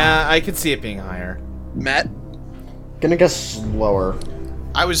 Yeah, I could see it being higher. Matt? Gonna guess lower.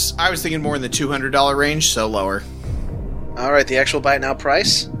 I was thinking more in the $200 range, so lower. All right, the actual buy it now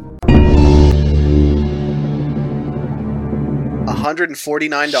price?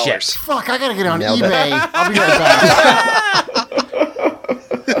 $149. Shit. Fuck, I gotta get on Nailed eBay. it. I'll be right back.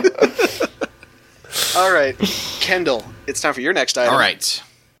 All right, Kendall, it's time for your next item. All right.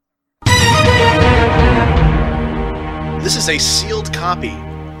 This is a sealed copy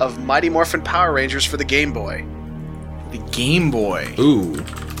of Mighty Morphin Power Rangers for the Game Boy. The Game Boy. Ooh.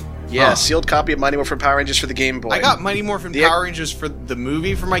 Yeah, sealed copy of Mighty Morphin Power Rangers for the Game Boy. I got Mighty Morphin Power Rangers for the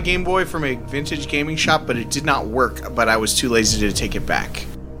movie for my Game Boy from a vintage gaming shop, but it did not work, but I was too lazy to take it back.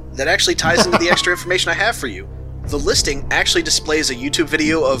 That actually ties into the extra information I have for you. The listing actually displays a YouTube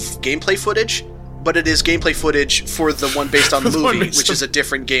video of gameplay footage, but it is gameplay footage for the one based on the movie, which is a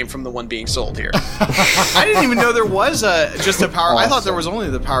different game from the one being sold here. I didn't even know there was just a Power... Awesome. I thought there was only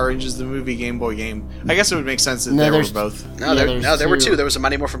the Power Rangers, the movie Game Boy game. I guess it would make sense that there were both. No, there were 2. There was a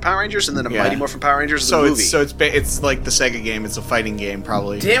Mighty Morphin Power Rangers and then a Mighty Morphin Power Rangers the movie. It's like the Sega game. It's a fighting game,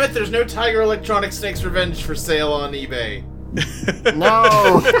 probably. Damn it, there's no Tiger Electronics Snake's Revenge for sale on eBay.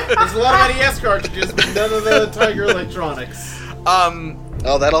 No! There's a lot of NES cartridges, but none of the Tiger Electronics.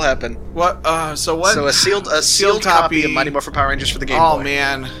 Oh, that'll happen. What? So what? So a sealed copy of Mighty Morphin Power Rangers for the Game Boy. Oh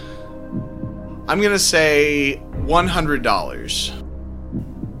man, I'm gonna say $100.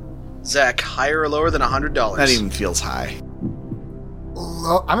 Zach, higher or lower than $100? That even feels high.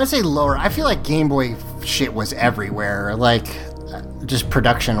 I'm gonna say lower. I feel like Game Boy shit was everywhere, like just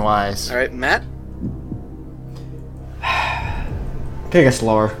production wise. All right, Matt. I guess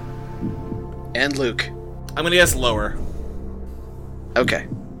lower. And Luke. I'm gonna guess lower. Okay.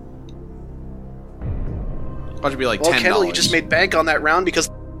 About to be like Well, $10. Kendall, you just made bank on that round because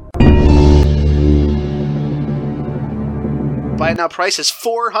buy it now price is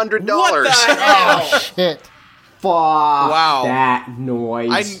 $400. What the hell? Oh, shit. Fuck Wow. that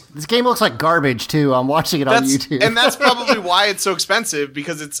noise. This game looks like garbage, too. I'm watching it on YouTube. And that's probably why it's so expensive,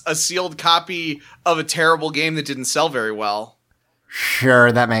 because it's a sealed copy of a terrible game that didn't sell very well.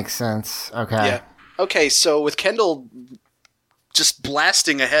 Sure, that makes sense. Okay. Yeah. Okay, so with Kendall just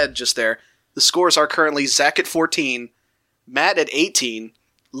blasting ahead just there, the scores are currently Zach at 14, Matt at 18,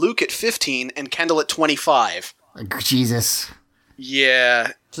 Luke at 15, and Kendall at 25. Jesus.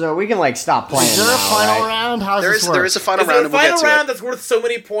 Yeah. So we can like stop playing. Is there a now, final right? round? How does this work? There is a final Is round, there a and we'll get final to round it. that's worth so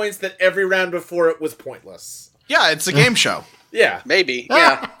many points that every round before it was pointless? Yeah, it's a game show. Yeah. Maybe.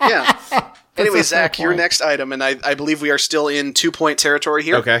 Yeah. Yeah. Anyway, a fair Zach, your point. next item, and I believe we are still in 2-point territory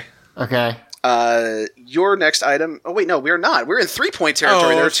here. Okay. Okay. Your next item. Oh wait, no, we're not. We're in 3-point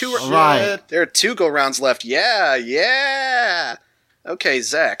territory. Oh, There are two. shit. Right. There are 2 go rounds left. Yeah, yeah. Okay,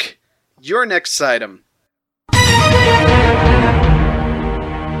 Zach, your next item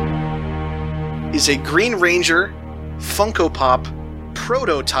is a Green Ranger Funko Pop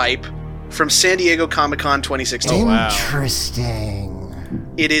prototype from San Diego Comic-Con 2016. Interesting.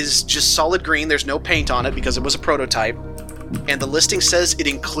 It is just solid green. There's no paint on it because it was a prototype. And the listing says it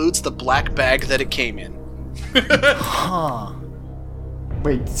includes the black bag that it came in. Huh.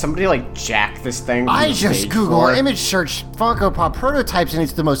 Wait, did somebody like jack this thing? from I the just stage Googled floor? image search Funko Pop prototypes, and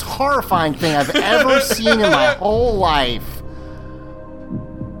it's the most horrifying thing I've ever seen in my whole life.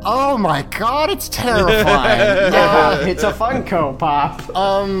 Oh my god, it's terrifying. Yeah, it's a Funko Pop.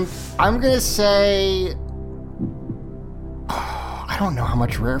 I'm gonna say... I don't know how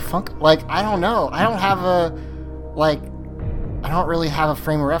much rare Funko... Like, I don't know. I don't have a... Like, I don't really have a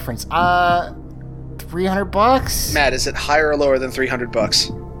frame of reference. $300? Matt, is it higher or lower than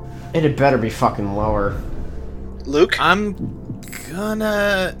 $300? It had better be fucking lower. Luke? I'm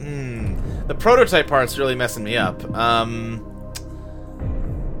gonna... The prototype part's really messing me up.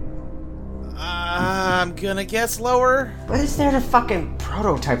 I'm gonna guess lower. What is there to fucking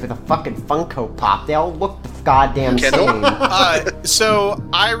prototype with a fucking Funko Pop? They all look the goddamn Kendall? same. So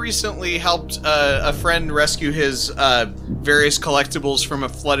I recently helped a friend rescue his various collectibles from a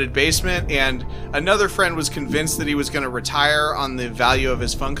flooded basement, and another friend was convinced that he was going to retire on the value of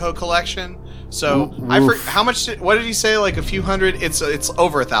his Funko collection. So how much? What did he say? Like a few hundred? It's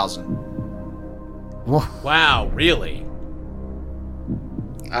over 1,000. Wow, really?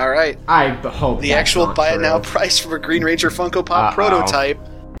 All right. I hope the that's actual not buy it true. now price for a Green Ranger Funko Pop prototype.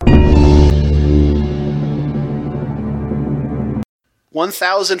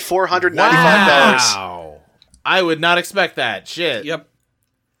 $1,495. Wow. I would not expect that. Shit. Yep.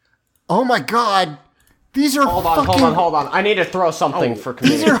 Oh my god. These are Hold on. I need to throw something for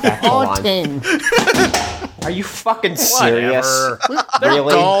These are comedic effect. Hold on. haunting. Are you fucking serious? Whatever. They're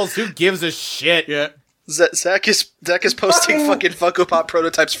Really? dolls. Who gives a shit? Yeah. Zach is posting fucking Funko Pop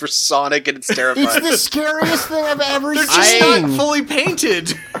prototypes for Sonic, and it's terrifying. It's the scariest thing I've ever They're just seen. not fully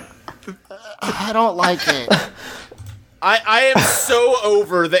painted. I don't like it. I am so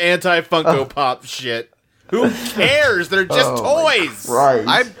over the anti-Funko Pop shit. Who cares? They're just toys. Right.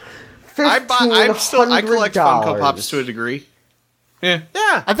 I collect Funko Pops to a degree. Yeah.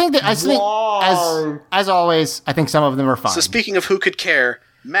 I think that as always, I think some of them are fine. So speaking of who could care,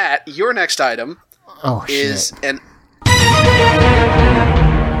 Matt, your next item is an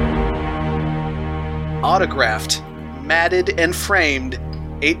autographed, matted, and framed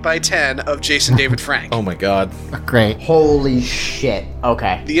 8x10 of Jason David Frank. Oh my god. Great. Holy shit.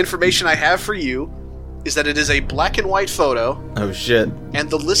 Okay. The information I have for you is that it is a black and white photo, Oh shit. and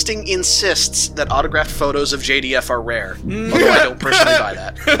the listing insists that autographed photos of JDF are rare. Although I don't personally buy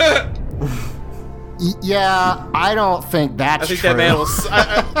that. Yeah, I don't think that's I think true. that man will.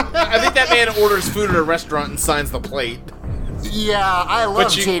 I think that man orders food at a restaurant and signs the plate. Yeah, I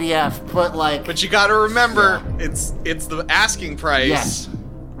love JDF, but like... But you gotta remember, it's the asking price. Yes.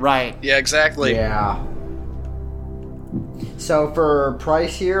 Right. Yeah, exactly. Yeah. So for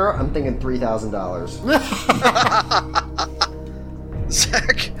price here, I'm thinking $3,000.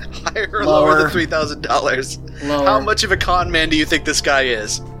 Zach, higher or lower than $3,000? Lower. How much of a con man do you think this guy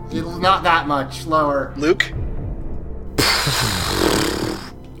is? Not that much. Lower. Luke?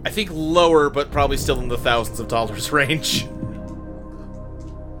 I think lower, but probably still in the thousands of dollars range.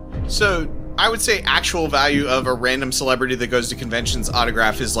 So I would say actual value of a random celebrity that goes to conventions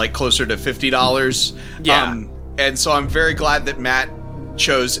autograph is like closer to $50. Yeah. And so I'm very glad that Matt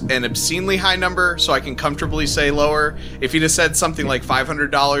chose an obscenely high number, so I can comfortably say lower. If he'd have said something like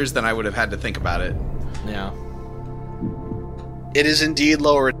 $500, then I would have had to think about it. Yeah. It is indeed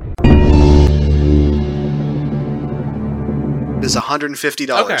lower. is $150.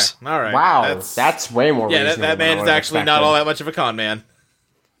 Okay, all right. Wow, that's way more Yeah, reasonable that man than is I actually expected. not all that much of a con man.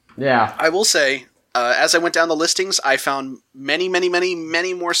 Yeah. I will say, as I went down the listings, I found many, many, many,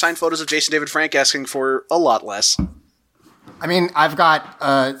 many more signed photos of Jason David Frank asking for a lot less. I mean, I've got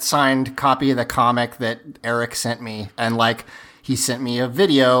a signed copy of the comic that Eric sent me, and like he sent me a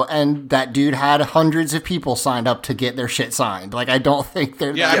video, and that dude had hundreds of people signed up to get their shit signed. Like, I don't think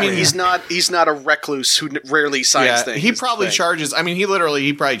they're. Yeah, I mean, he's not a recluse who rarely signs things. He probably charges. I mean, he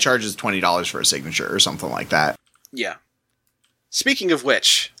probably charges $20 for a signature or something like that. Yeah. Speaking of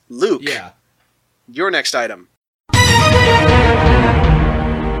which, Luke. Yeah. Your next item.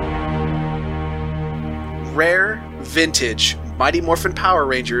 Rare vintage Mighty Morphin Power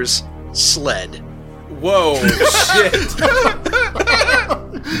Rangers sled. Whoa, shit.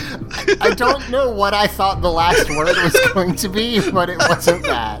 I don't know what I thought the last word was going to be, but it wasn't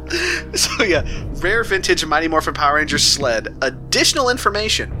that. So yeah, rare vintage Mighty Morphin Power Rangers sled. Additional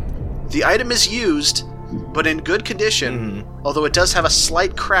information. The item is used, but in good condition, although it does have a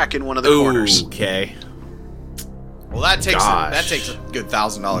slight crack in one of the corners. Okay. Well, that takes a good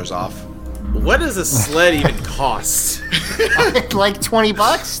 $1,000 off. What does a sled even cost? Like $20?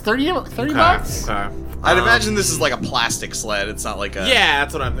 30 bucks? Okay. I'd imagine this is like a plastic sled. It's not like a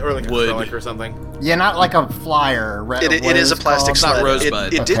that's what or like wood. acrylic or something. Yeah, not like a flyer. It is a plastic sled. Not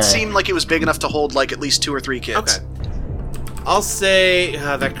Rosebud. It did seem like it was big enough to hold like at least 2 or 3 kids. Okay. I'll say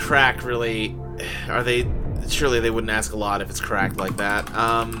that crack really. Are they? Surely they wouldn't ask a lot if it's cracked like that.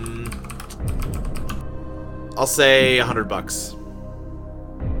 I'll say $100.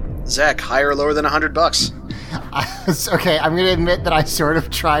 Zach, higher or lower than $100? Okay, I'm gonna admit that I sort of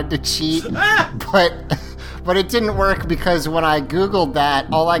tried to cheat, but it didn't work because when I Googled that,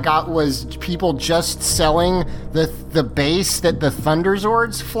 all I got was people just selling the base that the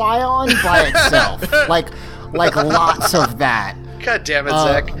Thunderzords fly on by itself, like lots of that. God damn it,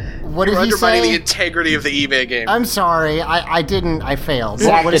 Zach! What did You're he undermining say? the integrity of the eBay game. I'm sorry, I didn't. I failed.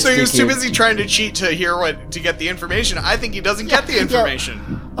 So he was too busy trying to cheat to get the information. I think he doesn't get the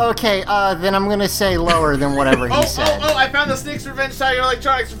information. Okay, then I'm gonna say lower than whatever he said. Oh! I found the Snake's Revenge Tiger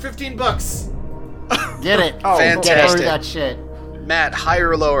Electronics for $15. Get it? Fantastic. Get through that shit. Matt, higher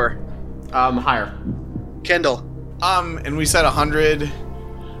or lower? Higher. Kendall. And we said 100.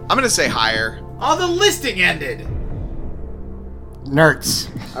 I'm gonna say higher. Oh, the listing ended. Nerds.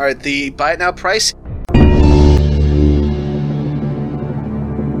 All right, the buy it now price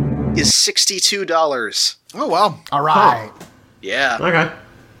is $62. Oh wow! All right. Yeah. Okay.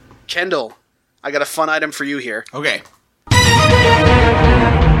 Kendall, I got a fun item for you here. Okay.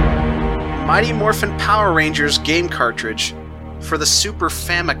 Mighty Morphin Power Rangers game cartridge for the Super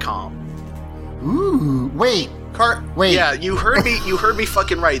Famicom. Ooh, wait. Wait. Yeah, you heard me. You heard me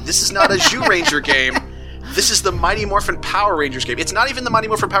fucking right. This is not a Zyuranger game. This is the Mighty Morphin Power Rangers game. It's not even the Mighty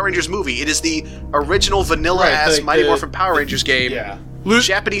Morphin Power Rangers movie. It is the original vanilla-ass Mighty Morphin Power Rangers game. Yeah.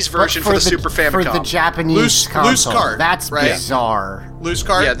 Japanese version for the Super Famicom. For the Japanese console. Loose card, That's right? bizarre. Loose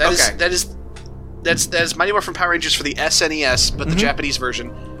card? Yeah, that okay. is Mighty Morphin Power Rangers for the SNES, but the Japanese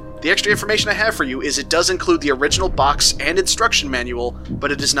version. The extra information I have for you is it does include the original box and instruction manual, but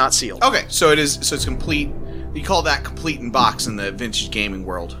it is not sealed. Okay, so it's complete. You call that complete in box in the vintage gaming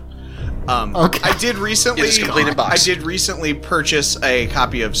world. Okay. I did recently. It is complete in box. I did recently purchase a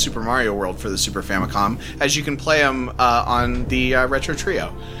copy of Super Mario World for the Super Famicom, as you can play them on the Retro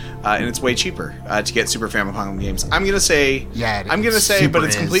Trio, and it's way cheaper to get Super Famicom games. I'm gonna say, but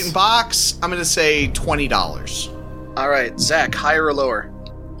it's complete in box. I'm gonna say $20. All right, Zach, higher or lower?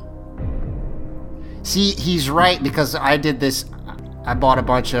 See, he's right because I did this. I bought a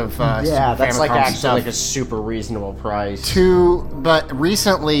bunch of yeah, Super that's Famicom like actually stuff like a super reasonable price. But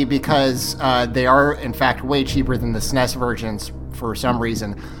recently because they are in fact way cheaper than the SNES versions for some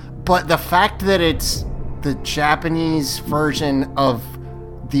reason. But the fact that it's the Japanese version of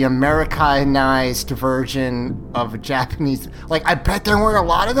the Americanized version of a Japanese, like I bet there weren't a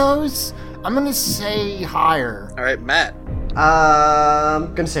lot of those. I'm gonna say higher. All right, Matt.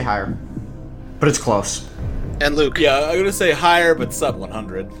 I'm gonna say higher, but it's close. And Luke. Yeah, I'm gonna say higher, but sub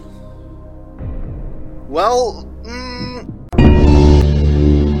 100. Well,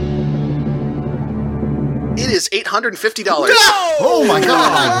 it is $850. No! Oh my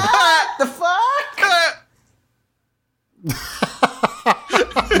god! The fuck?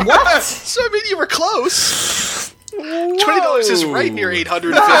 What? So I mean, you were close. $20 is right near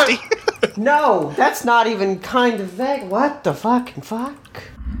 $850. No, that's not even kind of vague. What the fucking fuck?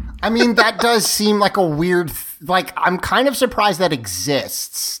 I mean, that does seem like a weird. Like, I'm kind of surprised that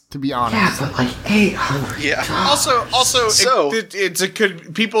exists, to be honest. Yeah, but like $800. Yeah. Also, So-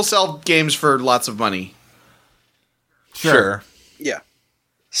 people sell games for lots of money. Sure. Yeah.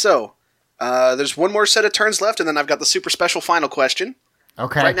 So, there's one more set of turns left, and then I've got the super special final question.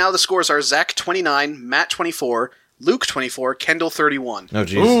 Okay. Right now, the scores are Zach 29, Matt 24, Luke 24, Kendall 31. Oh,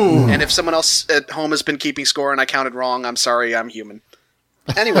 jeez. And if someone else at home has been keeping score and I counted wrong, I'm sorry, I'm human.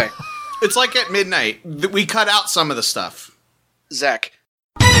 Anyway. It's like at midnight. We cut out some of the stuff. Zach.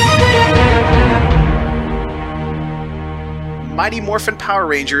 Mighty Morphin Power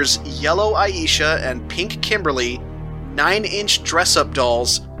Rangers, Yellow Aisha and Pink Kimberly, 9-inch dress-up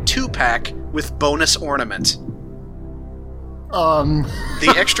dolls, 2-pack with bonus ornament.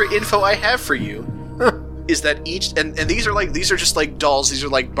 The extra info I have for you is that each, and these are just like dolls, these are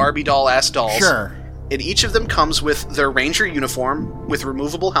like Barbie doll-ass dolls. Sure. And each of them comes with their Ranger uniform, with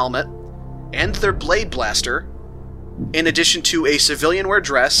removable helmet, and their Blade Blaster, in addition to a civilian wear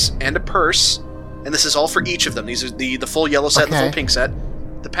dress and a purse, and this is all for each of them. These are the full yellow set and the full pink set.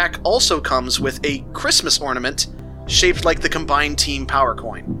 The pack also comes with a Christmas ornament shaped like the combined Team Power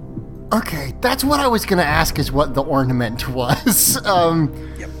coin. Okay, that's what I was going to ask, is what the ornament was.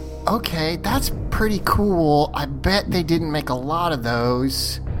 Yep. Okay, that's pretty cool. I bet they didn't make a lot of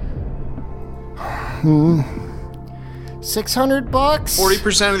those. $600?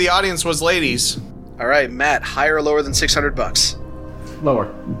 40% of the audience was ladies. All right, Matt, higher or lower than $600?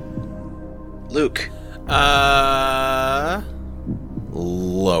 Lower. Luke.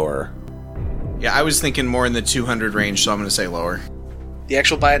 Lower. Yeah, I was thinking more in the 200 range, so I'm going to say lower. The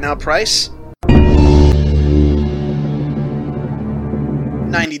actual buy it now price?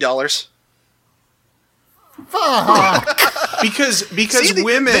 $90. Fuck! Because See,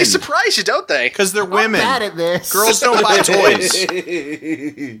 women. They surprise you, don't they? Because they're women. I'm bad at this. Girls don't buy toys.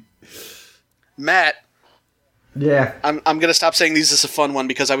 Matt. Yeah. I'm going to stop saying these is a fun one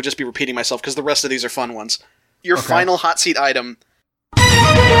because I would just be repeating myself because the rest of these are fun ones. Your final hot seat item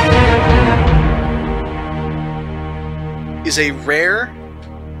is a rare,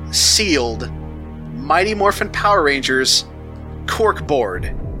 sealed Mighty Morphin Power Rangers cork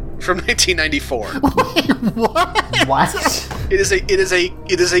board from 1994. Wait, what? What? It is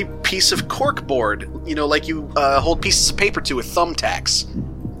a piece of cork board, you know, like you hold pieces of paper to with thumbtacks.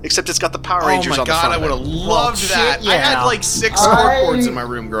 Except it's got the Power Rangers on the front. I would have loved that. shit, yeah. I had like 6 corkboards in my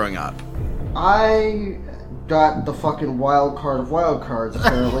room growing up. I got the fucking wild card of wild cards,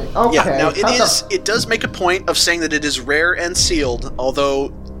 apparently. Okay. Yeah, now it does make a point of saying that it is rare and sealed, although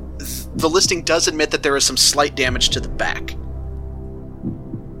the listing does admit that there is some slight damage to the back.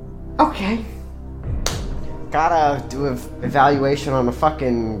 Okay. Gotta do an evaluation on a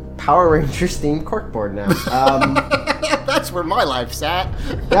fucking Power Rangers themed corkboard now. That's where my life's at.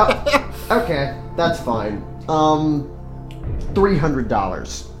 Yep. Okay, that's fine.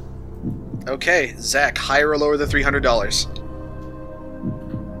 $300. Okay, Zach, higher or lower than $300?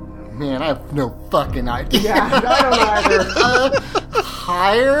 Man, I have no fucking idea. Yeah, I don't either.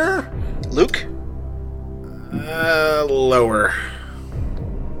 Higher? Luke? Lower.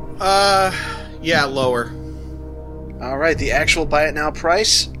 Yeah, lower. All right, the actual buy it now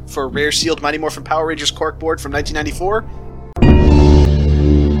price for rare sealed Mighty Morphin Power Rangers corkboard from 1994.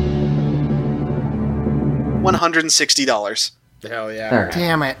 $160. Hell yeah.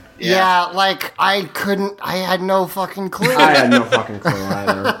 Damn it. Yeah, like, I had no fucking clue. I had no fucking clue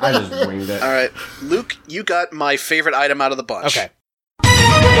either. I just winged it. All right, Luke, you got my favorite item out of the bunch. Okay.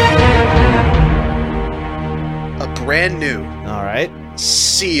 A brand new, All right.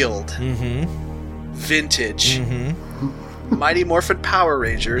 sealed, vintage, Mighty Morphin Power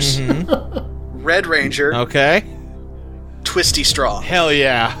Rangers, Red Ranger, Okay. Twisty Straw. Hell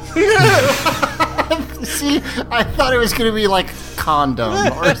yeah. See, I thought it was going to be like condom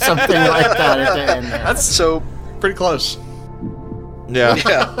or something like that at the end there. That's so pretty close. Yeah.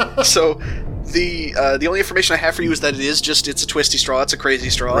 Yeah. So the only information I have for you is that it's a twisty straw. It's a crazy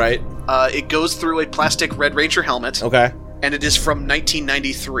straw. Right. It goes through a plastic Red Ranger helmet. Okay. And it is from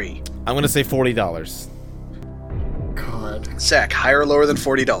 1993. I'm going to say $40. God. Zach, higher or lower than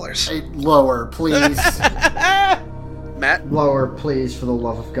 $40? Lower, please. Matt? Lower, please, for the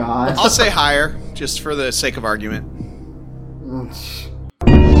love of God. I'll say higher, just for the sake of argument.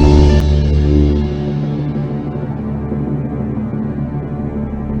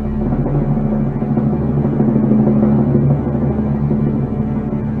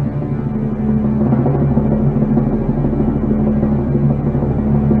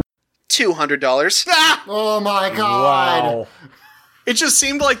 $200. Oh my God. Wow. It just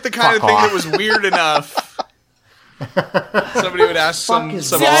seemed like the kind of thing that was weird enough. Somebody would ask some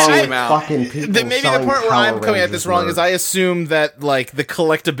obscene amount. Maybe the part where I'm coming at this wrong is I assume that like the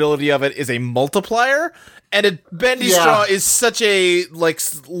collectability of it is a multiplier, And a bendy Yeah. straw is such a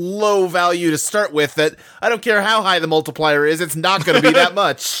low value to start with that I don't care how high the multiplier is, it's not going to be that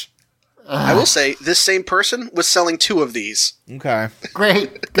much. I will say, this same person was selling 2 of these. Okay.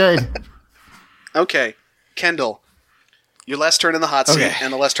 Great. Good. Okay, Kendall, your last turn in the hot seat, Okay.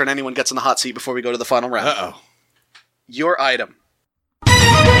 and the last turn anyone gets in the hot seat before we go to the final round. Uh-oh. Your item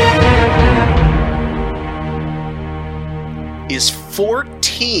is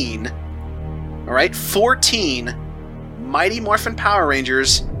 14, all right, 14 Mighty Morphin Power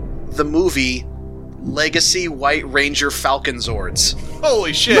Rangers, the movie Legacy White Ranger Falcon Zords.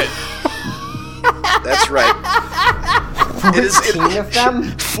 Holy shit. That's right. 14 of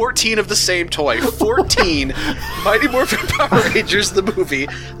them? 14 of the same toy. 14 Mighty Morphin Power Rangers, the movie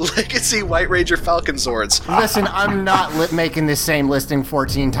Legacy White Ranger Falcon Zords. Listen, I'm not making this same listing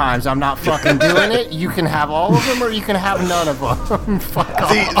 14 times. I'm not fucking doing it. You can have all of them or you can have none of them. Fuck off.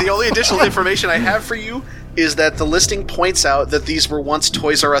 The only additional information I have for you is that the listing points out that these were once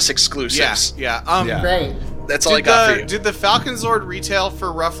Toys R Us exclusives. Yeah. Great. That's all I got for you. Did the Falcon Zord retail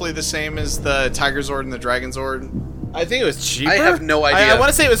for roughly the same as the Tiger Zord and the Dragon Zord? I think it was cheaper. I have no idea. I want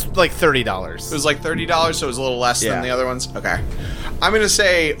to say it was like $30. It was like $30, so it was a little less than the other ones? Okay. I'm going to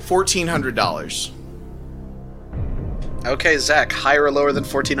say $1,400. Okay, Zach, higher or lower than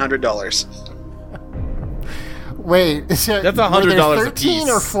 $1,400? Wait, so that's $100 a 13 piece.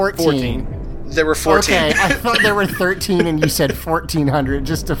 or 14? There were 14. Okay, I thought there were 13 and you said 1,400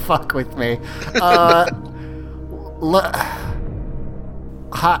 just to fuck with me.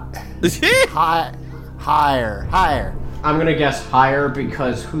 Higher. I'm gonna guess higher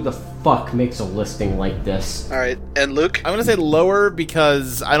because who the fuck makes a listing like this? All right, and Luke? I'm gonna say lower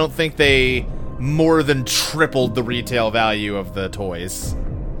because I don't think they more than tripled the retail value of the toys.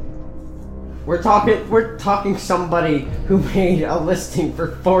 We're talking somebody who made a listing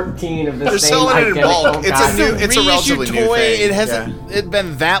for 14 of the They're same selling it in identical bulk. It's a relatively reissued new toy. thing. It hasn't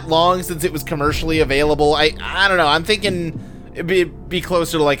been that long since it was commercially available. I don't know. I'm thinking it'd be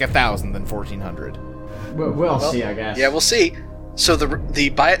closer to like 1,000 than 1,400. We'll see, I guess. Yeah, we'll see. So the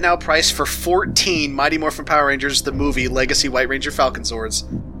buy it now price for 14 Mighty Morphin Power Rangers, the movie Legacy White Ranger Falcon Zords,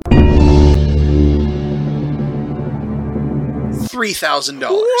 $3,000.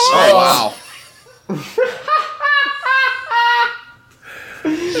 Oh, wow.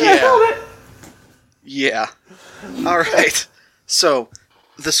 Yeah. All right. So,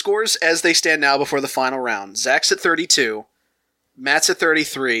 the scores as they stand now before the final round. Zach's at 32, Matt's at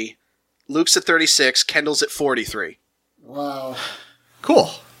 33, Luke's at 36, Kendall's at 43. Wow.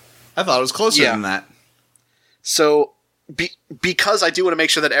 Cool. I thought it was closer than that. So, because I do want to make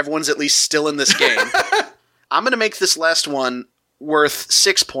sure that everyone's at least still in this game, I'm going to make this last one worth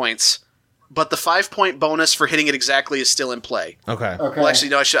 6 points, but the 5-point bonus for hitting it exactly is still in play. Okay. Well, actually,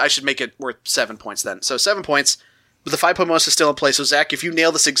 no, I should make it worth 7 points then. So 7 points, but the 5-point bonus is still in play. So, Zach, if you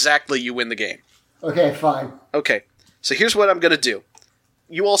nail this exactly, you win the game. Okay, fine. Okay. So here's what I'm going to do.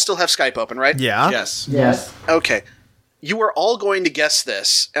 You all still have Skype open, right? Yeah. Yes. Okay. You are all going to guess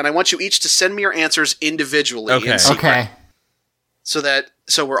this, and I want you each to send me your answers individually. Okay. In secret. Okay. So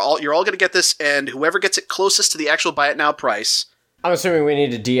you're all going to get this, and whoever gets it closest to the actual buy it now price. I'm assuming we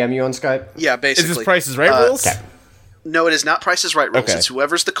need to DM you on Skype. Yeah, basically. Is this Price is Right rules? Okay. No, it is not Price is Right rules. Okay. It's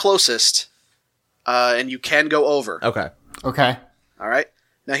whoever's the closest, and you can go over. Okay. Okay. All right.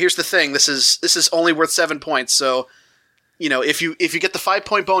 Now here's the thing. This is only worth 7 points. So, if you get the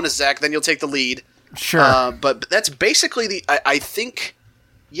 5-point bonus, Zach, then you'll take the lead. Sure. But that's basically I think,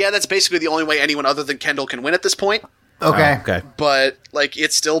 that's basically the only way anyone other than Kendall can win at this point. Okay. Okay. But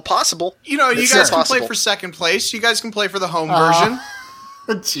it's still possible. You guys can play for second place. You guys can play for the home version.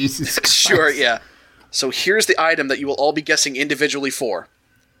 Jesus Christ. Sure, yeah. So here's the item that you will all be guessing individually for.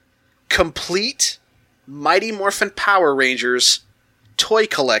 Complete Mighty Morphin Power Rangers toy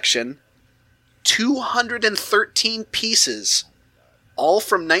collection, 213 pieces, all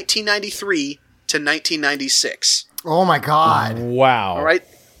from 1993 to 1996. Oh my God. Wow. All right?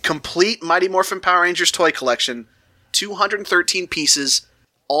 Complete Mighty Morphin Power Rangers toy collection, 213 pieces,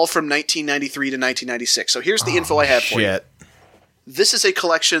 all from 1993 to 1996. So here's the info I have for you. This is a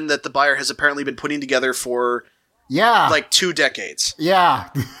collection that the buyer has apparently been putting together for like 2 decades. Yeah.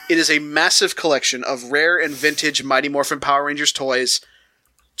 It is a massive collection of rare and vintage Mighty Morphin Power Rangers toys,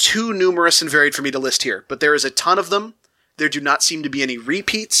 too numerous and varied for me to list here, but there is a ton of them. There do not seem to be any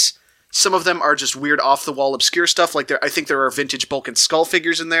repeats. Some of them are just weird off-the-wall obscure stuff, like I think there are vintage Bulk and Skull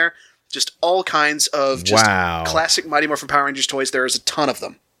figures in there. Just all kinds of just classic Mighty Morphin Power Rangers toys. There is a ton of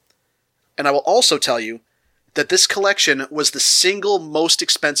them. And I will also tell you that this collection was the single most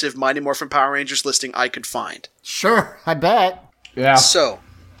expensive Mighty Morphin Power Rangers listing I could find. Sure, I bet. Yeah. So,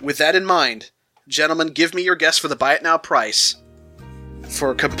 with that in mind, Gentlemen, give me your guess for the buy it now price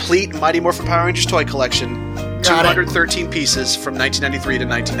for a complete Mighty Morphin Power Rangers toy collection, 213 pieces from 1993 to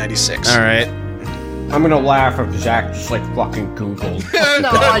 1996. All right. I'm gonna laugh if Zach just like fucking Googled.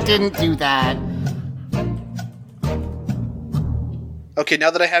 No, I didn't do that. Okay, now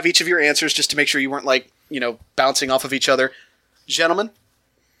that I have each of your answers, just to make sure you weren't bouncing off of each other, gentlemen,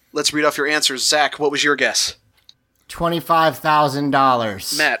 let's read off your answers. Zach, what was your guess?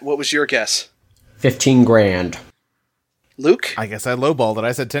 $25,000. Matt, what was your guess? 15 grand. Luke? I guess I lowballed it.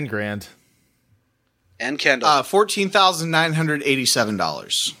 I said 10 grand. And Kendall?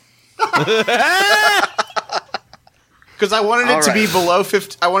 $14,987. Because I wanted it to be below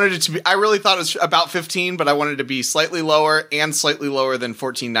 50. I wanted it to be. I really thought it was about 15, but I wanted it to be slightly lower and slightly lower than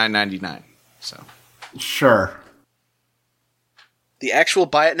 $14,999. So, sure. The actual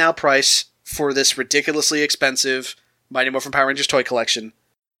buy it now price for this ridiculously expensive Mighty Morphin Power Rangers toy collection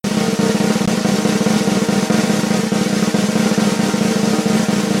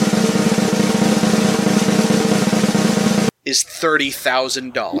is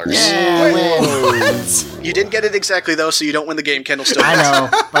 $30,000. Yeah, you didn't get it exactly though, so you don't win the game. Kendall still. I know,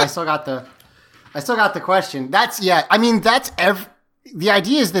 but I still got the question. The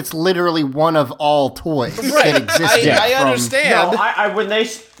idea is that's literally one of all toys that existed. I understand. No,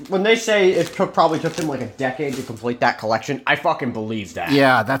 when they say it probably took them like a decade to complete that collection, I fucking believe that.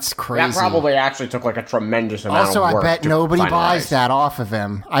 Yeah, that's crazy. That probably actually took like a tremendous amount of work. Also, I bet nobody buys that off of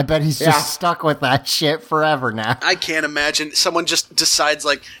him. I bet he's just stuck with that shit forever now. I can't imagine someone just decides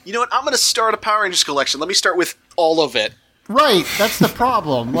you know what, I'm going to start a Power Rangers collection. Let me start with all of it. Right, that's the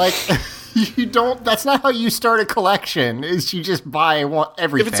problem. You don't. That's not how you start a collection. Is you just buy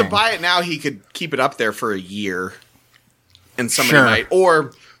everything. If it's a buy it now, he could keep it up there for a year, and somebody might.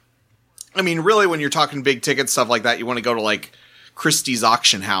 Or, I mean, really, when you're talking big ticket stuff like that, you want to go to Christie's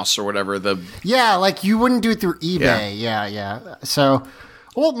auction house or whatever. You wouldn't do it through eBay. Yeah. So,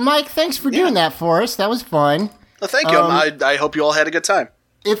 well, Mike, thanks for doing that for us. That was fun. Well, thank you. I hope you all had a good time.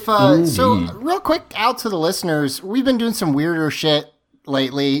 So, real quick, out to the listeners, we've been doing some weirder shit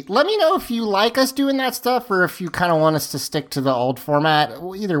lately. Let me know if you like us doing that stuff or if you kind of want us to stick to the old format.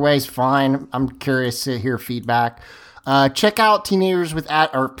 Either way is fine. I'm curious to hear feedback. Check out check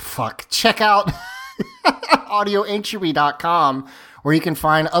out audioentropy.com where you can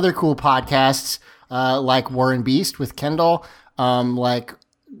find other cool podcasts like War and Beast with Kendall, lots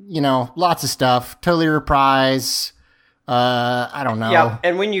of stuff. Totally Reprise. I don't know. Yeah,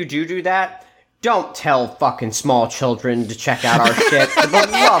 and when you do that, don't tell fucking small children to check out our shit. For the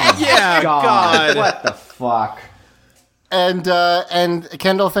love of God. What the fuck? And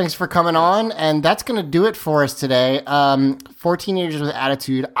Kendall, thanks for coming on. And that's going to do it for us today. 4 Teenagers with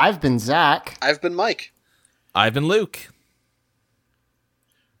Attitude. I've been Zach. I've been Mike. I've been Luke.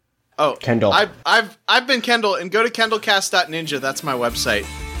 Oh, Kendall. I've been Kendall, and go to kendallcast.ninja. That's my website.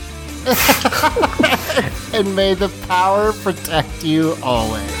 And may the power protect you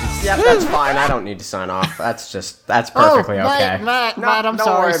always. Yeah, that's fine. I don't need to sign off. That's perfectly okay. Matt, I'm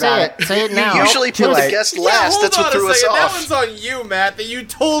sorry. Say it. Say it now. You usually put the guest last. That's what threw us off. That one's on you, Matt, that you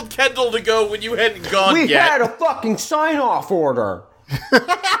told Kendall to go when you hadn't gone yet. We had a fucking sign-off order.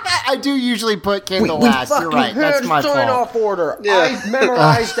 I do usually put Kendall last. You're right. That's my fault. Sign-off order. Yeah. I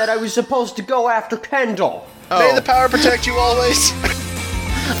memorized that I was supposed to go after Kendall. May the power protect you always.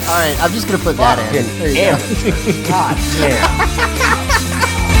 All right, I'm just going to put that in. There you go. God damn.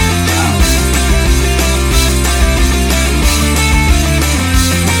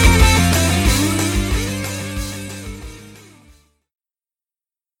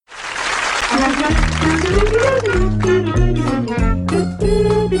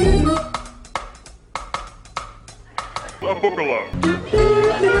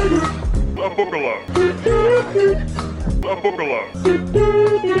 A boogaloo.